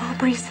Miss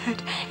Barbary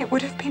said. It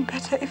would have been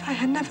better if I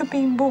had never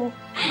been born.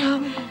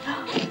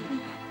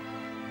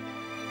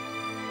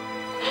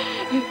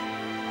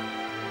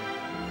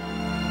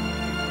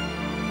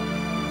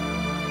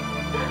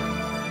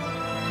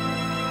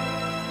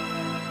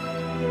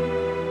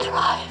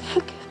 Try,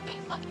 forgive me,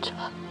 my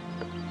child.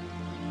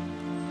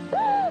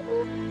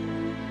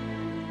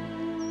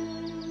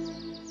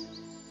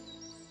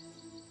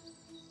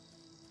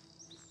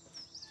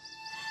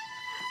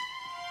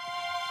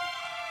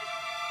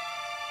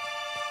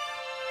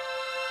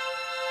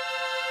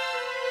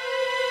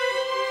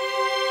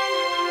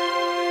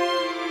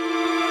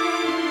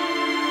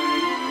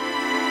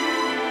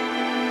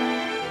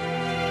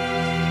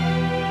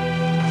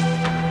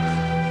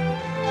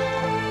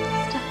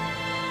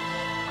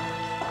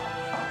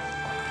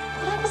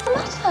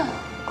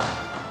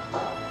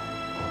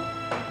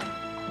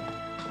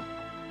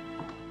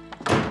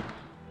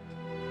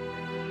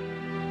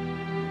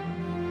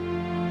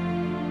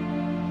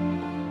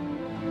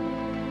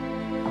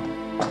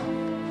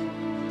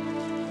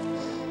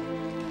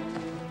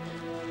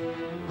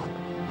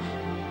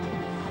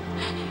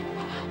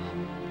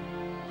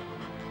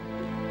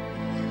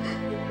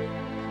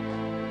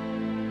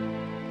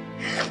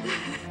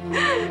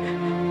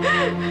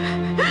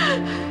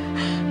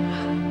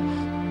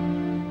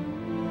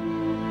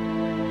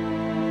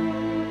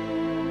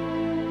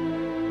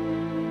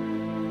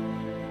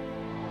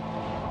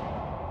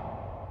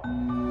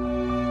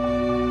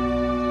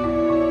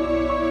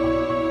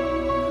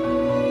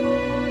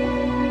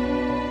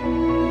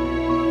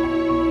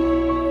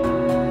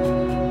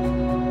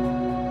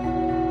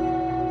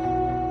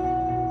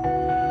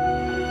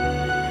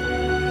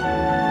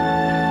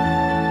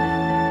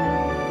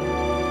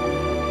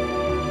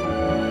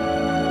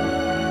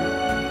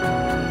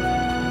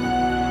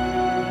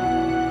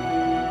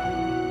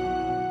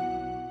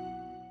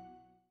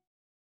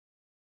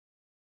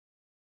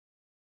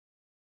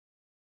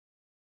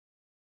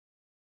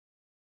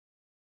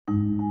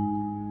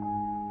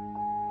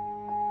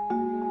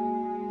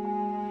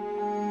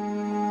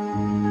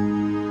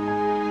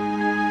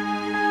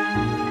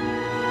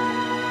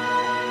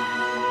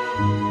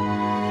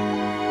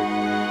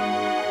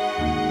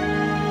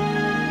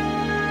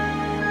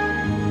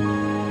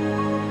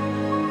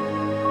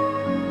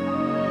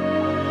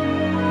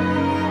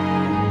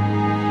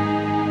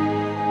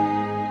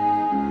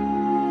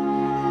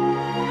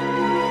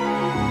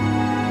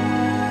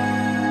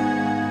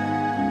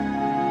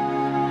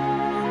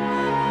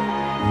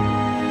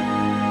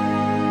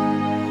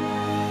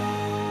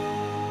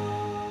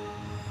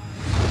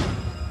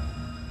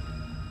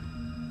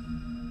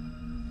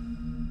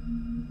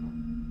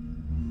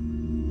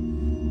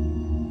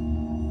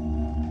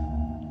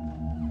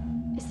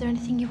 there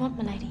anything you want,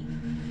 my lady?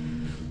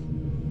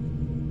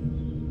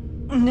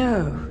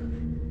 No.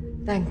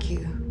 Thank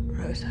you,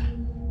 Rosa.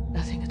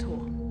 Nothing at all.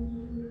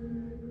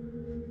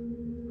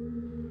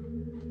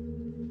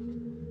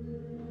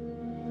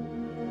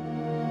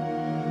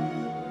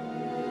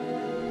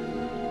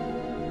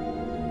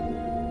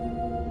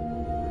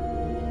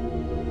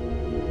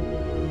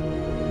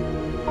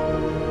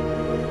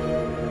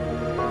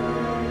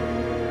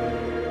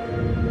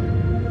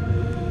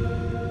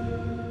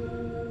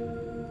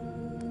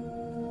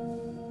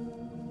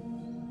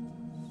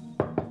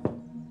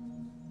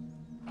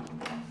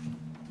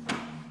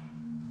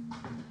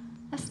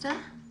 Esther?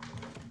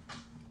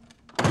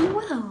 Are you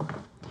well?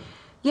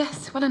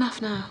 Yes, well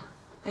enough now,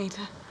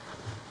 Ada.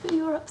 But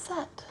you were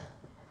upset.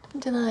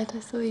 Tonight I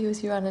saw you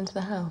as you ran into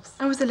the house.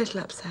 I was a little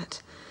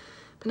upset,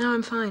 but now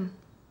I'm fine.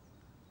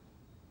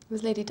 It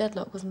was Lady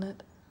Dedlock, wasn't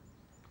it?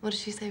 What did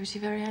she say? Was she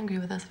very angry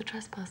with us for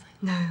trespassing?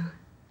 No.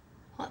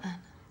 What then?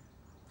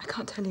 I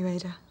can't tell you,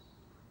 Ada.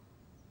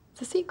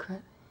 It's a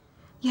secret?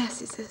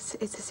 Yes, it's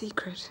a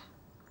secret.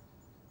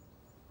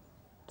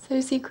 So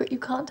secret you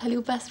can't tell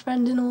your best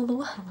friend in all the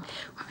world?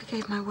 Well, I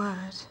gave my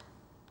word.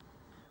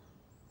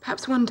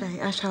 Perhaps one day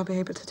I shall be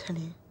able to tell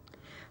you.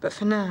 But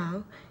for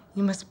now,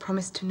 you must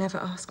promise to never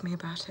ask me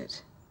about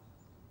it.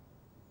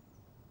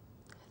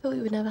 I thought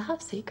we would never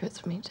have secrets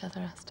from each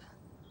other, Esther.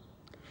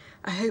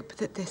 I hope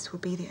that this will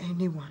be the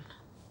only one.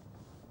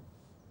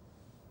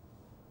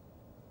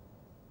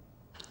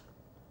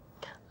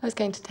 I was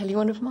going to tell you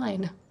one of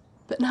mine,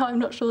 but now I'm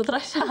not sure that I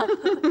shall.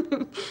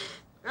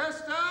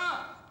 Esther!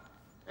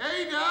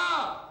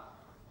 Ada!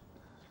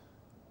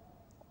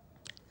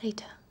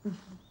 Later.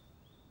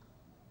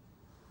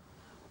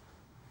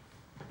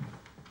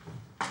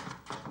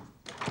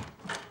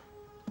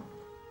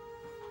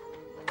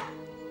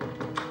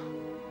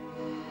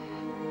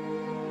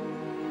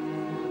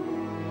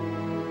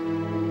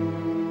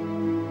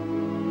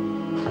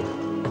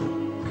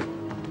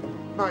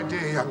 My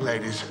dear young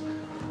ladies,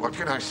 what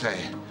can I say?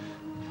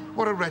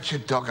 What a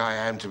wretched dog I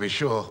am, to be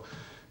sure.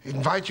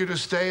 Invite you to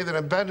stay, then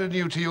abandon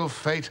you to your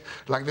fate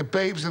like the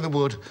babes in the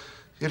wood.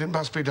 Yet it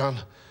must be done.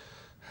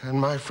 And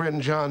my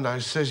friend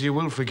Jarndyce says you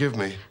will forgive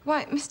me.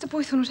 Why, Mr.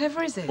 Boythorn,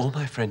 whatever is it? All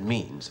my friend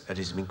means that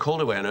he's been called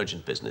away on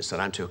urgent business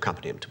and I'm to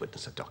accompany him to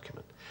witness a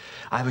document.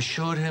 I've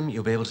assured him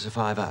you'll be able to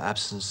survive our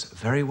absence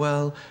very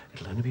well.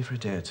 It'll only be for a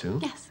day or two.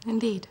 Yes,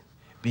 indeed.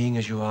 Being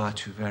as you are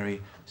two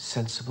very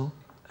sensible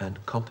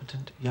and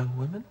competent young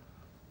women.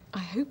 I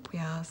hope we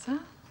are, sir.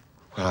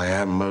 Well, I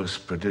am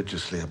most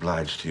prodigiously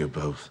obliged to you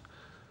both.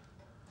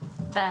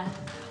 There.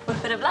 With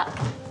a bit of luck.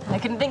 I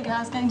couldn't think how I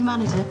was going to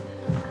manage it.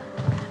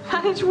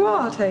 Manage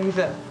what,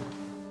 Ada?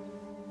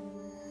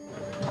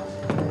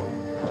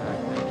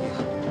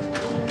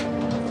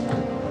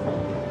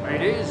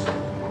 Ladies.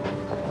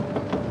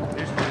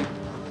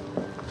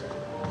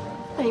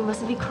 Oh, you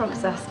mustn't be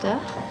cross, Esther.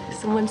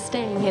 Someone's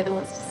staying here that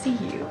wants to see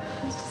you.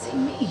 Wants to see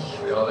me?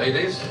 Your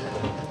ladies.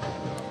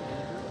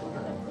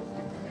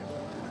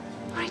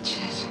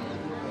 Richard.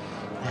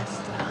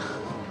 Esther.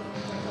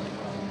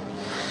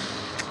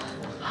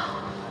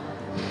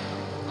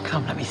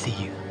 Come, let me see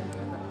you.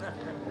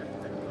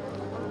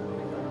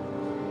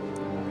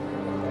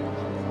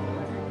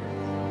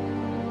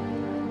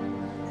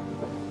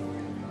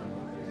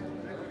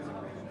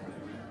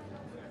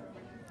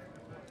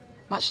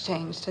 Much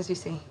changed, as you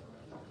see.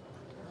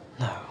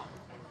 No.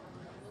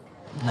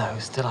 No,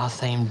 still our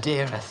same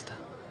dear Esther.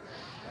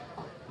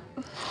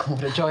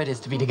 What a joy it is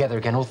to be together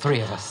again, all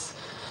three of us.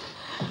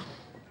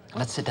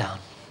 Let's sit down.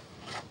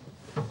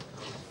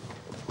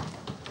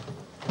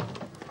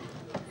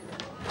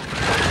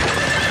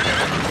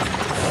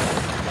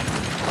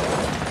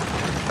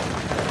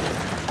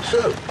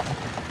 So,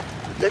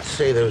 let's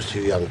say those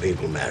two young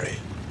people marry.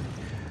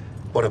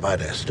 What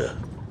about Esther?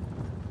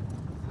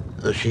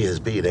 Though she has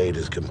been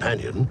Ada's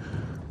companion,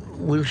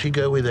 will she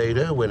go with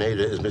Ada when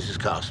Ada is Mrs.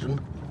 Carston?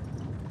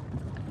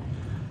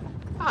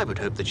 I would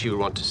hope that she would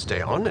want to stay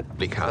on at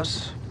Bleak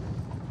House.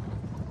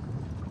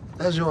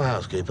 As your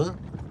housekeeper?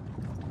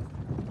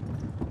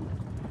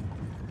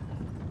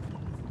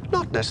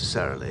 Not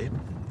necessarily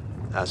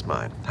as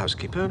my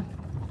housekeeper.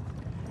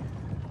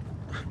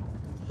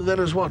 Then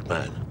as what,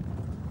 man?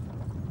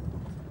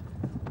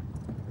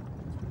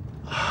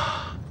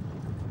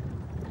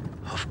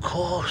 Of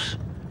course.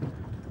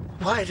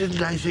 Why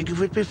didn't I think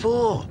of it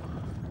before?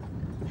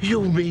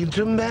 You mean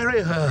to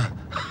marry her?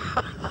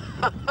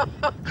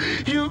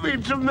 You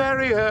mean to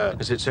marry her?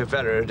 Is it so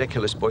very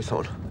ridiculous,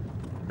 Boythorn?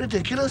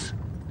 Ridiculous?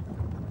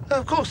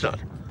 Of course not.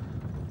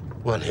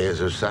 One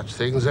hears of such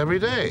things every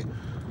day.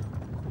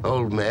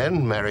 Old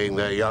men marrying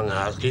their young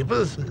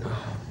housekeepers.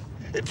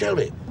 Tell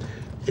me,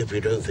 if you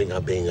don't think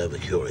I'm being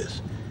over-curious,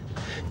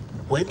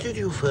 when did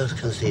you first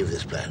conceive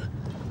this plan?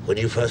 When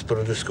you first put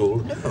her to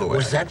school? No.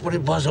 Was that what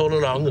it was all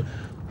along?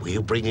 Were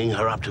you bringing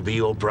her up to be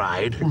your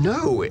bride?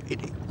 No.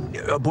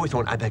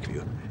 Boythorn, I beg of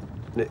you.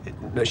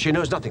 No, she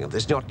knows nothing of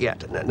this, not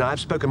yet. Now, I've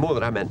spoken more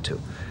than I meant to.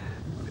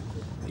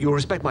 You'll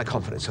respect my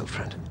confidence, old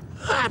friend.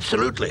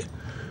 Absolutely.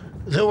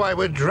 Though I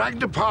were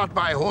dragged apart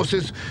by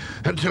horses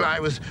Until I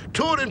was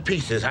torn in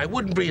pieces, I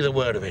wouldn't breathe a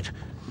word of it.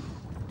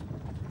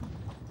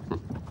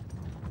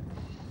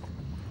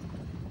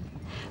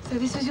 So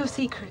this was your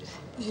secret?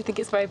 Did you think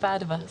it's very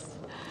bad of us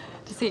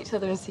to see each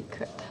other in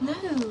secret? No.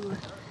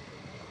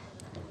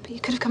 But you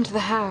could have come to the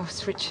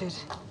house, Richard.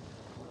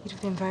 You'd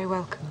have been very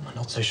welcome. I'm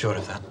not so sure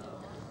of that.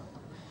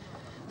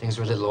 Things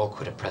are a little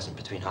awkward at present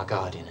between our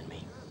guardian and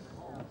me.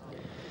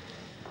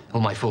 All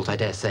my fault, I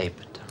dare say,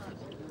 but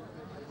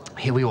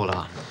here we all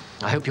are.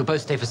 I hope you'll both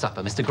stay for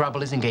supper. Mr.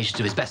 Grubble is engaged to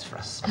do his best for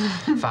us.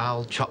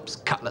 Fowl, chops,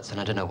 cutlets, and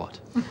I don't know what.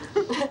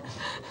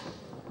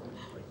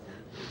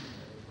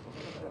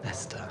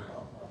 Esther,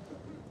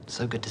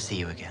 so good to see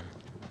you again.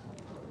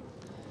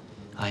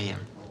 I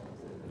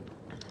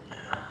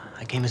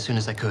came as soon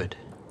as I could.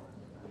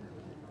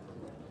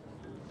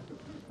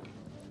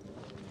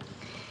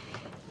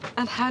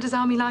 And how does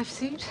army life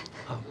suit?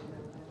 Oh,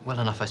 well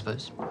enough, I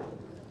suppose.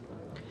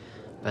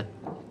 But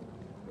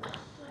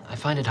I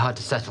find it hard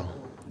to settle.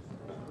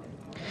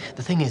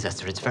 The thing is,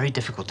 Esther, it's very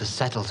difficult to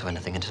settle to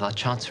anything until our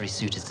chancery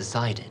suit is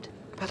decided.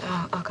 But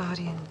our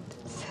guardian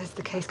says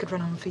the case could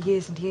run on for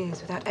years and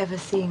years without ever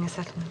seeing a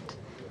settlement.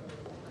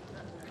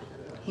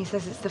 He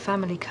says it's the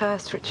family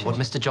curse, Richard. What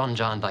Mr. John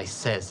Jarndyce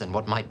says and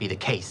what might be the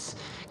case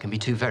can be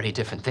two very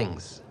different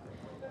things.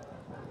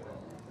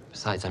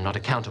 Besides, I'm not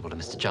accountable to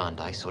Mr.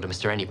 Jarndyce or to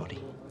Mr. Anybody.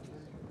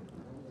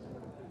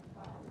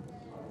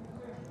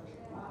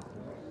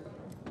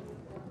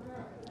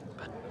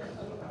 But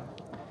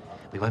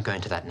we won't go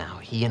into that now.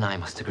 He and I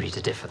must agree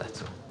to differ,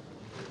 that's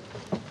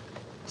all.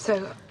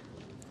 So,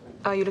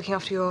 are you looking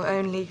after your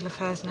own legal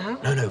affairs now?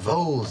 No,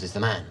 Voles is the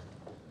man.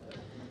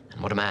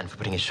 And what a man for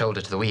putting his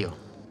shoulder to the wheel.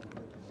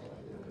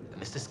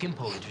 But Mr.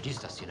 Skimpole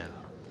introduced us, you know.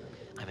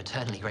 I'm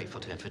eternally grateful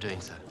to him for doing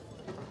so.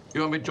 You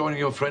won't be joining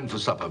your friend for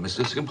supper,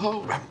 Mr.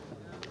 Skimpole?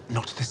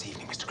 Not this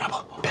evening, Mr.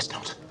 Grubble. Best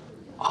not.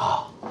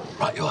 Ah,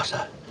 right you are,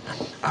 sir.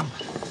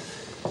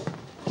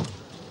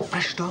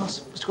 Fresh glass,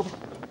 Mr. Grubble?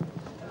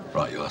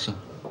 Right you are, sir.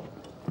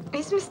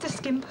 Is Mr.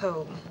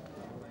 Skimpole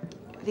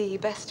the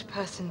best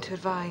person to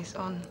advise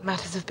on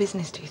matters of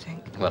business, do you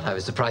think? Well, I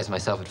was surprised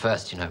myself at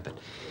first, you know, but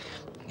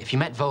if you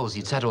met Voles,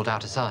 you'd set all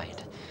doubt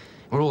aside.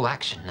 We're all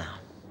action now.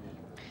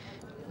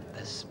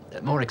 There's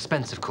more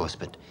expense, of course,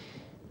 but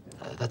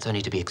that's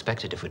only to be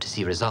expected if we're to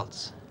see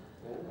results.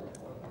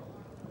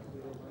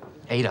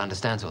 Ada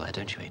understands all that,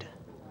 don't you, Ada?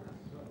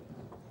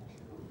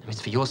 I mean,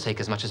 it's for your sake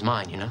as much as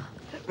mine, you know?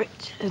 But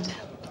Richard,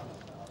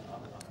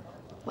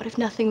 what if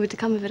nothing were to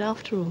come of it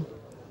after all?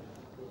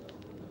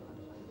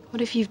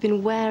 What if you've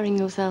been wearing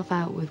yourself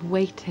out with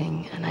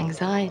waiting and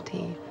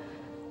anxiety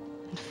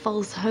and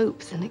false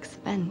hopes and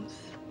expense?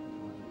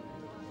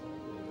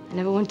 I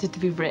never wanted to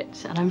be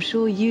rich, and I'm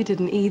sure you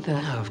didn't either.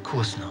 No, of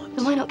course not.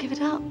 Then why not give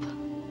it up?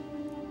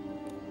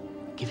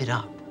 Give it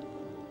up?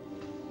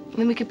 And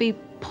then we could be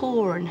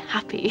poor and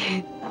happy.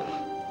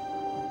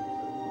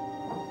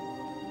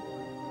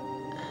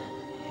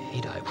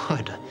 Ada, I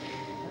would.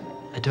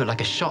 I'd do it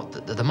like a shot.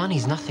 The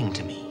money's nothing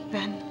to me.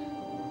 Then?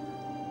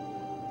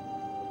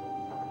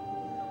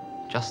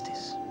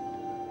 Justice.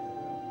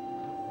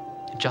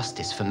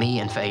 Justice for me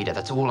and for Ada.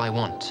 That's all I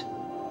want.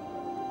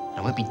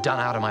 I won't be done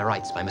out of my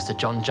rights by Mr.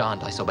 John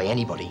Jarndyce or by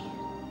anybody.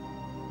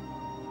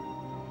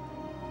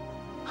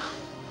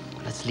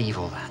 But let's leave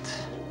all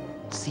that.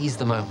 Seize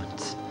the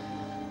moment.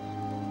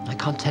 I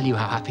can't tell you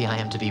how happy I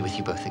am to be with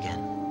you both again.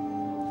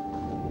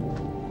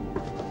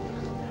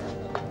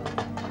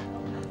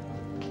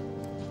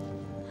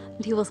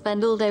 And he will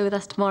spend all day with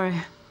us tomorrow.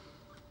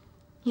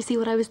 You see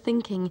what I was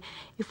thinking?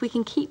 If we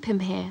can keep him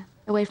here,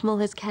 away from all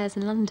his cares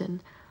in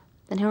London,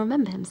 then he'll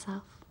remember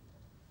himself.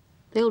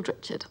 The old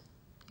Richard,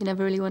 who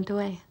never really went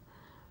away.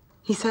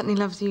 He certainly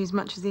loves you as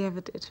much as he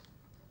ever did.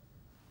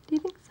 Do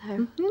you think so?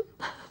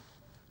 Mm-hmm.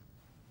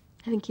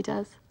 I think he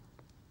does.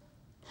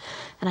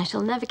 And I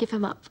shall never give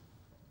him up,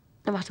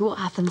 no matter what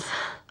happens.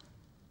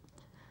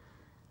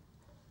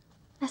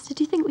 Esther,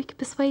 do you think we could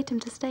persuade him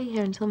to stay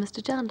here until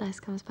Mr. Jarndyce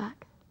comes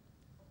back?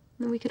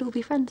 And then we could all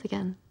be friends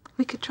again.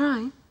 We could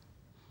try.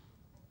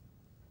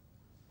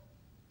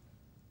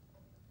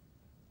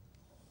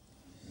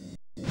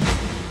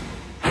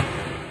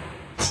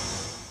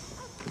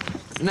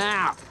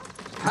 Now,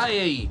 pay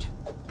heed.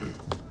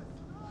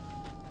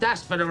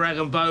 That's for the rag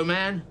and bow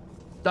man.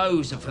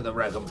 Those are for the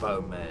rag and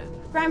bow man.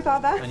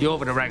 Grandfather? And you're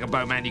for the rag and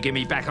bow man, you give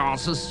me back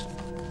answers.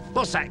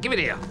 What's that? Give it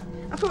here.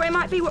 I thought it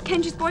might be what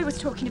Kenji's boy was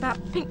talking about.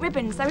 Pink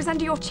ribbons. They was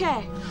under your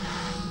chair.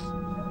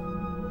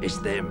 It's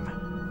them.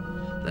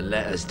 The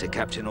letters to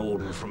Captain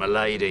Alden from a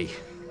lady.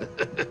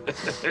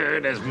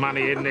 There's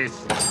money in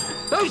this.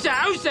 Who's there?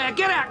 Who's there?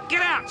 Get out!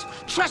 Get out!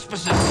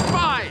 Trespassers!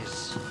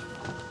 Spies!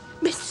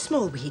 Mr.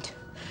 Smallweed,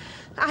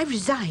 I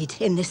reside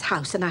in this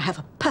house and I have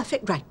a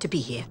perfect right to be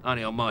here.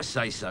 Only on my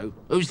say-so.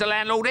 Who's the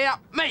landlord here?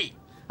 Me!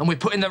 And we're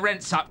putting the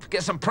rents up.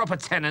 Get some proper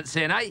tenants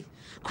in, eh?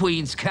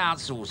 Queen's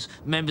councils,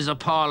 members of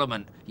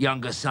parliament,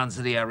 younger sons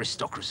of the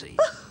aristocracy.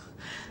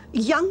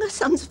 Younger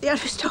sons of the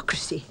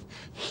aristocracy?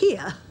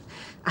 Here?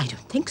 I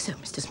don't think so,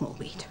 Mr.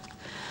 Smallweed.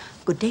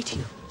 Good day to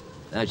you.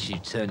 Don't you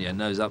turn your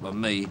nose up at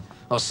me.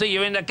 I'll see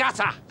you in the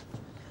gutter.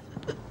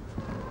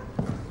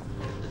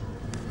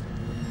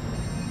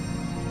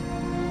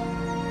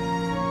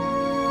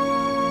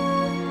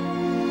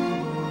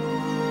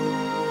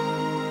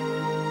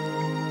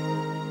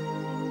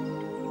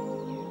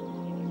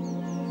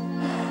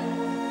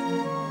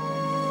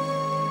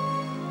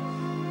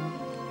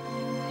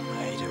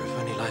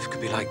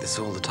 could be like this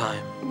all the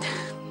time.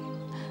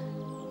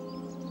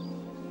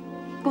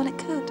 Well, it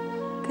could,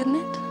 couldn't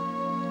it?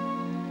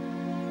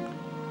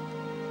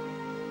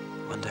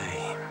 One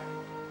day.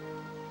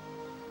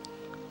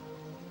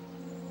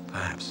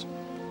 Perhaps.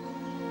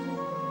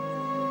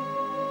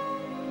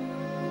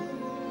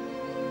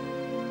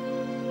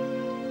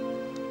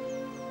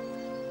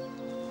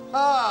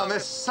 Ah,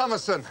 Miss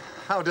Summerson,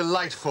 how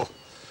delightful.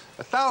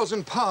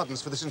 1,000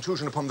 pardons for this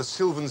intrusion upon the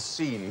sylvan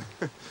scene.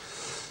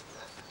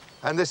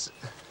 And this...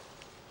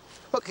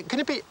 Look, can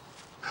it be...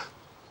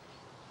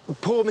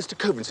 poor Mr.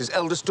 Cobrance's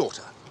eldest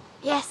daughter?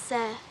 Yes,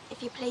 sir.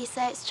 If you please,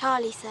 sir, it's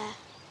Charlie, sir.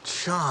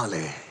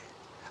 Charlie.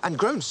 And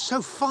grown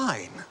so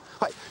fine.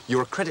 Why,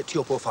 you're a credit to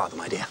your poor father,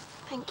 my dear.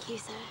 Thank you,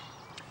 sir.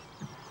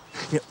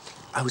 You know,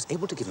 I was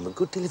able to give him a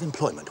good deal of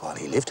employment while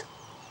he lived.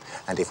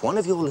 And if one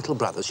of your little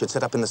brothers should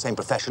set up in the same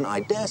profession, I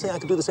dare say I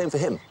could do the same for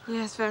him.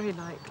 Yes, very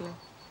likely.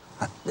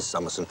 Miss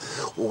Summerson,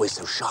 always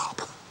so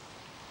sharp.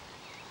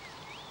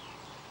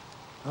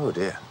 Oh,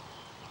 dear.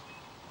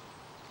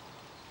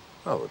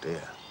 Oh,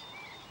 dear.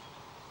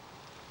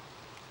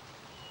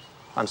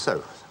 I'm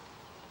so...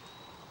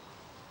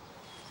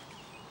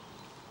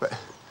 But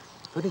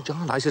if only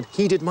John and I had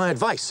heeded my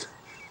advice.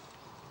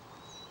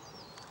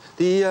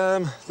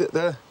 But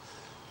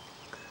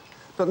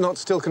not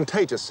still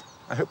contagious,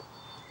 I hope.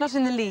 Not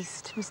in the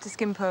least, Mr.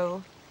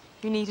 Skimpole.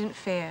 You needn't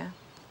fear.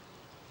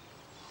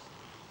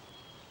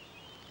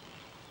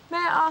 May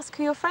I ask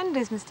who your friend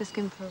is, Mr.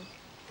 Skimpole?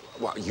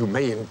 Well, you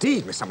may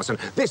indeed, Miss Summerson.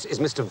 This is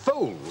Mr.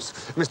 Vowles,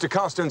 Mr.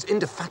 Carstone's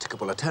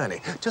indefatigable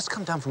attorney. Just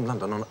come down from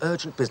London on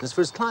urgent business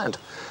for his client.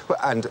 Well,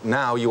 and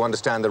now you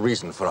understand the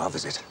reason for our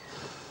visit.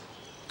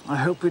 I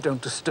hope we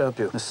don't disturb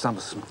you, Miss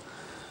Summerson.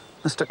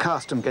 Mr.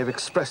 Carstone gave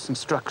express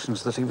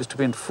instructions that he was to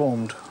be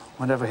informed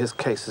whenever his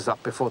case is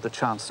up before the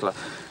Chancellor.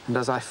 And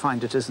as I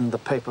find it is in the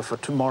paper for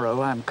tomorrow,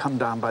 I am come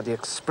down by the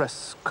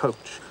express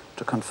coach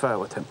to confer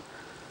with him.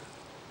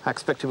 I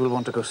expect he will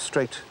want to go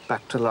straight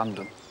back to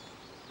London.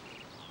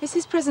 Is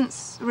his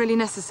presence really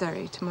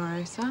necessary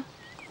tomorrow, sir?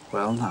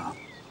 Well, now.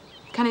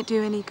 Can it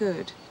do any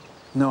good?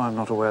 No, I'm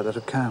not aware that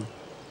it can.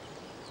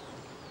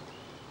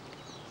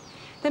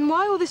 Then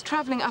why all this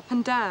travelling up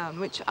and down,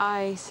 which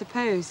I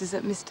suppose is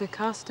at Mr.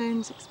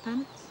 Carstone's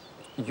expense?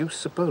 You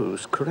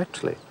suppose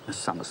correctly, Miss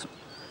Summerson.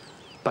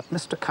 But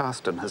Mr.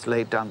 Carstone has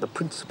laid down the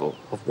principle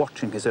of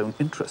watching his own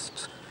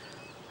interests.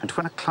 And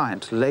when a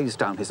client lays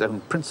down his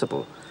own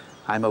principle,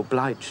 I'm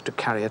obliged to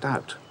carry it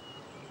out.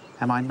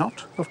 Am I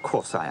not? Of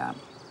course I am.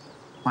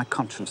 My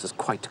conscience is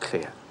quite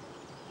clear.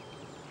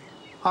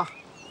 Ah,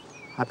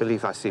 I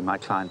believe I see my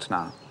client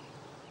now.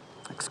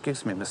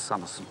 Excuse me, Miss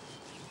Summerson.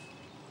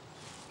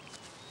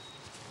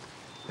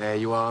 There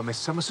you are, Miss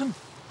Summerson.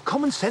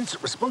 Common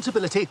sense,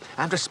 responsibility,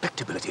 and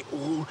respectability,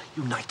 all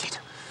united.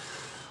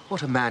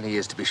 What a man he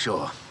is, to be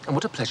sure. And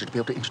what a pleasure to be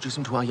able to introduce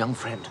him to our young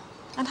friend.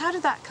 And how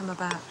did that come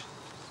about?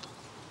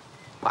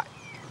 Why,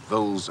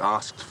 Vowles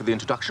asked for the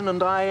introduction,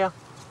 and I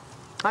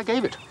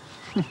gave it.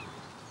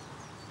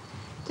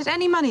 Did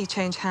any money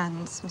change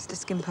hands, Mr.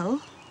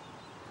 Skimpole?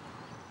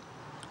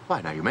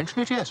 Why, now you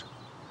mention it, yes.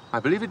 I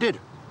believe it did.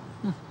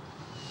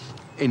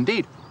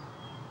 Indeed.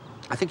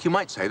 I think you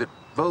might say that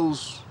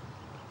Vowles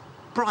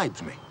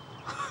bribed me.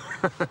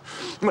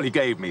 Well, he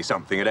gave me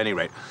something, at any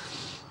rate.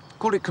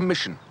 Called it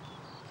commission.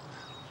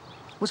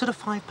 Was it a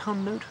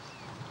 £5 note?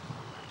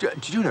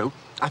 Do you know?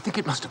 I think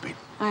it must have been.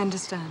 I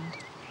understand.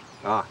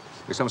 Ah,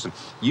 Miss Summerson,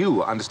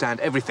 you understand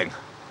everything.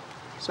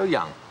 So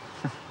young.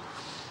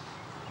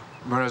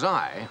 Whereas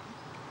I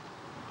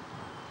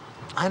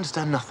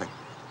understand nothing.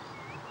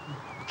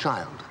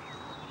 Child.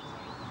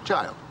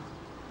 Child.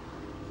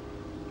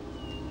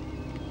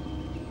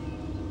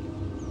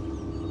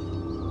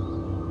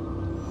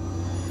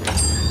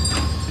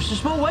 Mr.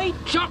 Smallweed?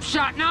 Shop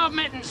shut, no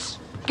admittance.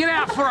 Get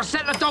out before I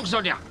set the dogs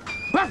on you.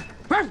 Ruff,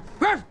 ruff,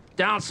 ruff.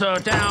 Down, sir,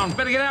 down.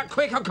 Better get out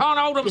quick, I can't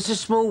hold them. Mr.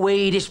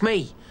 Smallweed, it's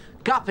me.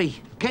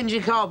 Guppy,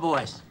 Kensington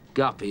Carboys.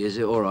 Guppy, is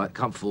it? All right,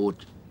 come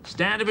forward.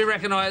 Stand to be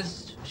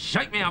recognised.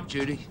 Shake me up,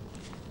 Judy.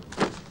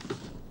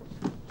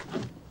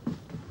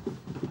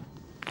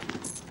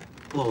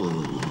 Oh,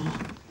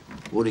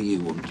 what do you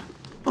want?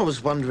 I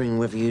was wondering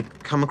whether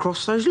you'd come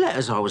across those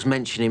letters I was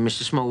mentioning,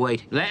 Mr.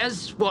 Smallweed.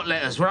 Letters? What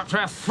letters? We're up to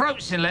our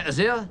throats in letters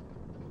here.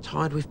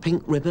 Tied with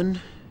pink ribbon,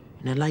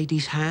 in a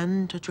lady's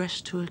hand,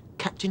 addressed to a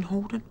Captain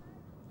Horden.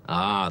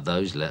 Ah,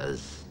 those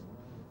letters.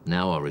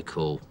 Now I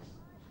recall.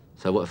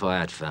 So what if I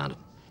had found them?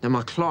 Then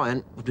my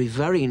client would be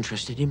very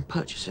interested in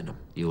purchasing them.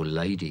 Your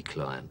lady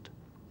client?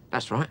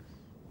 That's right.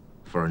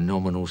 For a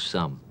nominal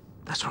sum?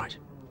 That's right.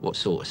 What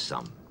sort of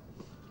sum?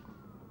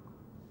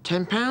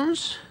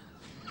 £10?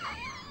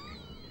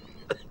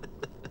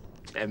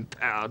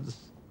 £10?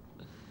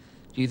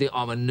 Do you think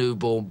I'm a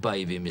newborn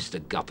baby,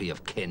 Mr. Guppy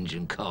of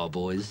Kensington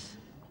Carboys?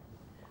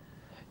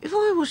 If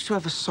I was to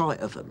have a sight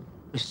of them,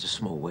 Mr.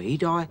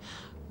 Smallweed, I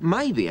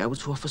may be able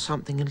to offer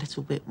something a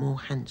little bit more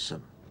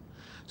handsome.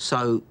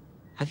 So,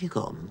 have you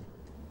got them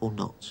or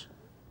not?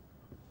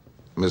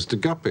 Mr.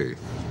 Guppy.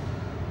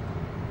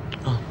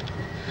 Oh,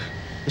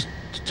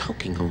 Mr.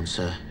 Tulkinghorn,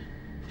 sir.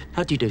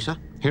 How do you do, sir?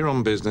 Here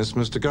on business,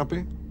 Mr.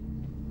 Guppy?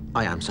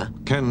 I am, sir.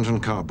 Kenge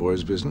and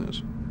Carboy's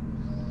business?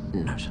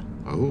 No, sir.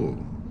 Oh,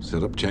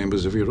 set up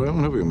chambers of your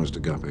own, have you,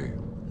 Mr. Guppy?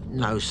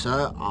 No,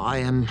 sir. I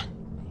am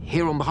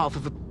here on behalf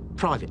of a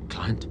private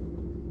client.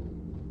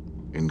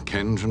 In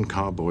Kenge and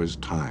Carboy's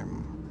time.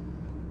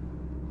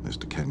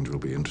 Mr. Kenge will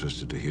be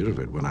interested to hear of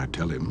it when I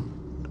tell him.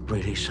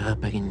 Really, sir?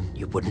 Begging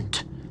you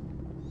wouldn't?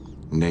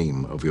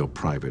 Name of your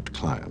private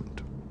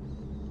client.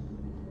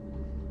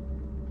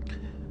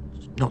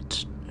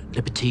 Not at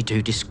liberty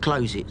to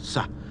disclose it,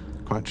 sir.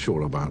 Quite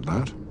sure about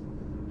that?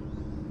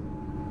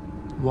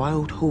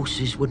 Wild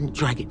horses wouldn't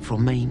drag it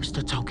from me,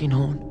 Mr.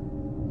 Tulkinghorn.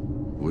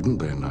 Wouldn't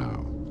they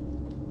now?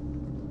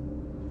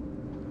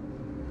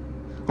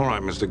 All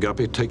right, Mr.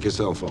 Guppy, take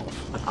yourself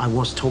off. But I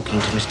was talking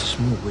to Mr.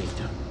 Smallweed.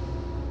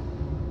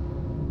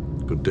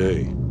 Good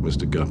day,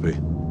 Mr. Guppy.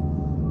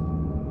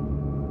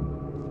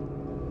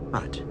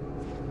 Right.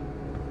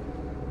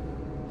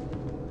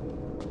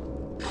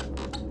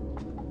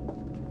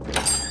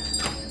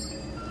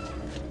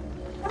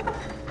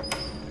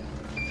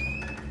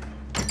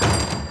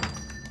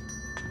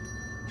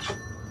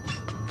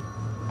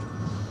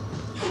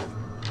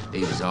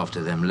 He was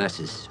after them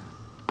letters.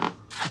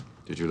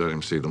 Did you let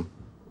him see them?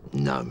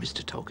 No,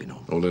 Mr.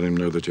 Tulkinghorn. Or let him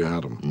know that you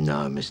had them?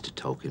 No, Mr.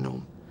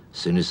 Tulkinghorn. As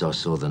soon as I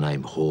saw the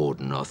name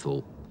Horden, I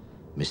thought,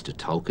 Mr.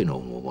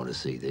 Tulkinghorn will want to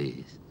see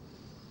these.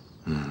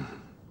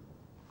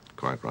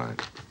 Quite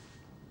right.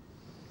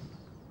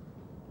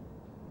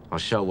 I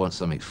shall want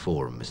something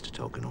for him, Mr.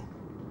 Tulkinghorn.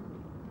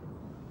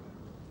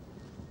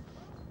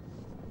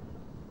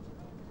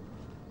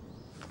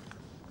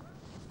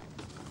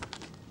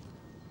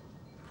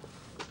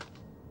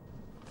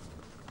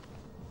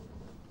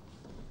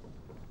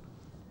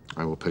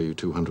 I will pay you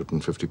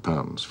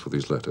 £250 for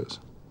these letters,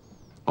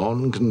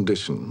 on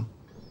condition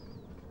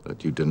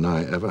that you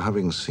deny ever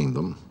having seen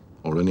them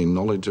or any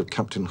knowledge of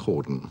Captain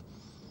Horden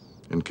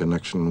in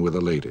connection with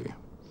a lady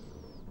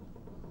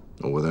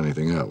or with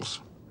anything else.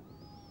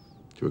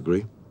 Do you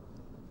agree?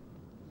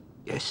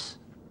 Yes.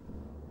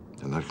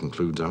 And that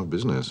concludes our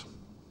business.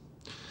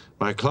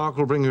 My clerk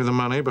will bring you the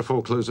money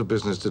before close of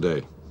business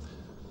today.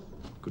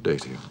 Good day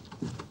to you.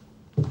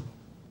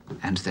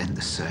 And then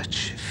the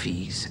search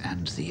fees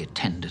and the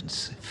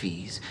attendance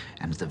fees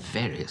and the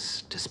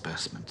various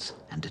disbursements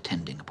and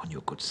attending upon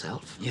your good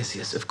self. Yes,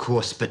 yes, of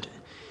course, but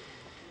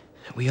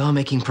we are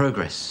making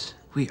progress.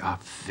 We are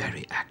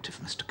very active,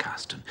 Mr.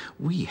 Carston.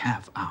 We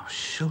have our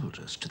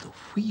shoulders to the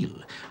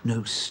wheel.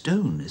 No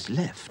stone is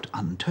left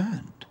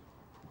unturned.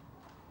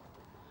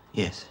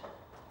 Yes.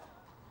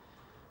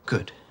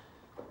 Good.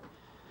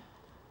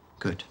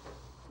 Good.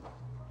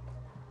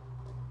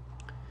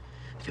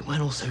 If it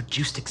weren't all so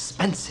juiced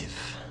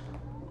expensive.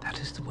 That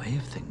is the way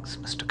of things,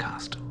 Mr.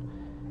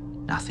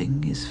 Carston.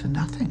 Nothing is for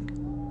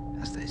nothing,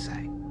 as they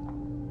say.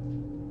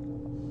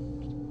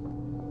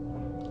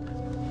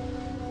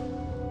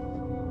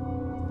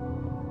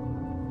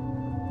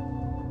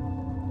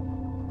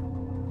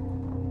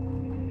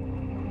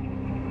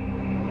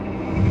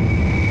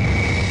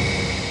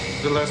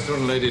 Is Lester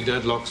and Lady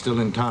Dedlock still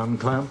in town,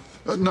 Clam?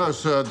 No,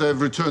 sir. They've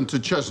returned to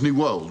Chesney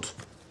Wold.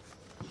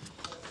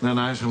 Then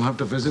I shall have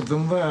to visit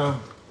them there.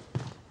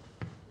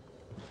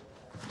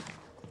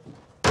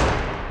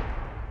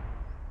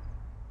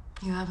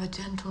 You have a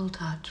gentle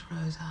touch,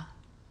 Rosa.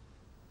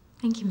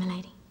 Thank you,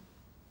 milady.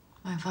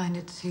 I find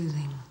it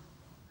soothing.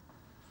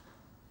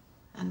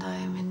 And I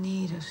am in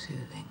need of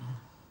soothing.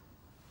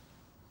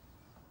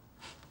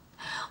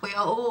 We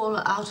are all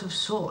out of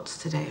sorts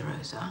today,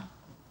 Rosa.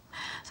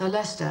 Sir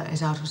Lester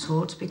is out of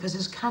sorts because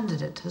his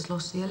candidate has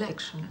lost the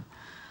election.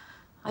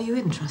 Are you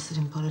interested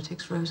in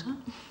politics, Rosa?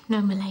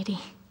 No, milady.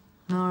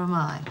 Nor am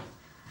I.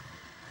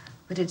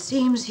 But it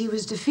seems he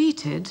was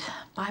defeated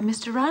by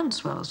Mr.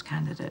 Rouncewell's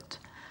candidate.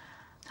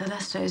 Sir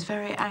Lester is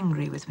very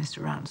angry with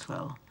Mr.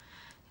 Rouncewell.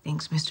 He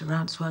thinks Mr.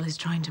 Rouncewell is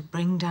trying to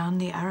bring down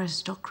the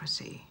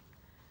aristocracy.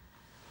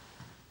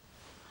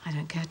 I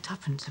don't care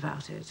tuppence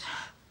about it.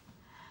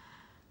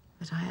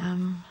 But I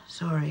am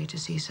sorry to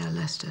see Sir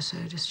Lester so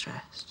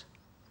distressed.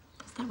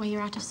 Is that why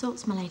you're out of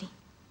sorts, milady?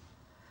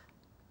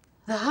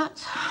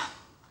 That,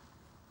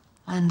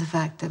 and the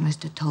fact that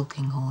Mr.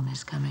 Tulkinghorn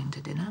is coming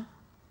to dinner.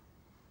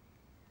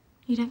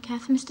 You don't care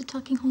for Mr.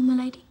 Tulkinghorn,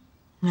 milady?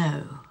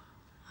 No,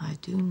 I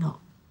do not.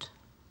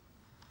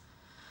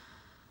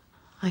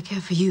 I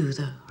care for you,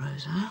 though,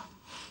 Rosa.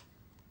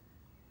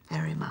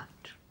 Very much.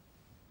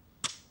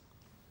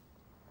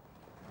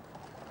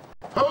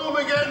 Home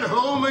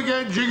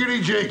again,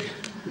 jiggity jig.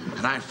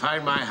 And I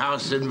find my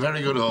house in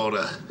very good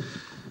order.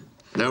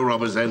 No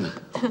robbers then,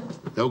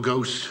 no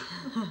ghosts,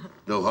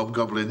 no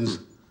hobgoblins.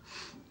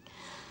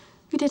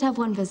 We did have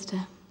one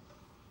visitor.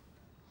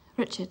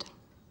 Richard.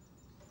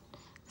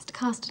 Mr.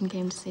 Carston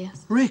came to see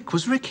us. Rick?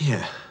 Was Rick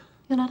here?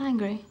 You're not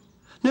angry?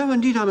 No,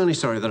 indeed, I'm only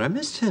sorry that I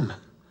missed him. I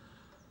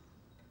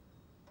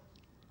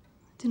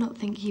do not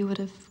think he would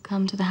have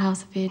come to the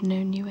house if he had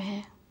known you were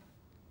here.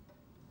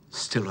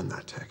 Still on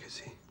that tack, is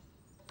he?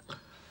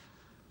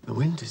 The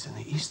wind is in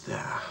the east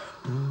there.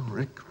 Oh,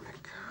 Rick.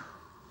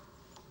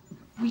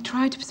 We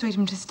tried to persuade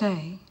him to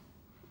stay.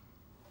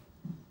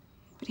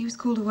 He was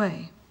called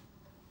away.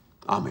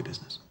 Army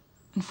business?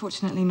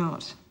 Unfortunately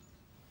not.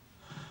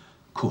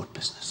 Court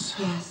business?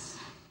 Yes.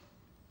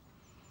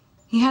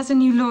 He has a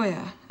new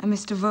lawyer, a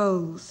Mr.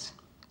 Voles.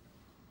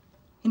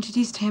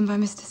 Introduced to him by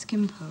Mr.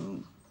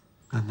 Skimpole.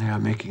 And they are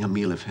making a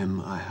meal of him,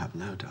 I have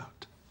no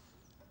doubt.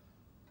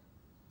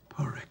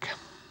 Poor Rick.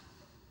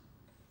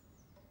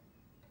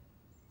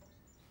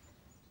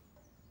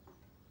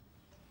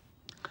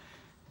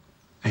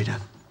 Ada,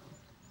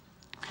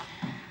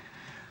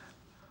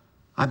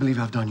 I believe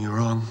I've done you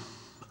wrong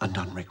and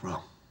done Rick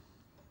wrong.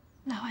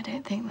 No, I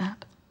don't think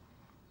that.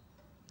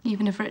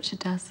 Even if Richard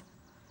does.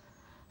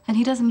 And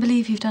he doesn't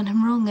believe you've done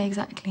him wrong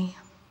exactly.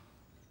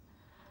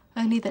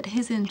 Only that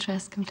his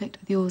interests conflict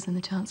with yours in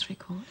the Chancery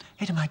Court.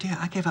 Ada, my dear,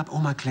 I gave up all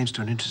my claims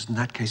to an interest in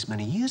that case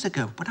many years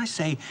ago. When I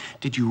say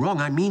did you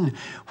wrong, I mean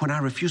when I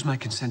refused my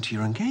consent to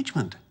your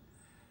engagement.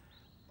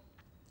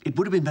 It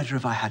would have been better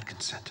if I had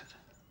consented.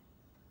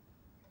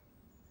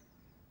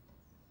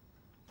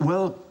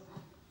 Well,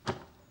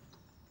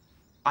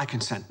 I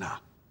consent now.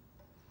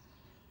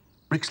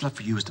 Rick's love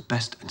for you is the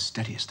best and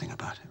steadiest thing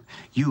about him.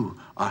 You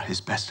are his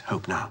best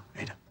hope now,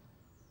 Ada.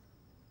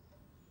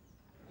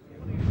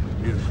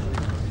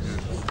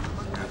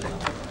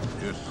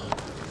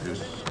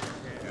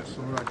 Yes,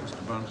 all right,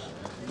 Mr. Bunce.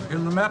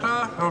 In the matter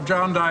of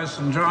Jarndyce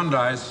and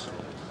Jarndyce,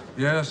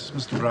 yes,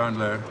 Mr.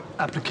 Brownlow.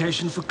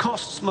 Application for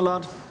costs, my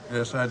lord.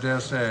 Yes, I dare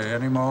say.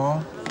 Any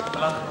more?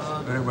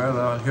 Very well,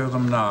 I'll hear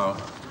them now.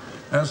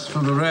 As for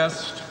the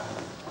rest,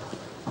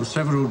 with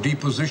several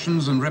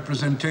depositions and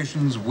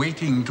representations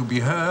waiting to be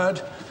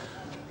heard,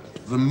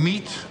 the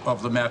meat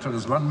of the matter,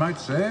 as one might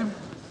say,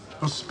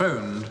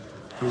 postponed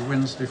to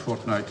Wednesday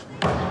fortnight.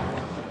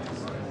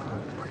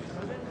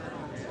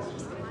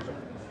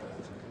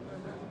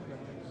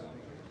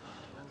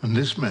 And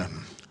this man,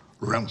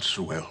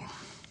 Rouncewell,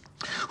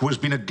 who has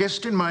been a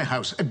guest in my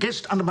house, a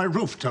guest under my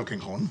roof,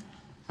 Tulkinghorn,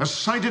 has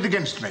sided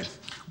against me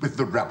with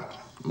the rabble.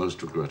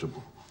 Most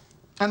regrettable.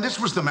 And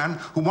this was the man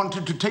who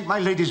wanted to take my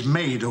lady's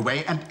maid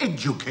away and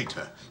educate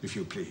her, if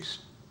you please.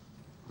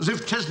 As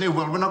if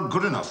Chesney-Well were not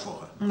good enough for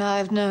her. No,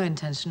 I've no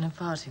intention of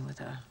parting with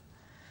her.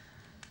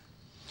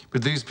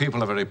 But these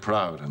people are very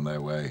proud in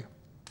their way.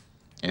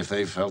 If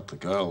they felt the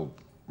girl,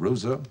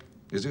 Rosa,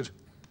 is it,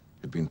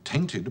 had been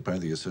tainted by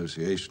the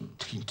association.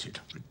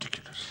 Tainted?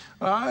 Ridiculous.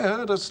 I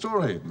heard a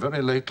story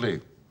very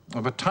lately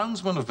of a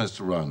townsman of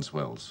Mr.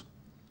 Rouncewell's,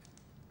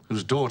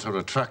 whose daughter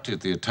attracted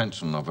the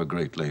attention of a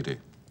great lady.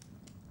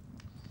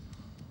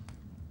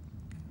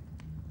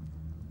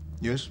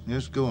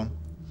 Yes, go on.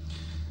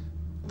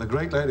 The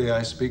great lady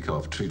I speak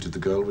of treated the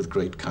girl with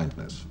great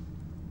kindness,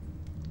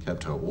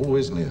 kept her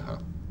always near her.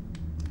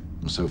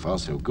 And so far,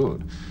 so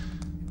good.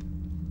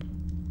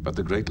 But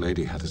the great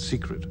lady had a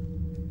secret.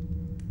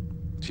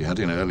 She had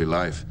in early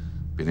life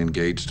been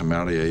engaged to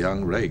marry a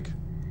young rake,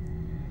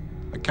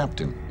 a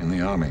captain in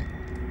the army.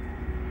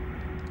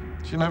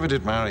 She never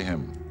did marry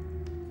him,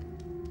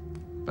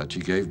 but she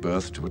gave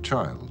birth to a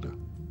child,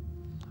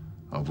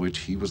 of which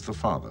he was the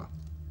father.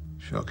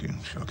 Shocking,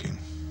 shocking.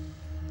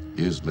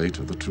 Years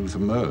later, the truth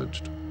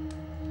emerged.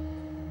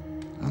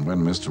 And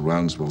when Mr.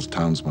 Rouncewell's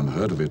townsman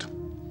heard of it,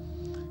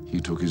 he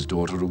took his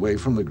daughter away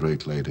from the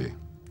great lady,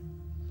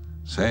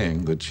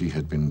 saying that she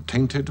had been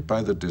tainted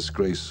by the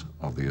disgrace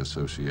of the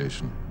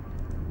association.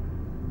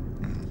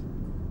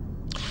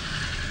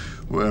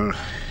 Well,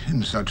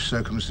 in such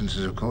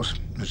circumstances, of course,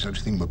 if such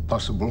a thing were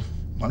possible,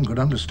 one could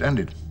understand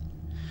it.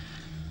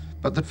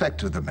 But the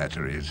fact of the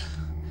matter is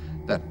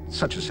that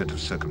such a set of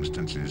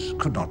circumstances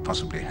could not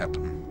possibly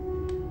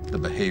happen. The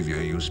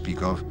behavior you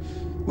speak of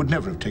would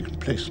never have taken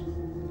place.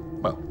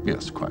 Well,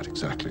 yes, quite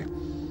exactly.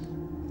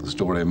 The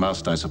story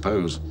must, I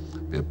suppose,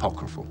 be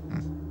apocryphal.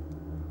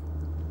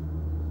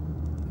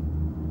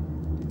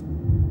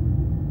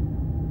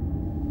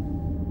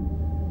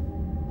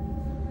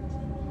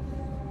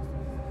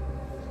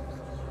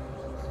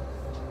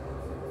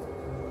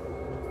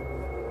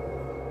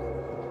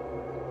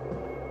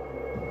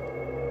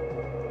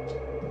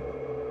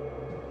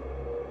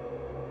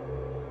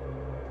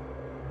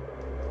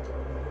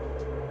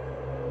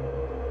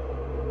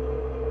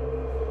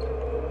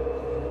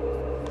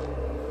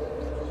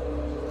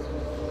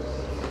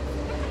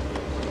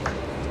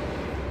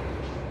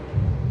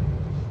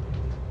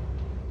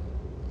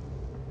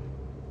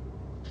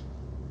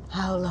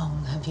 How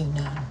long have you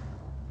known?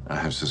 I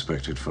have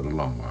suspected for a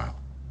long while.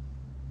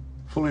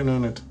 Fully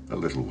known it a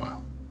little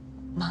while.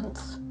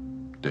 Months?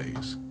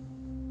 Days.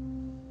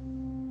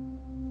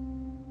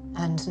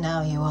 And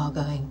now you are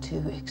going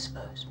to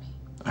expose me.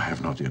 I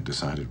have not yet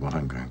decided what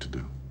I'm going to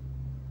do.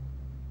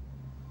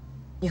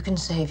 You can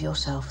save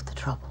yourself the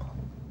trouble.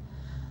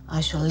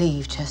 I shall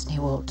leave Chesney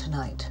Wold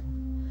tonight.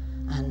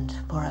 And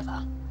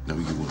forever. No,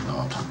 you will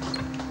not.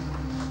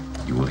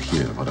 You will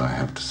hear what I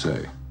have to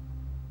say.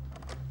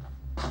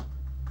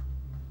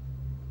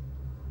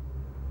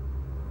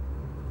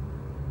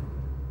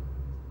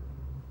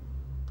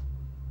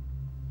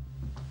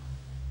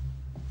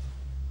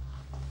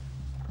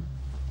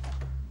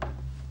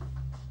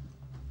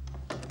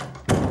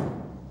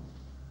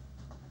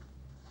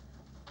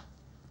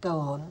 Go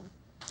on.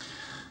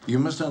 You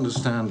must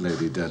understand,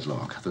 Lady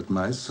Dedlock, that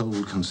my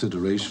sole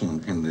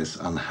consideration in this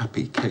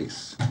unhappy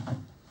case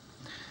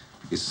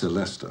is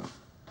Celesta.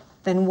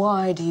 Then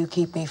why do you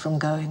keep me from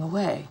going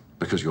away?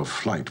 Because your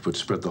flight would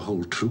spread the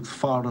whole truth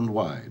far and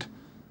wide.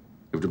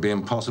 It would be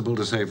impossible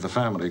to save the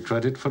family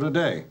credit for a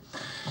day.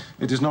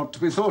 It is not to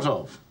be thought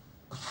of.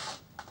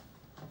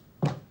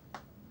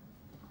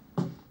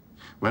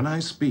 When I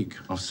speak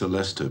of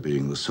Celesta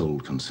being the sole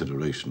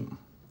consideration,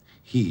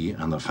 he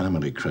and the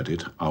family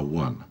credit are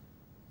one.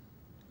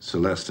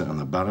 Celesta and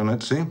the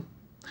baronetcy,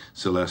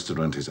 Celesta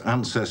and his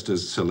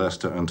ancestors,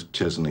 Celesta and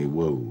Chesney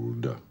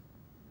Wold.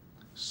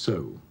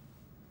 So,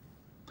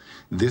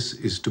 this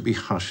is to be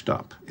hushed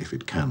up, if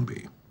it can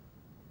be.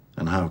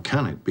 And how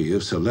can it be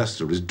if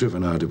Celesta is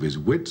driven out of his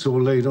wits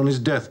or laid on his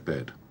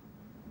deathbed?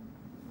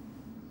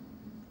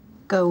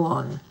 Go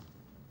on.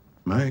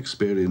 My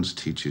experience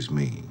teaches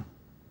me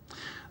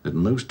that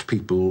most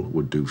people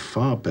would do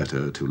far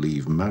better to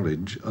leave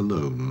marriage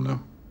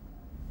alone.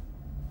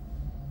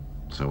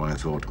 So I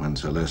thought when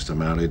Celesta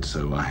married,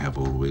 so I have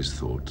always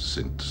thought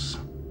since.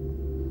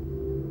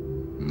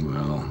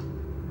 Well,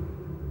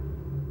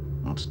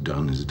 what's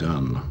done is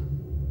done.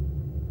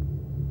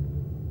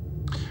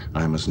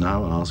 I must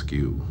now ask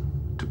you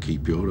to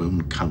keep your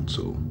own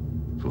counsel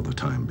for the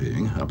time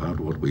being about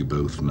what we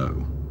both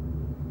know.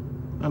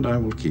 And I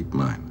will keep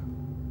mine.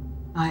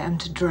 I am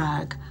to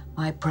drag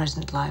my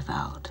present life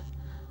out,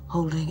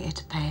 holding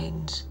its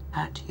pains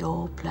at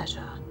your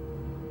pleasure,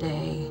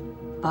 day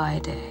by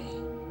day.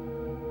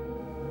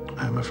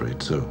 I am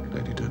afraid so,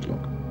 Lady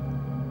Dedlock.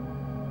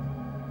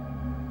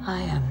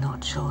 I am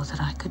not sure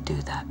that I could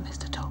do that,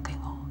 Mr.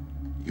 Tulkinghorn.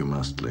 You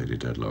must, Lady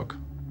Dedlock.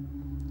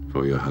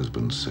 For your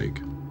husband's sake.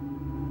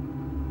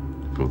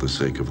 For the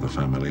sake of the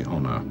family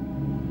honor.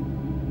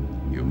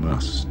 You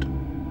must.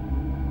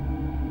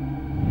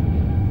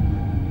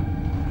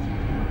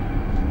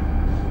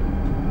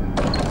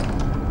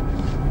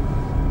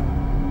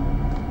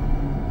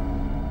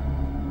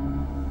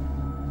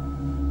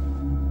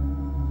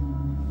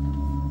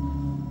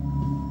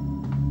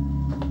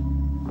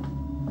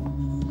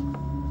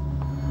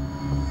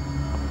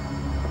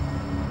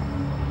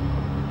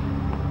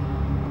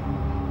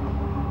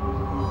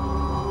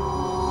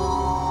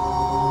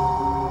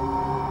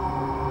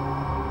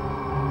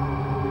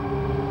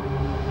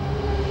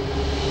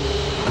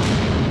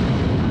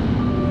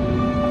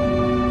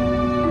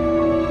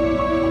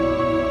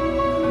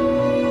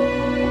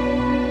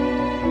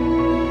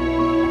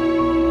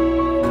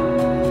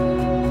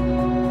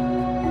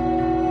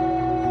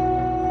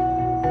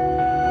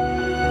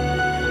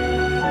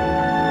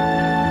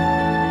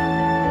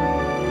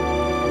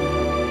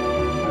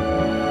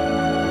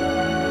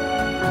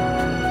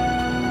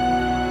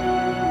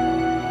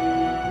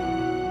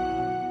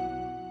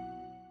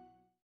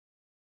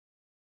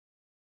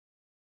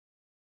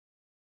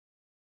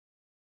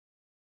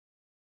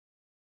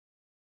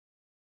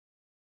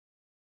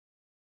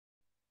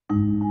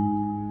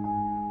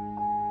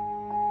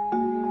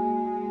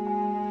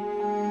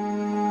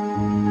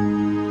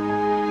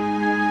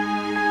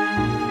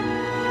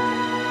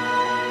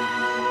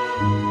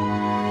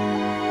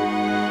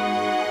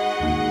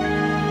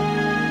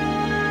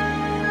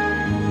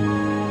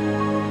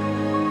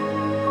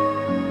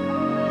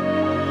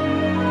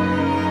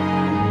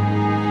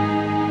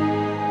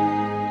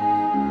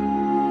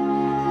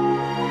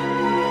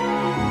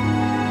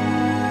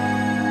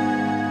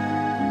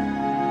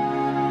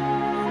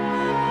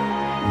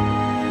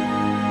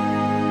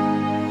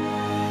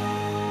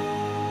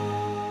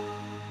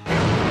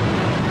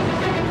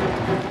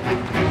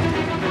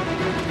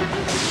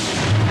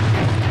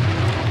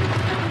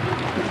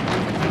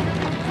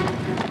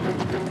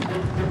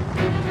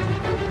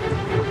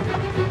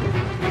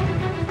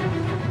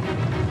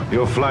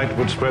 Your flight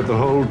would spread the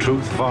whole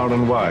truth far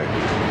and wide.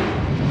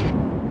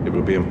 It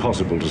would be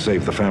impossible to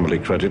save the family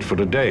credit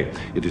for a day.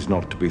 It is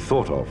not to be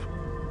thought of.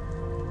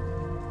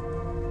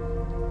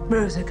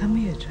 Rosa, come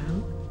here,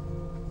 child.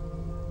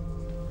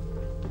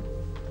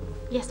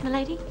 Yes, my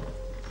lady?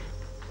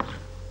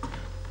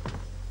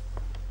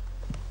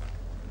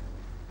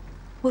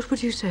 What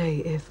would you say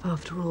if,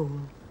 after all,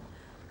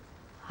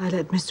 I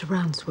let Mr.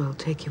 Rouncewell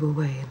take you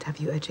away and have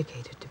you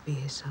educated to be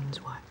his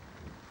son's wife?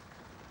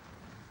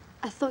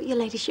 I thought your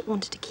ladyship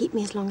wanted to keep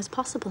me as long as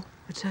possible.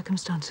 But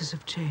circumstances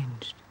have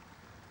changed.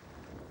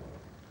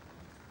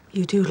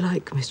 You do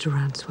like Mr.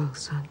 Rouncewell's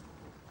son?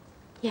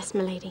 Yes,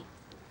 my lady.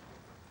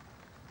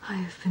 I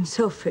have been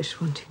selfish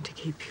wanting to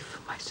keep you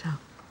for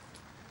myself.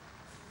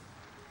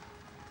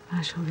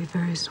 I shall be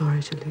very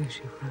sorry to lose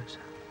you, Rosa.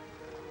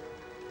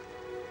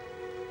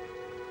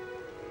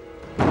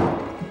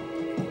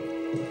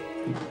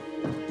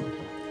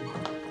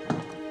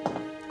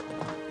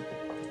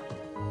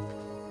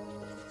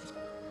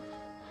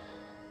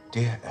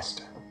 Dear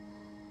Esther,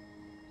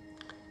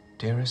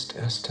 dearest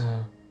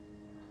Esther,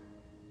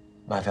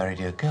 my very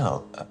dear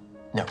girl,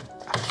 no.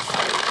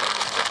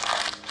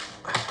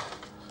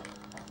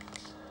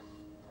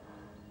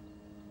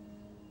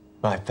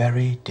 My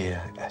very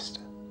dear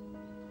Esther,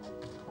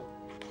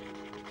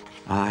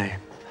 I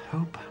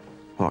hope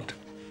what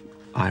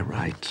I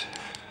write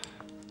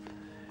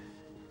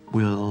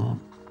will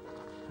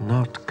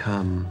not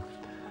come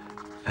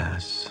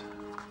as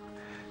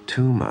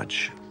too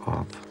much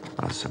of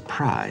a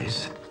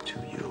surprise to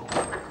you.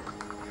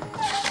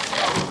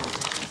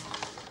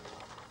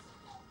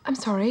 I'm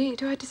sorry,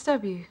 do I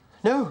disturb you?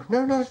 No,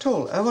 no, not at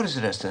all. What is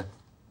it, Esther?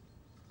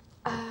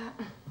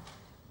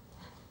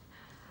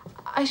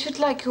 I should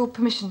like your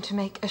permission to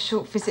make a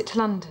short visit to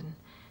London.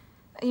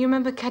 You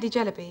remember Caddy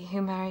Jellaby,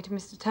 who married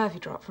Mr.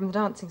 Turveydrop from the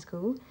dancing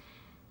school?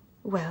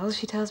 Well,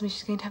 she tells me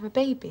she's going to have a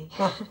baby.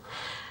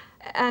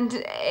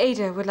 And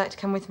Ada would like to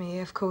come with me.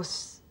 Of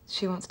course,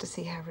 she wants to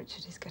see how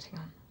Richard is getting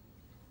on.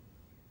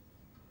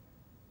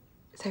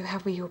 So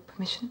have we your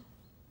permission?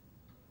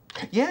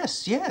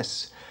 Yes,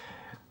 yes.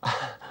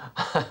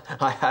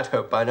 I had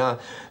hoped by now.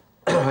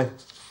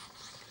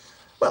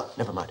 Well,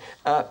 never mind.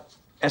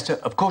 Esther,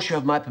 of course you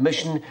have my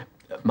permission.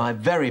 My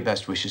very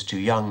best wishes to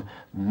young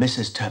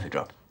Mrs.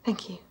 Turveydrop.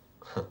 Thank you.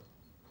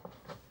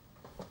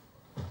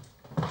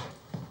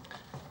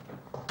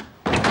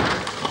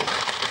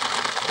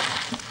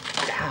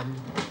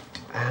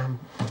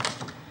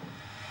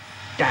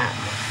 Damn.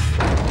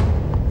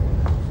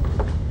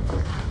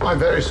 I'm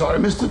very sorry,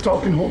 Mr.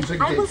 Tulkinghorn's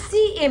I will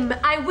see him.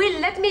 I will.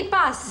 Let me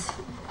pass.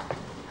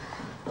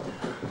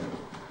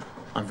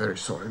 I'm very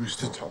sorry,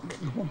 Mr.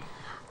 Tulkinghorn.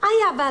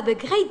 I have had a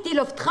great deal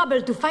of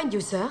trouble to find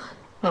you, sir.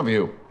 Have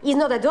you? He's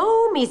not at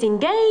home, he's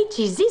engaged,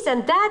 he's this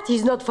and that,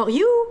 he's not for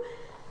you.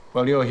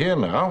 Well, you're here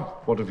now.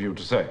 What have you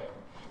to say?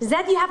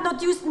 That you have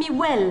not used me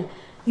well.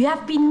 You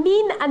have been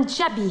mean and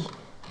shabby.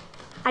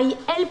 I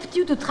helped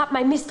you to trap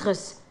my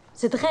mistress.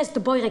 The dress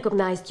the boy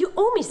recognized. You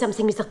owe me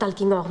something, Mr.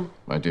 Tulkinghorn.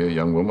 My dear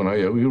young woman,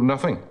 I owe you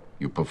nothing.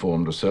 You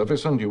performed a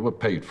service and you were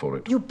paid for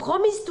it. You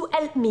promised to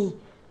help me.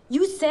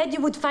 You said you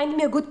would find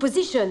me a good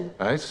position.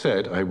 I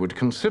said I would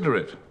consider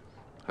it.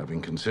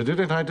 Having considered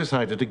it, I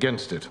decided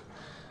against it,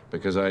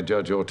 because I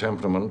judge your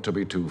temperament to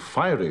be too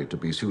fiery to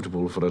be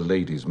suitable for a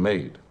lady's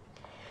maid.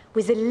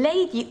 With a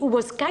lady who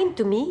was kind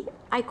to me,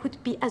 I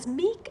could be as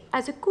meek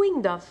as a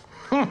cooing dove.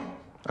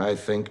 I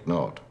think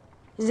not.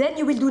 Then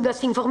you will do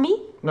nothing for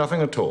me?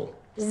 Nothing at all.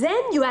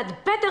 Then you had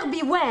better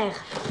beware.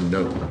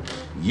 No,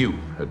 you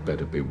had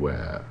better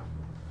beware.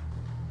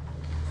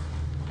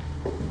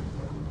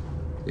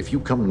 If you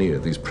come near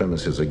these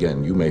premises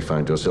again, you may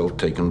find yourself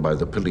taken by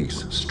the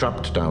police,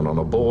 strapped down on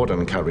a board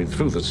and carried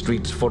through the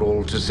streets for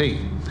all to see.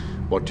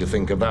 What do you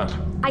think of that?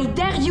 I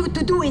dare you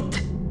to do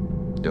it.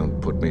 Don't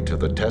put me to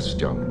the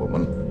test, young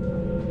woman.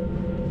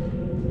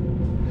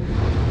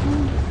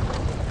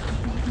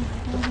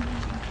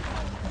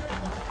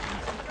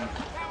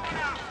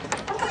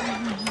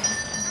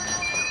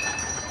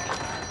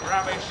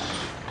 Rubbish.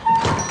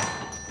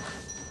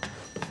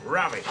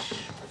 Rubbish.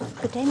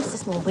 Good day, Mr.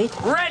 Smallweed.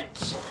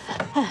 Rent!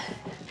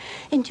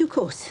 In due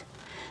course,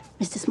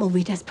 Mr.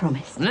 Smallweed has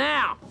promised.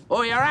 Now,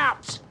 or you're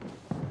out.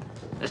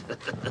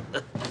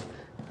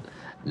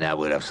 Now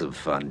we'll have some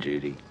fun,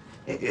 Judy.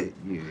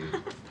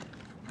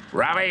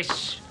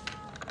 Rubbish!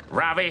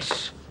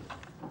 Rubbish!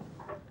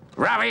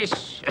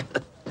 Rubbish!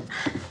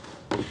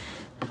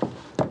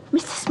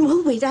 Mr.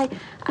 Smallweed,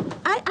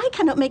 I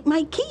cannot make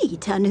my key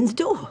turn in the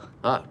door.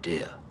 Oh,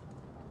 dear.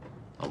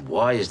 And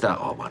why is that,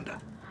 I wonder?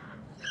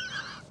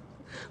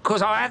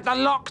 Because I had the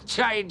lock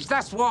changed,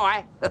 that's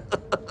why.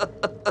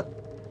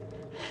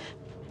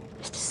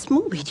 Mr.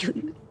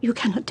 Smallweed, you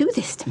cannot do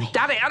this to me.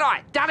 Done it, had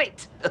I? Done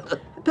it!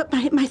 But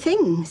my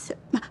things...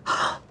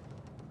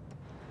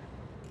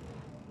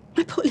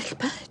 My poor little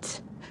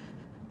birds.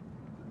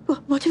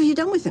 What have you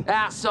done with them?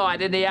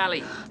 Outside in the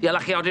alley. You're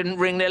lucky I didn't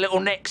wring their little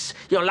necks.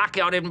 You're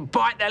lucky I didn't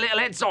bite their little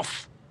heads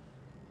off.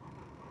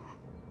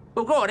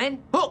 Well, go on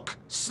then. Hook.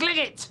 Sling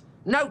it.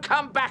 No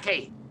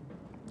come-backy.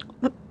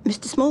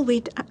 Mr.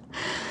 Smallweed,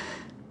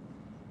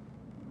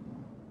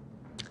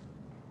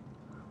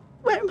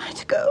 where am I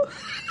to go?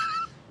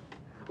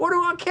 What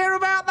do I care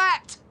about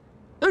that?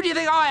 Who do you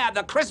think I am,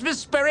 the Christmas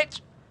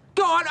spirit?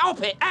 Go on,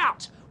 hop it,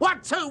 out.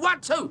 1, 2, 1,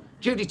 2.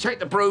 Judy, take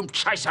the broom,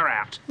 chase her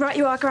out. Right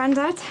you are,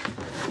 Grandad.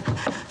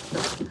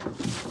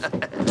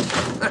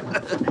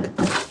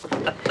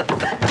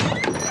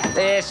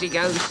 There she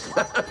goes.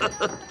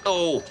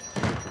 Oh,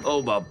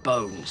 my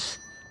bones.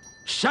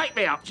 Shake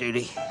me up,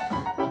 Judy.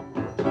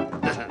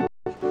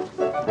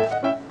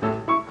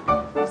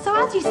 So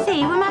as you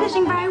see, we're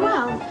managing very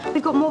well.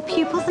 We've got more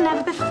pupils than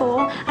ever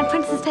before, and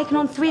Prince has taken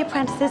on 3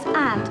 apprentices,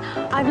 and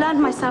I've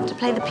learned myself to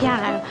play the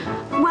piano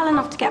well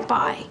enough to get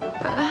by.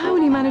 How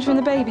will you manage when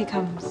the baby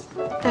comes?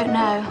 Don't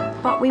know,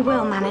 but we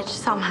will manage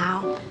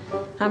somehow.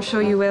 I'm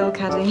sure you will,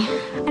 Caddy.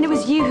 And it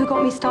was you who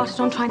got me started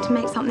on trying to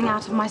make something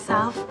out of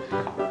myself.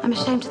 I'm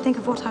ashamed to think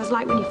of what I was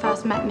like when you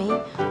first met me,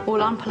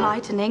 all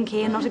unpolite and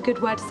inky and not a good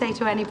word to say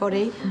to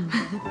anybody.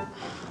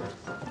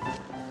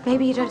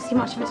 Maybe you don't see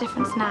much of a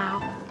difference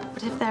now,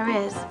 but if there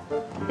is,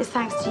 it's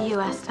thanks to you,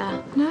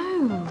 Esther.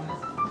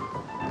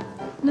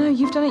 No,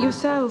 you've done it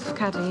yourself,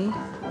 Caddy.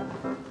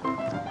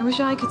 I wish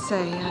I could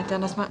say I'd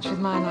done as much with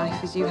my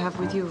life as you have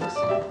with yours.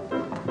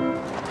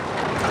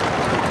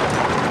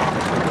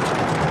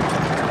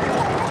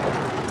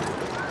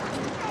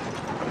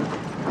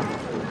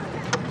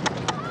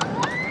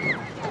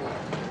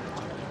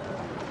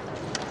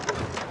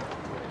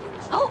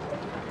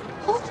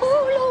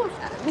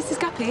 Mrs.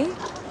 Guppy?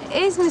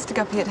 Is Mr.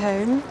 Guppy at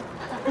home?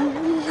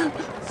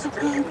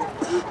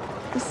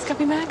 Mrs.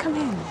 Guppy, may I come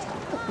in?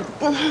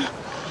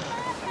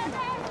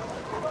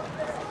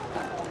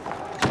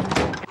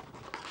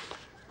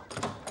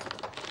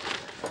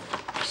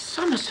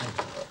 Summerson,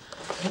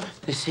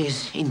 this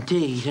is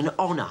indeed an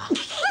honour.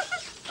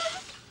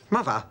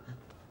 Mother.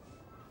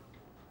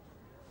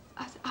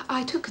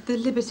 I took the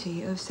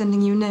liberty of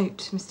sending you a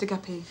note, Mr.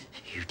 Guppy.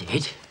 You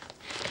did,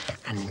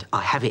 and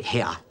I have it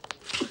here.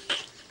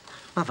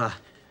 Mother,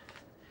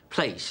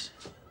 please.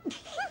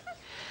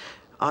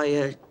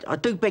 I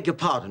do beg your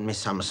pardon, Miss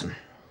Summerson.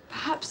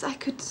 Perhaps I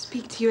could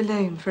speak to you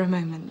alone for a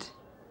moment.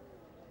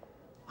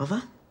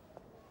 Mother?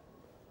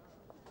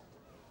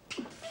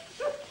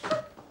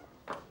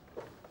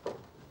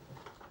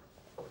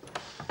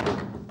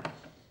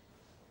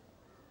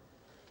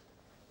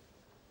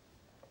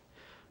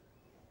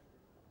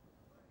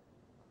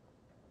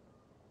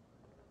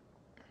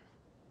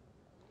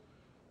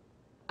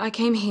 I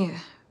came here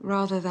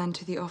rather than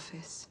to the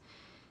office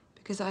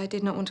because I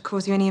did not want to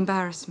cause you any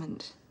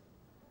embarrassment,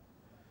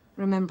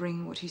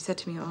 remembering what you said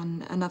to me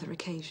on another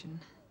occasion.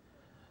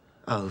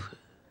 Oh,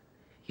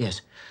 yes.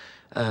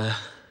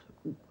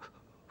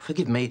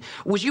 Forgive me.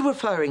 Was you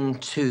referring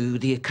to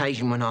the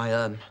occasion when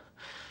I,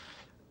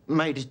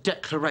 made a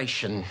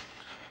declaration?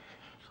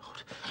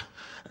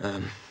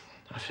 Lord,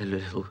 I feel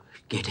a little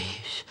giddy.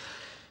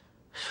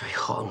 It's very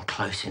hot and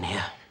close in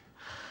here.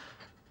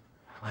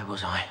 Where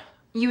was I?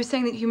 You were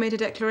saying that you made a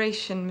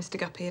declaration, Mr.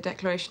 Guppy, a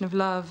declaration of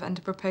love and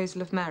a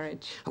proposal of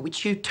marriage.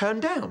 Which you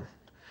turned down.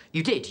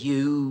 You did.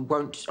 You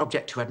won't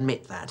object to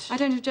admit that. I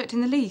don't object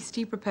in the least.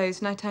 You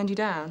proposed and I turned you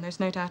down. There's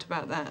no doubt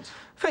about that.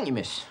 Thank you,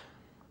 miss.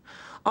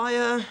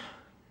 I,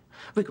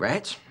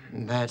 regret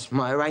that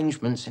my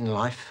arrangements in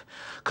life,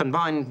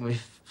 combined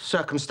with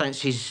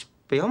circumstances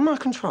beyond my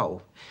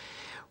control,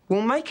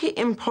 will make it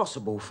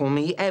impossible for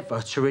me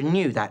ever to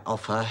renew that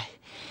offer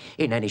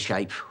in any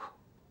shape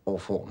or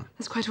form.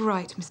 That's quite all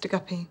right, Mr.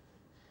 Guppy.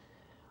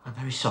 I'm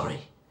very sorry.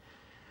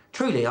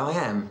 Truly, I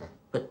am.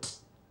 But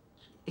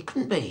it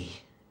couldn't be.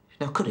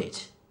 Now, could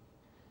it?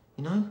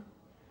 You know?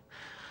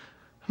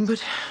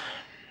 But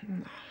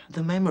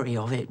the memory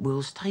of it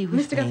will stay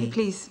with Mr. me. Guppy,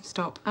 please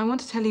stop. I want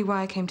to tell you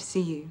why I came to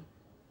see you.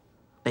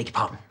 Beg your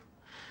pardon.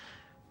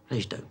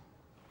 Please do.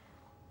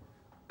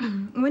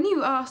 When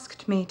you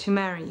asked me to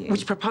marry you...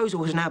 Which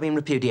proposal has now been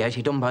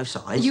repudiated on both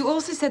sides. You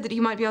also said that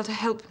you might be able to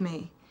help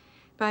me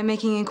by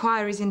making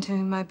inquiries into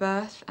my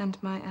birth and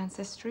my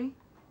ancestry.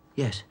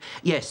 Yes.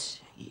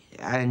 Yes.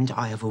 And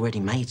I have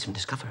already made some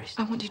discoveries.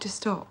 I want you to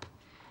stop,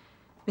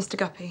 Mr.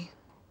 Guppy.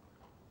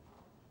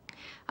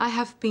 I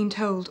have been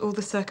told all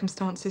the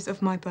circumstances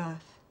of my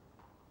birth.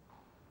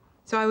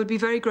 So I would be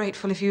very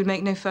grateful if you would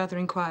make no further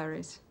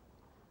inquiries.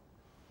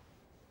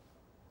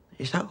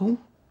 Is that all?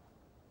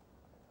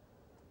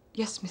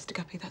 Yes, Mr.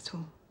 Guppy, that's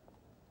all.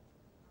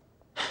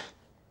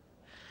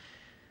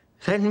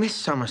 Then, Miss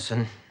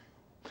Summerson,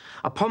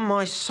 upon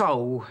my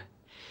soul,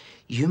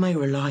 you may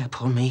rely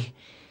upon me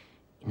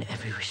in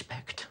every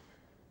respect.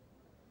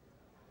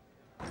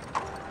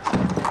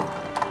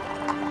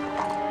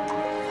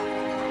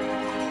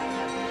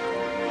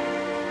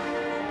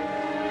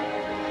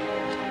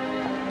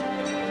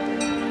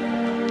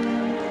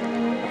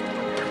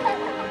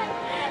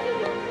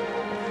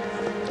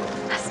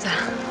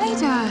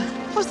 Ada,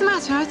 what's the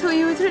matter? I thought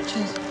you were with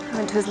Richard. I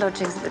went to his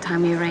lodgings at the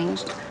time we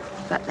arranged,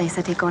 but they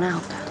said he'd gone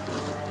out.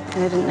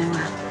 And I didn't know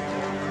where.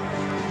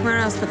 Where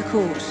else but the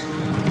court?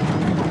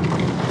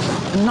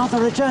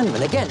 Another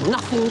adjournment. Again,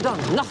 nothing done.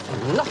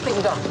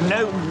 Nothing done.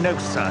 No,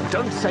 sir.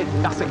 Don't say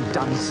nothing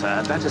done,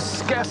 sir. That is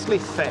scarcely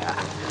fair.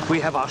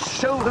 We have our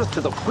shoulders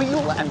to the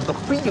wheel, and the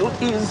wheel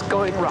is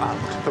going round.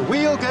 The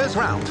wheel goes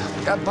round,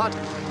 but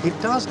it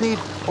does need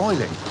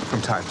oiling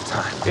from time to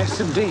time. Yes,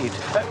 indeed.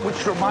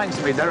 Which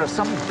reminds me, there are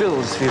some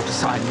bills for you to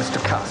sign,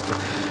 Mr. Castor.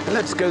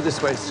 Let's go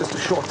this way. It's just a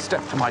short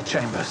step to my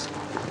chambers.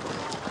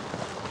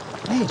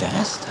 Ada,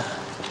 Esther.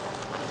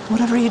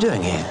 Whatever are you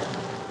doing here?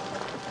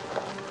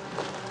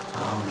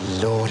 Oh,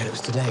 Lord, it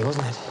was today,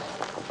 wasn't it?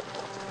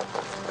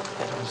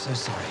 I'm so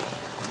sorry.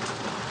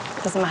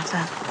 Doesn't matter.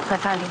 I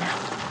found you now.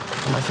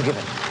 Am I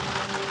forgiven?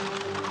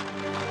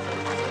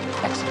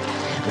 Excellent.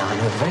 Now I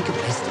know a very good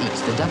place to eat.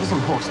 The Devil's on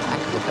Horseback,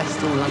 the best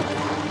in London.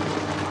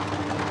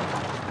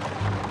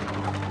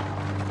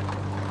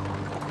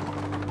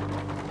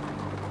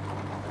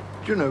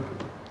 Do you know,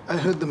 I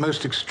heard the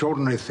most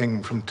extraordinary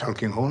thing from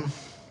Tulkinghorn.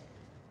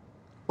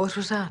 What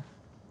was that?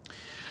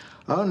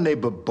 Our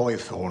neighbour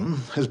Boythorn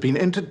has been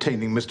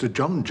entertaining Mr.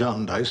 John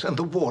Jarndyce and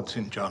the wards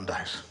in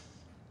Jarndyce.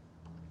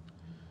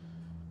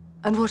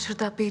 And what should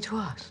that be to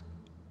us?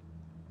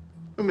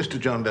 Well, Mr.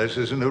 Jarndyce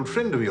is an old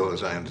friend of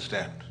yours, I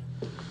understand.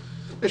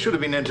 They should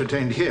have been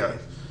entertained here,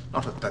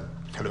 not at that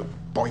fellow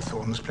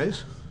Boythorn's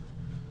place.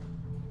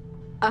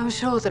 I'm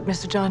sure that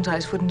Mr.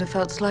 Jarndyce wouldn't have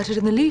felt slighted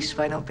in the least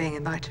by not being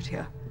invited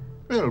here.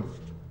 Well,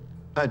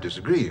 I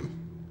disagree.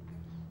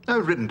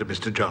 I've written to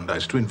Mr.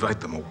 Jarndyce to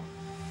invite them all.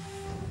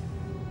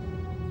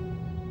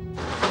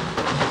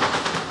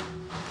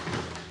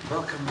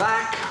 Welcome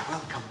back.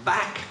 Welcome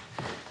back.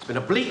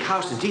 been a bleak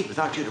house indeed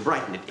without you to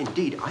brighten it.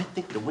 Indeed, I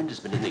think the wind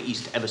has been in the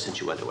east ever since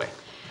you went away.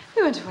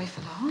 We went away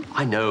for long.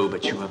 I know,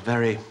 but you were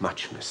very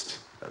much missed.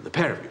 The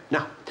pair of you.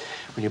 Now,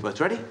 when you're both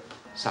ready,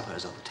 supper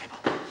is on the table.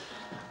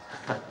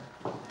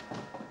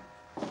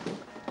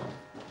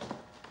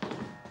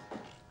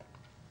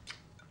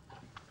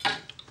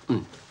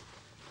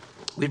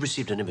 We've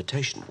received an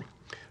invitation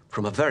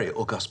from a very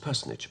august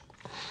personage.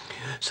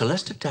 Sir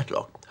Leicester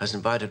Dedlock has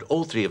invited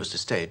all three of us to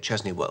stay at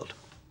Chesney Wold.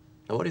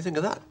 Now, what do you think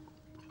of that?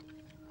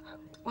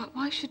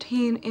 Why should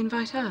he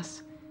invite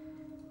us?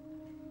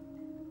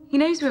 He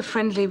knows we're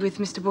friendly with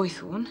Mr.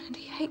 Boythorn, and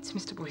he hates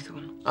Mr.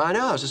 Boythorn. I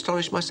know, I was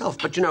astonished myself.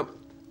 But, you know,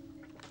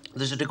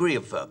 there's a degree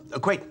of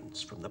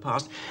acquaintance from the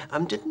past.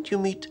 Didn't you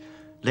meet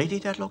Lady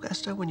Dedlock,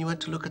 Esther, when you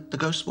went to look at the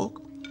Ghost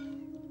Walk?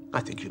 I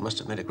think you must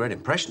have made a great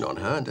impression on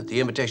her, and that the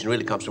invitation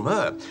really comes from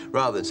her,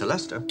 rather than Sir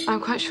Leicester. I'm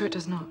quite sure it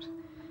does not.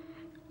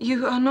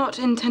 You are not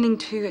intending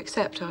to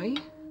accept, are you?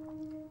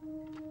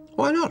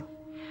 Why not?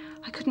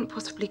 I couldn't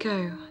possibly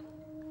go.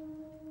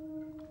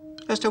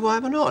 Esther, why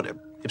ever not?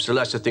 If Sir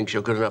Leicester thinks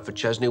you're good enough for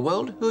Chesney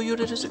Wold, who are you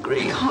to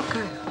disagree? I can't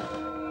go.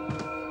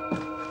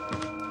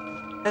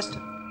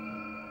 Esther.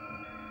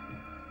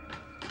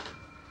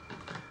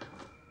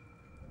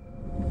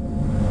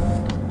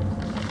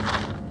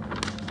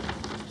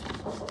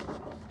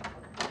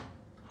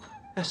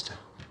 Esther.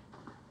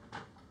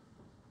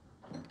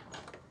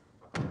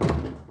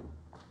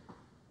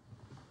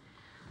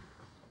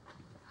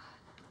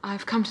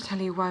 I've come to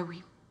tell you why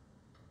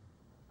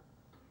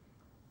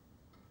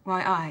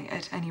I,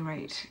 at any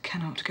rate,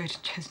 cannot go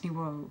to Chesney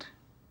Wold.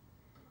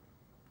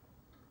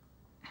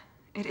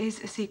 It is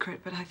a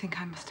secret, but I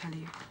think I must tell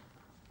you.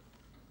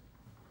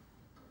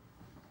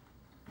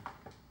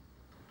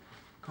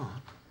 Go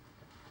on.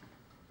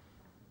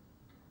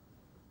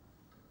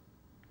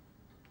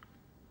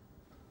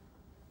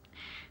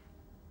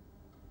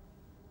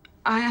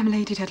 I am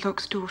Lady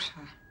Dedlock's daughter.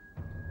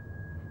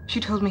 She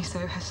told me so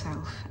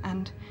herself,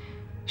 and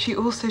she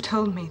also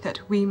told me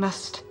that we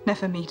must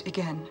never meet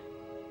again.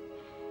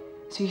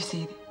 So you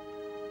see,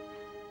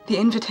 the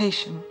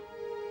invitation,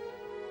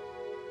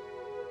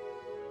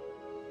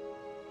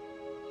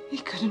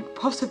 it couldn't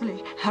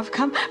possibly have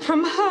come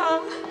from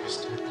her.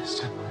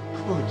 Esther, my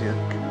poor dear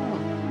girl.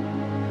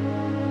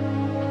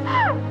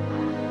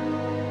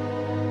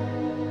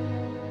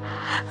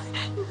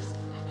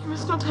 You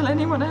must not tell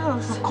anyone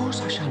else. Of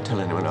course I shan't tell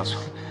anyone else.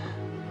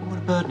 What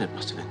a burden it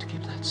must have been to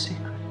keep that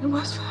secret. It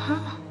was for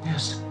her.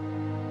 Yes.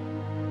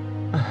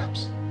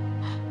 Perhaps.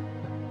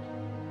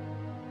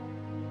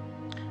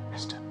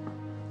 Esther.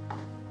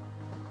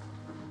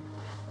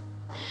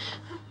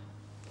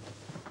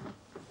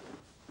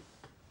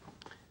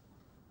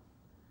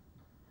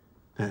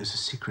 There is a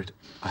secret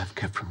I have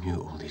kept from you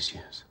all these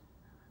years.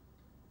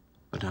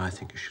 But now I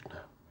think you should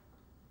know.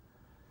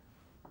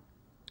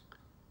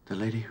 The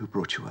lady who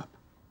brought you up,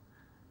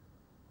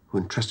 who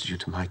entrusted you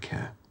to my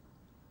care,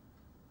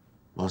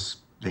 was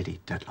Lady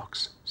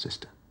Dedlock's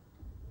sister.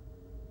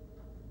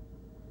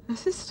 Her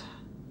sister?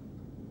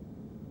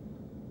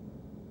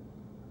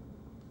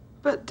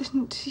 But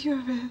didn't you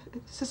ever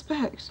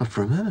suspect? Not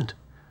for a moment.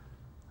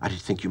 I did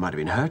think you might have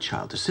been her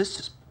child, her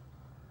sister's.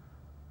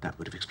 That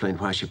would have explained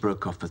why she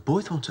broke off with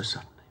Boythorn so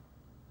suddenly.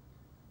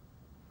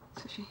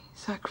 So she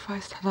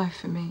sacrificed her life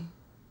for me.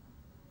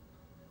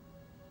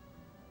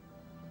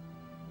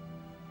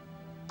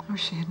 I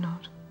wish she had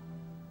not.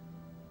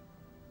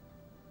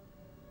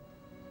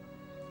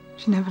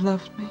 She never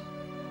loved me.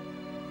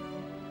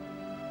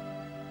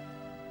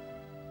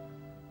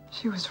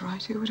 She was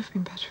right. It would have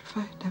been better if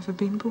I had never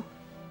been born.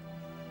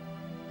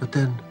 But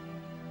then,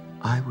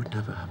 I would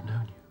never have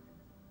known you.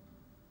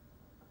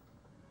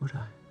 Would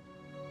I?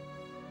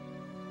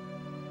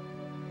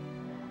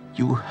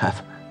 You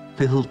have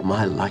filled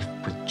my life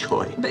with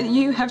joy. But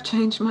you have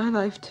changed my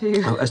life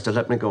too. Oh, Esther,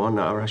 let me go on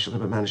now, or I shall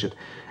never manage it.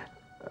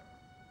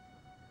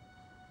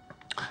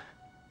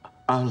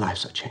 Our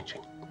lives are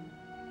changing.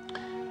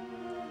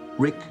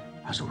 Rick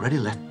has already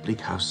left Bleak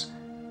House,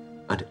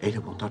 and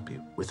Ada will not be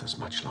with us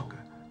much longer.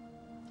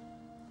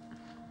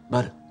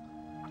 But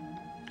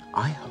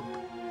I hope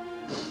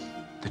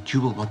that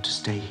you will want to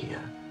stay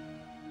here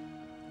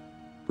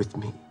with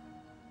me.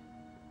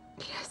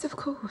 Yes, of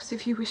course,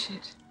 if you wish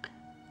it.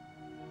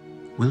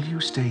 Will you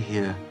stay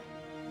here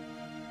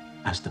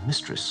as the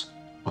mistress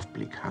of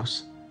Bleak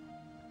House?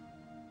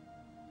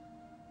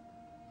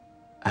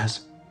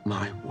 As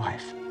my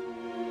wife?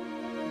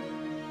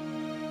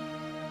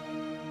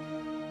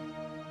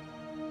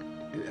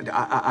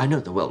 I know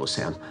the world will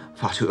say I'm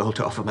far too old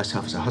to offer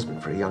myself as a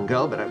husband for a young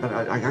girl, but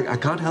I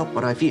can't help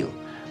what I feel.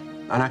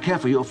 And I care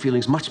for your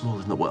feelings much more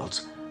than the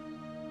world's.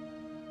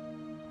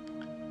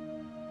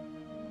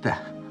 There.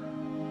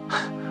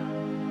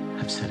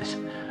 I've said it.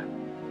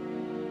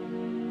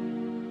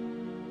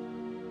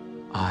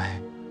 I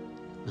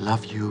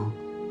love you,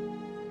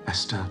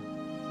 Esther.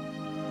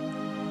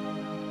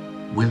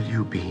 Will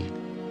you be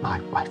my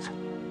wife?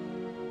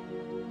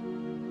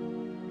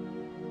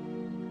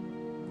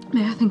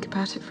 May I think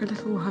about it for a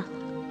little while?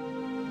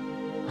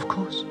 Of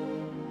course.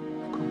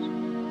 Of course.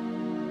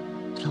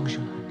 As long as you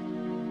like.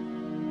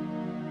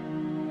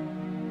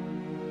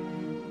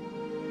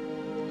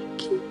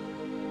 Thank you.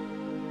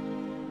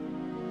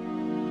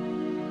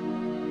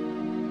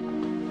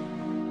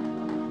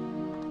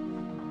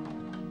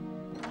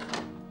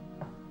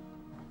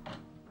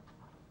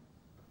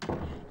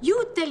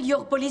 You tell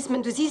your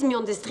policeman to seize me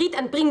on the street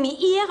and bring me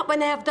here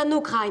when I have done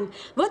no crime.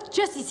 What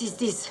justice is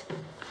this?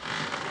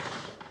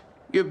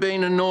 You've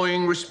been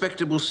annoying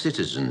respectable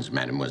citizens,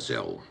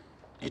 mademoiselle.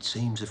 It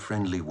seems a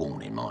friendly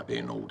warning might be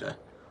in order.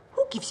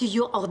 Who gives you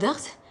your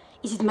orders?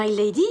 Is it my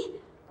lady?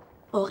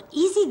 Or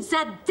is it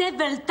that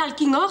devil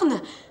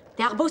Talkinghorn?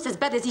 They are both as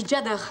bad as each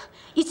other.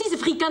 Is this a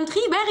free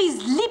country? Where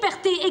is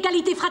liberté,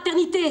 égalité,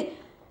 fraternité?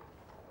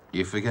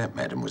 You forget,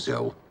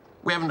 mademoiselle.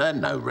 We haven't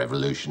had no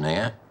revolution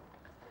here.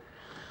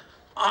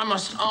 I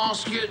must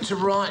ask you to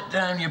write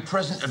down your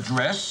present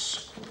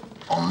address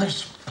on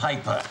this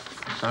paper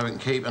so we can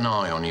keep an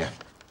eye on you.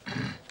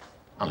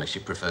 Unless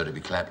you prefer to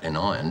be clapped in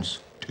irons.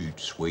 Too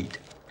sweet.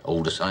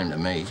 All the same to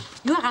me.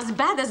 You are as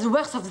bad as the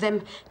worst of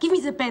them. Give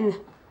me the pen.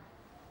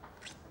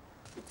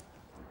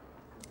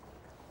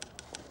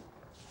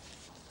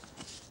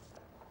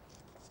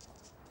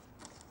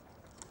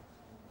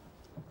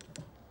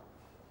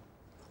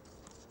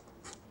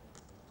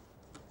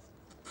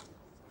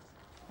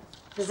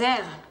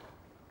 There.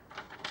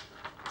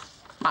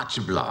 Much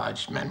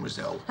obliged,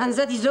 mademoiselle. And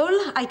that is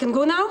all? I can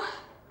go now?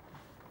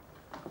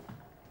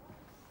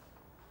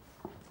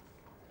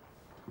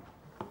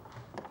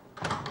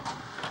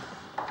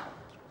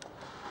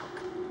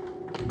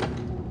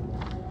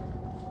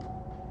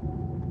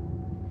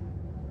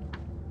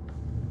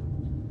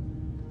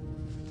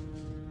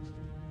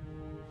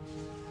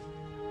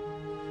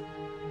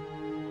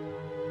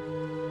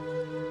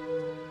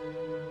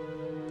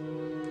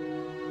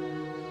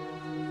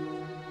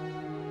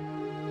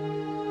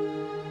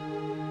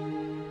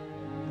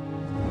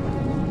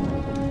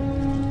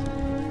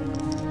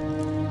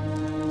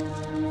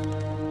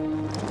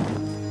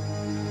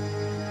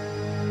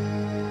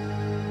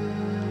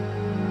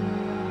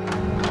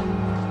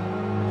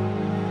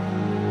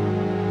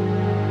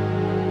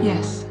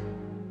 Yes.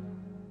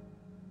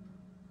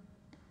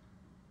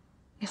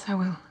 Yes, I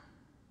will.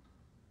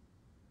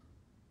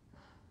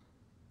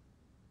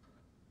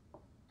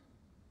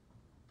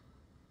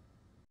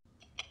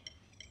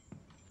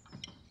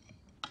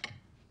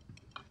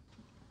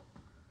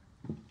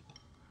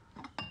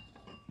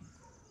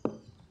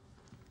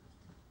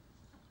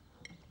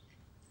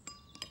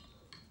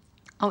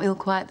 I'm ill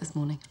quiet this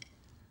morning.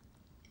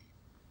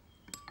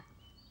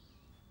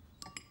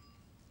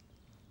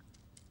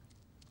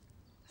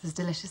 This is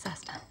delicious,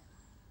 Esther.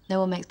 No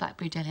one makes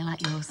blackberry jelly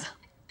like yours.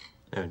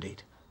 No,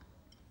 indeed.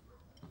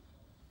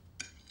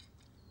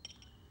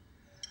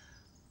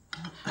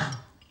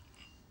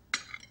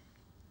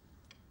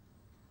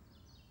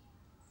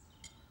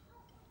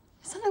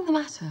 Is something the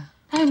matter?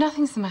 No,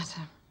 nothing's the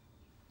matter.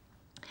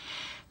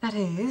 That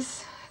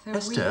is, that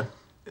Esther,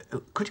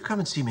 could you come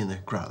and see me in the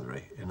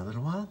growlery in a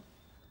little while?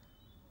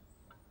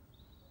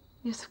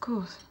 Yes, of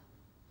course.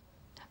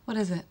 What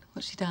is it?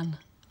 What's she done?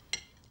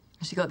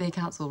 Has she got the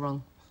accounts all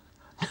wrong?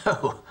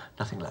 No,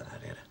 nothing like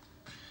that, Ada.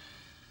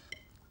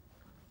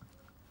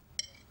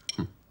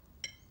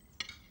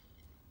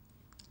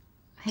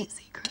 I hate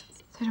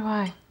secrets. So do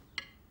I.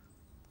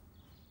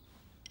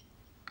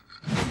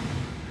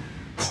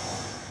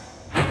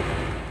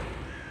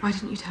 Why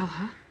didn't you tell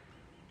her?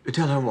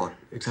 Tell her what,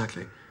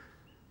 exactly?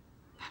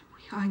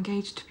 We are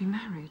engaged to be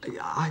married.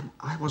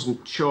 I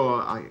wasn't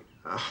sure.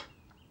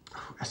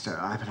 Esther,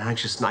 I have an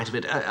anxious night of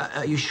it.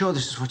 Are you sure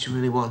this is what you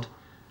really want?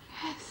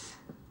 Yes.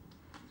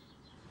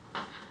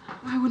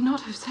 I would not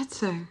have said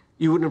so.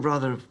 You wouldn't have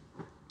rather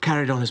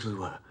carried on as we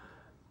were?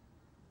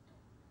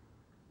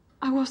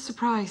 I was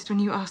surprised when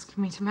you asked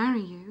me to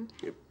marry you.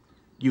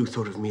 You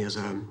thought of me as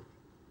a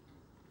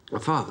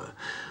father,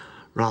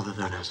 rather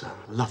than as a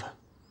lover.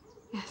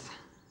 Yes.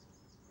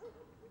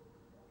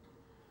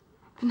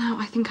 But now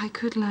I think I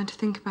could learn to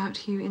think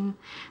about you in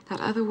that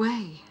other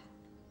way.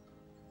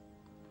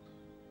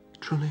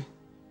 Truly?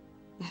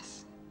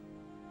 Yes.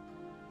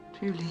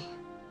 Truly.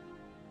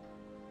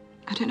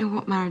 I don't know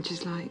what marriage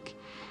is like.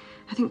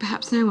 I think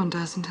perhaps no one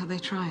does until they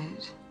try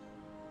it.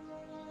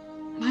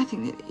 And I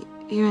think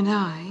that you and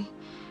I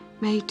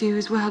may do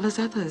as well as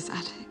others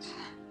at it.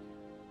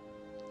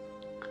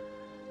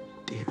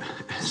 Dear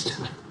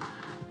Esther.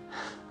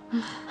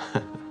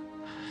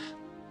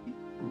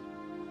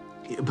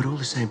 But all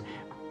the same,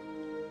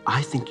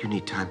 I think you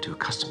need time to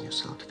accustom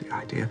yourself to the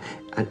idea.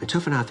 And so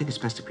for now, I think it's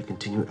best if we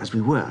continue as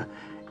we were.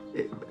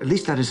 At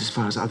least that is as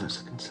far as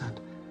others are concerned.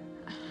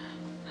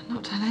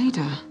 Not tell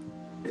Ada.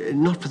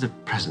 Not for the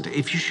present.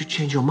 If you should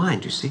change your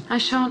mind, you see. I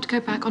shan't go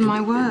back on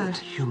my word.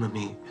 Humour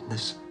me in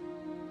this,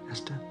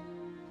 Esther.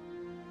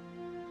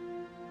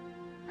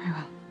 Very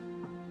well.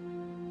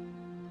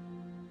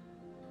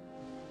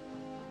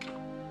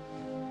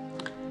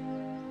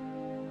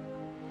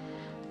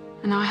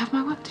 And now I have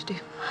my work to do.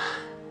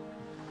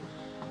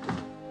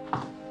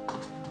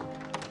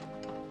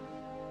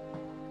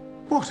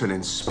 What an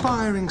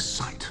inspiring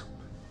sight.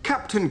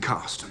 Captain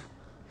Carston.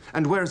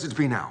 And where is it to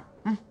be now?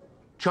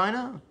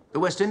 China? The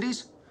West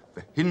Indies?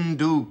 The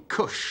Hindu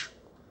Kush?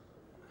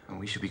 And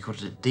we should be caught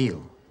at a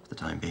deal for the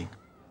time being.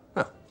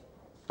 Well,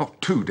 not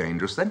too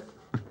dangerous, then.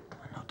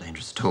 Not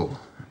dangerous at all,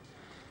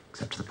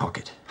 except to the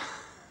pocket.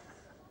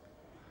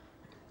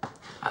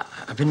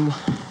 I've been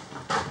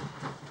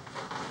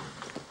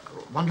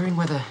wondering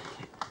whether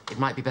it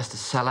might be best to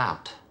sell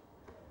out,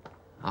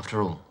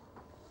 after all.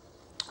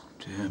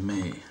 Dear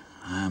me,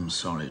 I am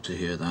sorry to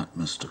hear that,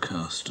 Mr.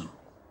 Carston.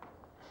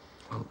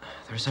 Well,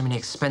 there are so many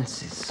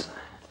expenses.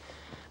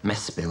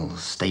 Mess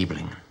bills,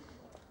 stabling.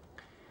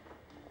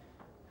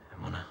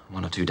 And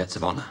one or two debts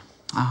of honor.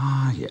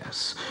 Ah,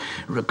 yes.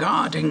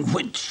 Regarding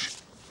which,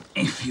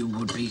 if you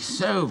would be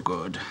so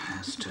good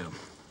as to...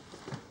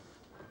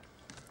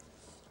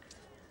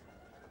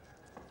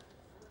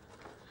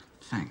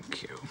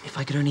 Thank you. If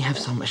I could only have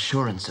some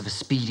assurance of a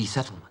speedy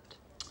settlement.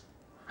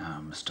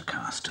 Now, Mr.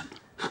 Carston,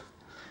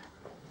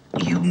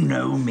 you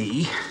know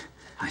me,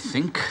 I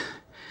think.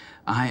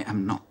 I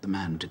am not the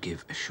man to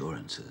give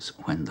assurances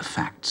when the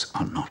facts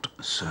are not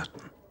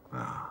certain.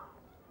 Ah,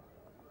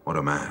 what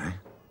a man, eh?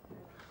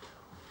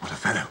 What a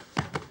fellow.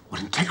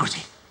 What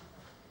integrity.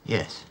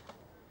 Yes.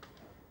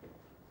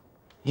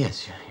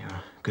 Yes, you're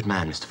a good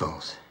man, Mr.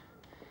 Voles.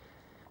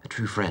 A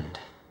true friend.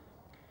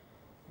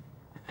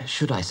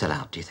 Should I sell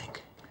out, do you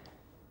think?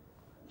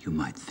 You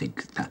might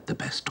think that the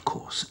best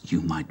course.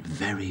 You might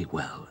very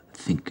well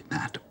think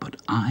that,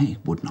 but I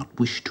would not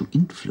wish to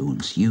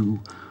influence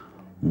you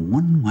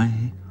one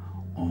way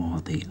or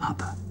the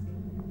other.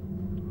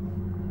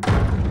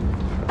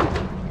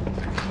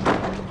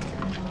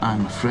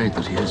 I'm afraid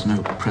that he has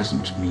no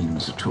present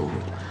means at all.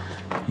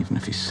 Even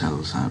if he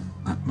sells out,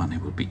 that money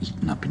will be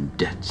eaten up in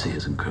debts he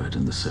has incurred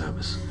in the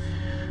service.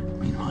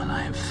 Meanwhile,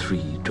 I have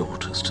 3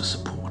 daughters to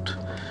support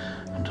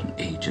and an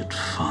aged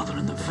father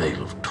in the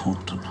Vale of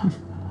Taunton.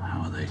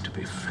 How are they to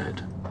be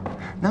fed?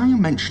 Now you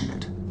mention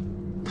it,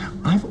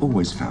 I've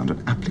always found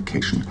an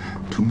application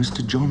to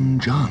Mr. John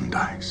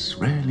Jarndyce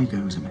rarely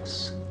goes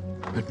amiss.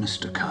 But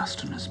Mr.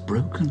 Carston has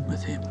broken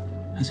with him,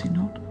 has he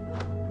not?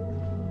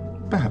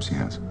 Perhaps he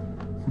has.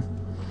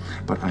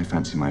 But I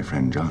fancy my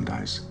friend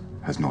Jarndyce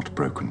has not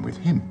broken with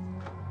him.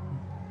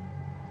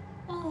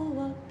 Oh,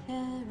 what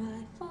care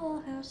I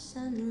for house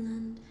and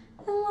land,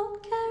 and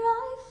what care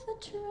I for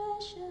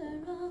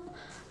treasure? Oh,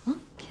 what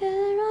care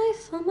I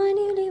for my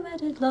newly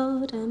wedded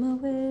lord? I'm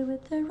away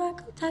with the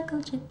rackle-tackle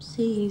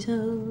gypsies,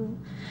 oh.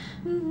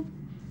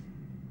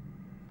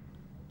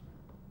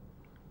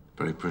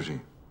 Very pretty.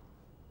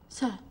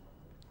 Sir,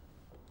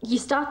 you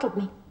startled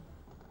me.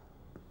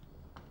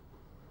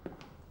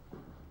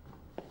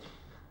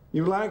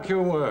 You like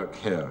your work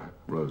here,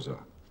 Rosa?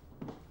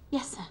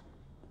 Yes, sir.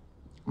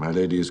 My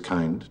lady is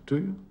kind to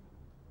you?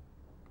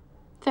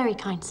 Very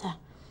kind, sir.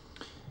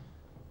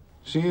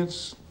 She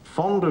is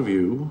fond of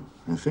you,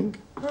 I think.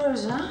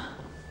 Rosa?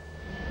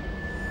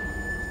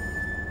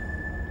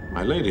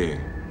 My lady.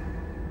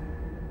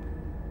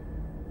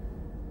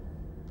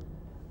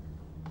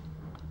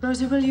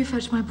 Rosa, will you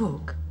fetch my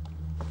book?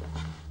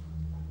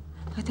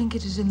 I think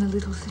it is in the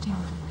little sitting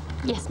room.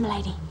 Yes,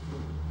 m'lady.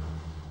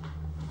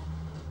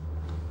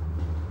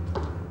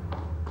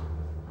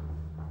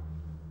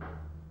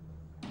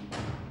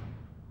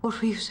 What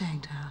were you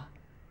saying to her?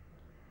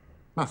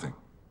 Nothing.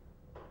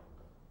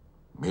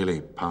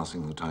 Merely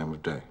passing the time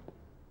of day.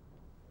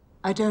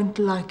 I don't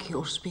like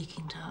your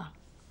speaking to her.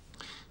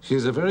 She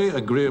is a very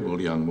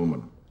agreeable young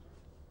woman.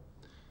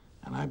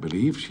 And I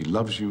believe she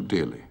loves you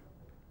dearly.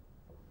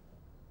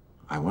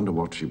 I wonder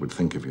what she would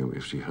think of you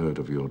if she heard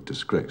of your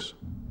disgrace.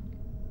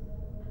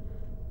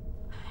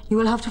 You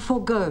will have to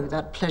forego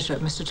that pleasure,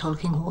 Mr.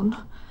 Tulkinghorn,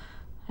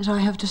 as I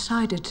have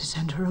decided to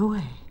send her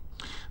away.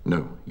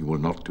 No, you will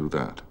not do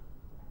that.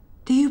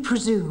 Do you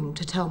presume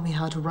to tell me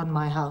how to run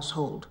my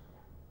household?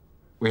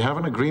 We have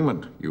an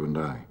agreement, you and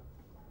I.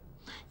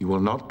 You will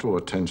not draw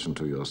attention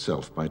to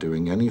yourself by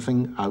doing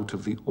anything out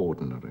of the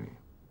ordinary.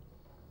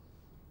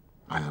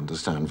 I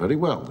understand very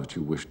well that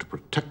you wish to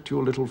protect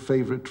your little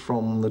favorite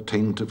from the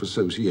taint of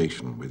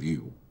association with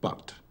you,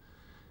 but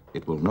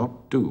it will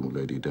not do,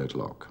 Lady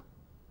Dedlock.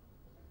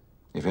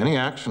 If any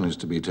action is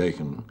to be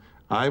taken,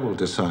 I will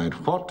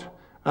decide what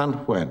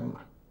and when.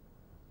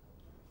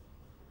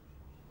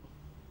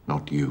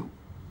 Not you.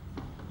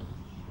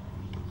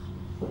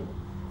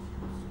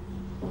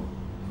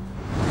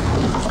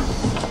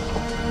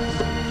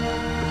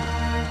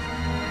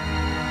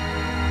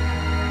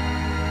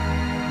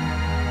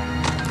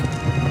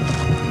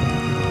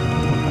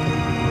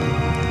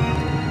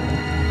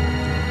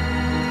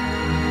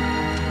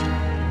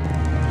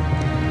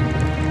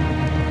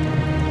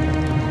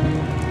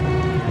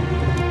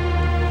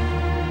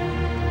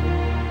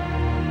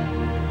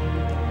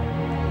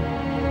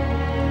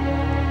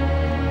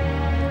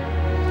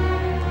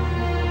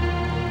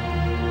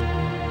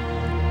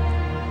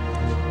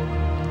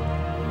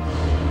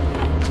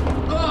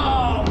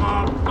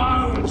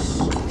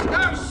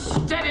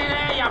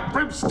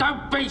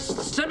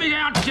 Sit me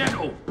down,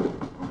 gentle.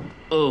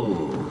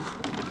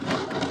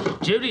 Oh.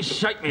 Judy,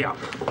 shake me up.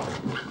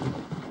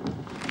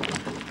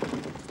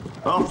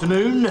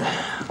 Afternoon,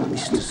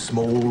 Mr.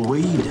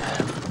 Smallweed.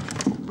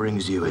 What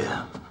brings you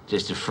here?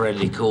 Just a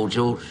friendly call,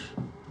 George.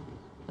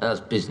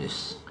 How's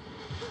business?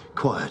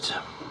 Quiet.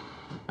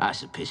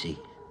 That's a pity.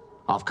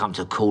 I've come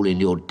to call in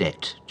your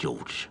debt,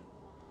 George.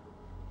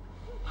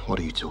 What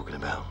are you talking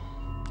about?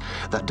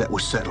 That debt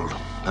was settled,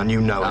 and you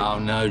know it. Oh,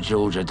 no,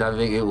 George, I don't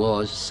think it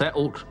was.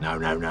 Settled? No.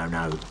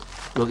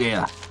 Look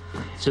here.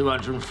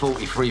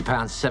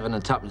 £243, 7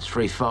 and twopence,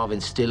 3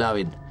 farthings still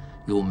owing.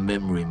 Your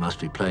memory must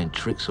be playing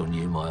tricks on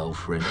you, my old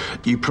friend.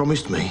 You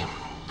promised me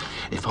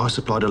if I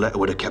supplied a letter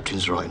with a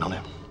captain's writing on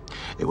it,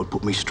 it would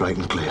put me straight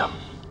and clear.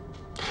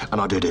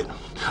 And I did it,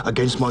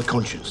 against my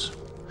conscience.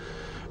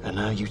 And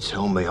now you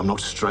tell me I'm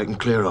not straight and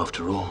clear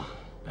after all.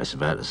 That's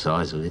about the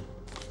size of it.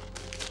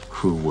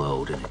 Cruel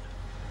world, isn't it?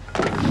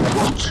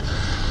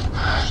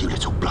 What? You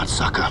little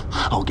bloodsucker.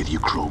 I'll give you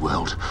cruel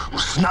world. I'll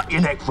snap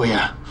your neck for you.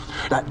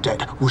 That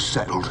debt was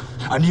settled,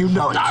 and you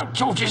know it. No,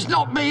 George, it's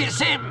not me, it's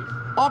him.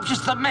 I'm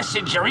just the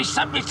messenger. He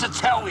sent me to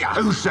tell you.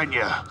 Who sent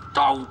you?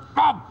 Oh,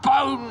 my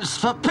bones,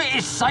 for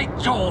pity's sake,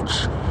 George.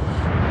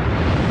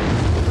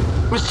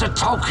 Mr.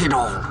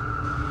 Tulkinghorn.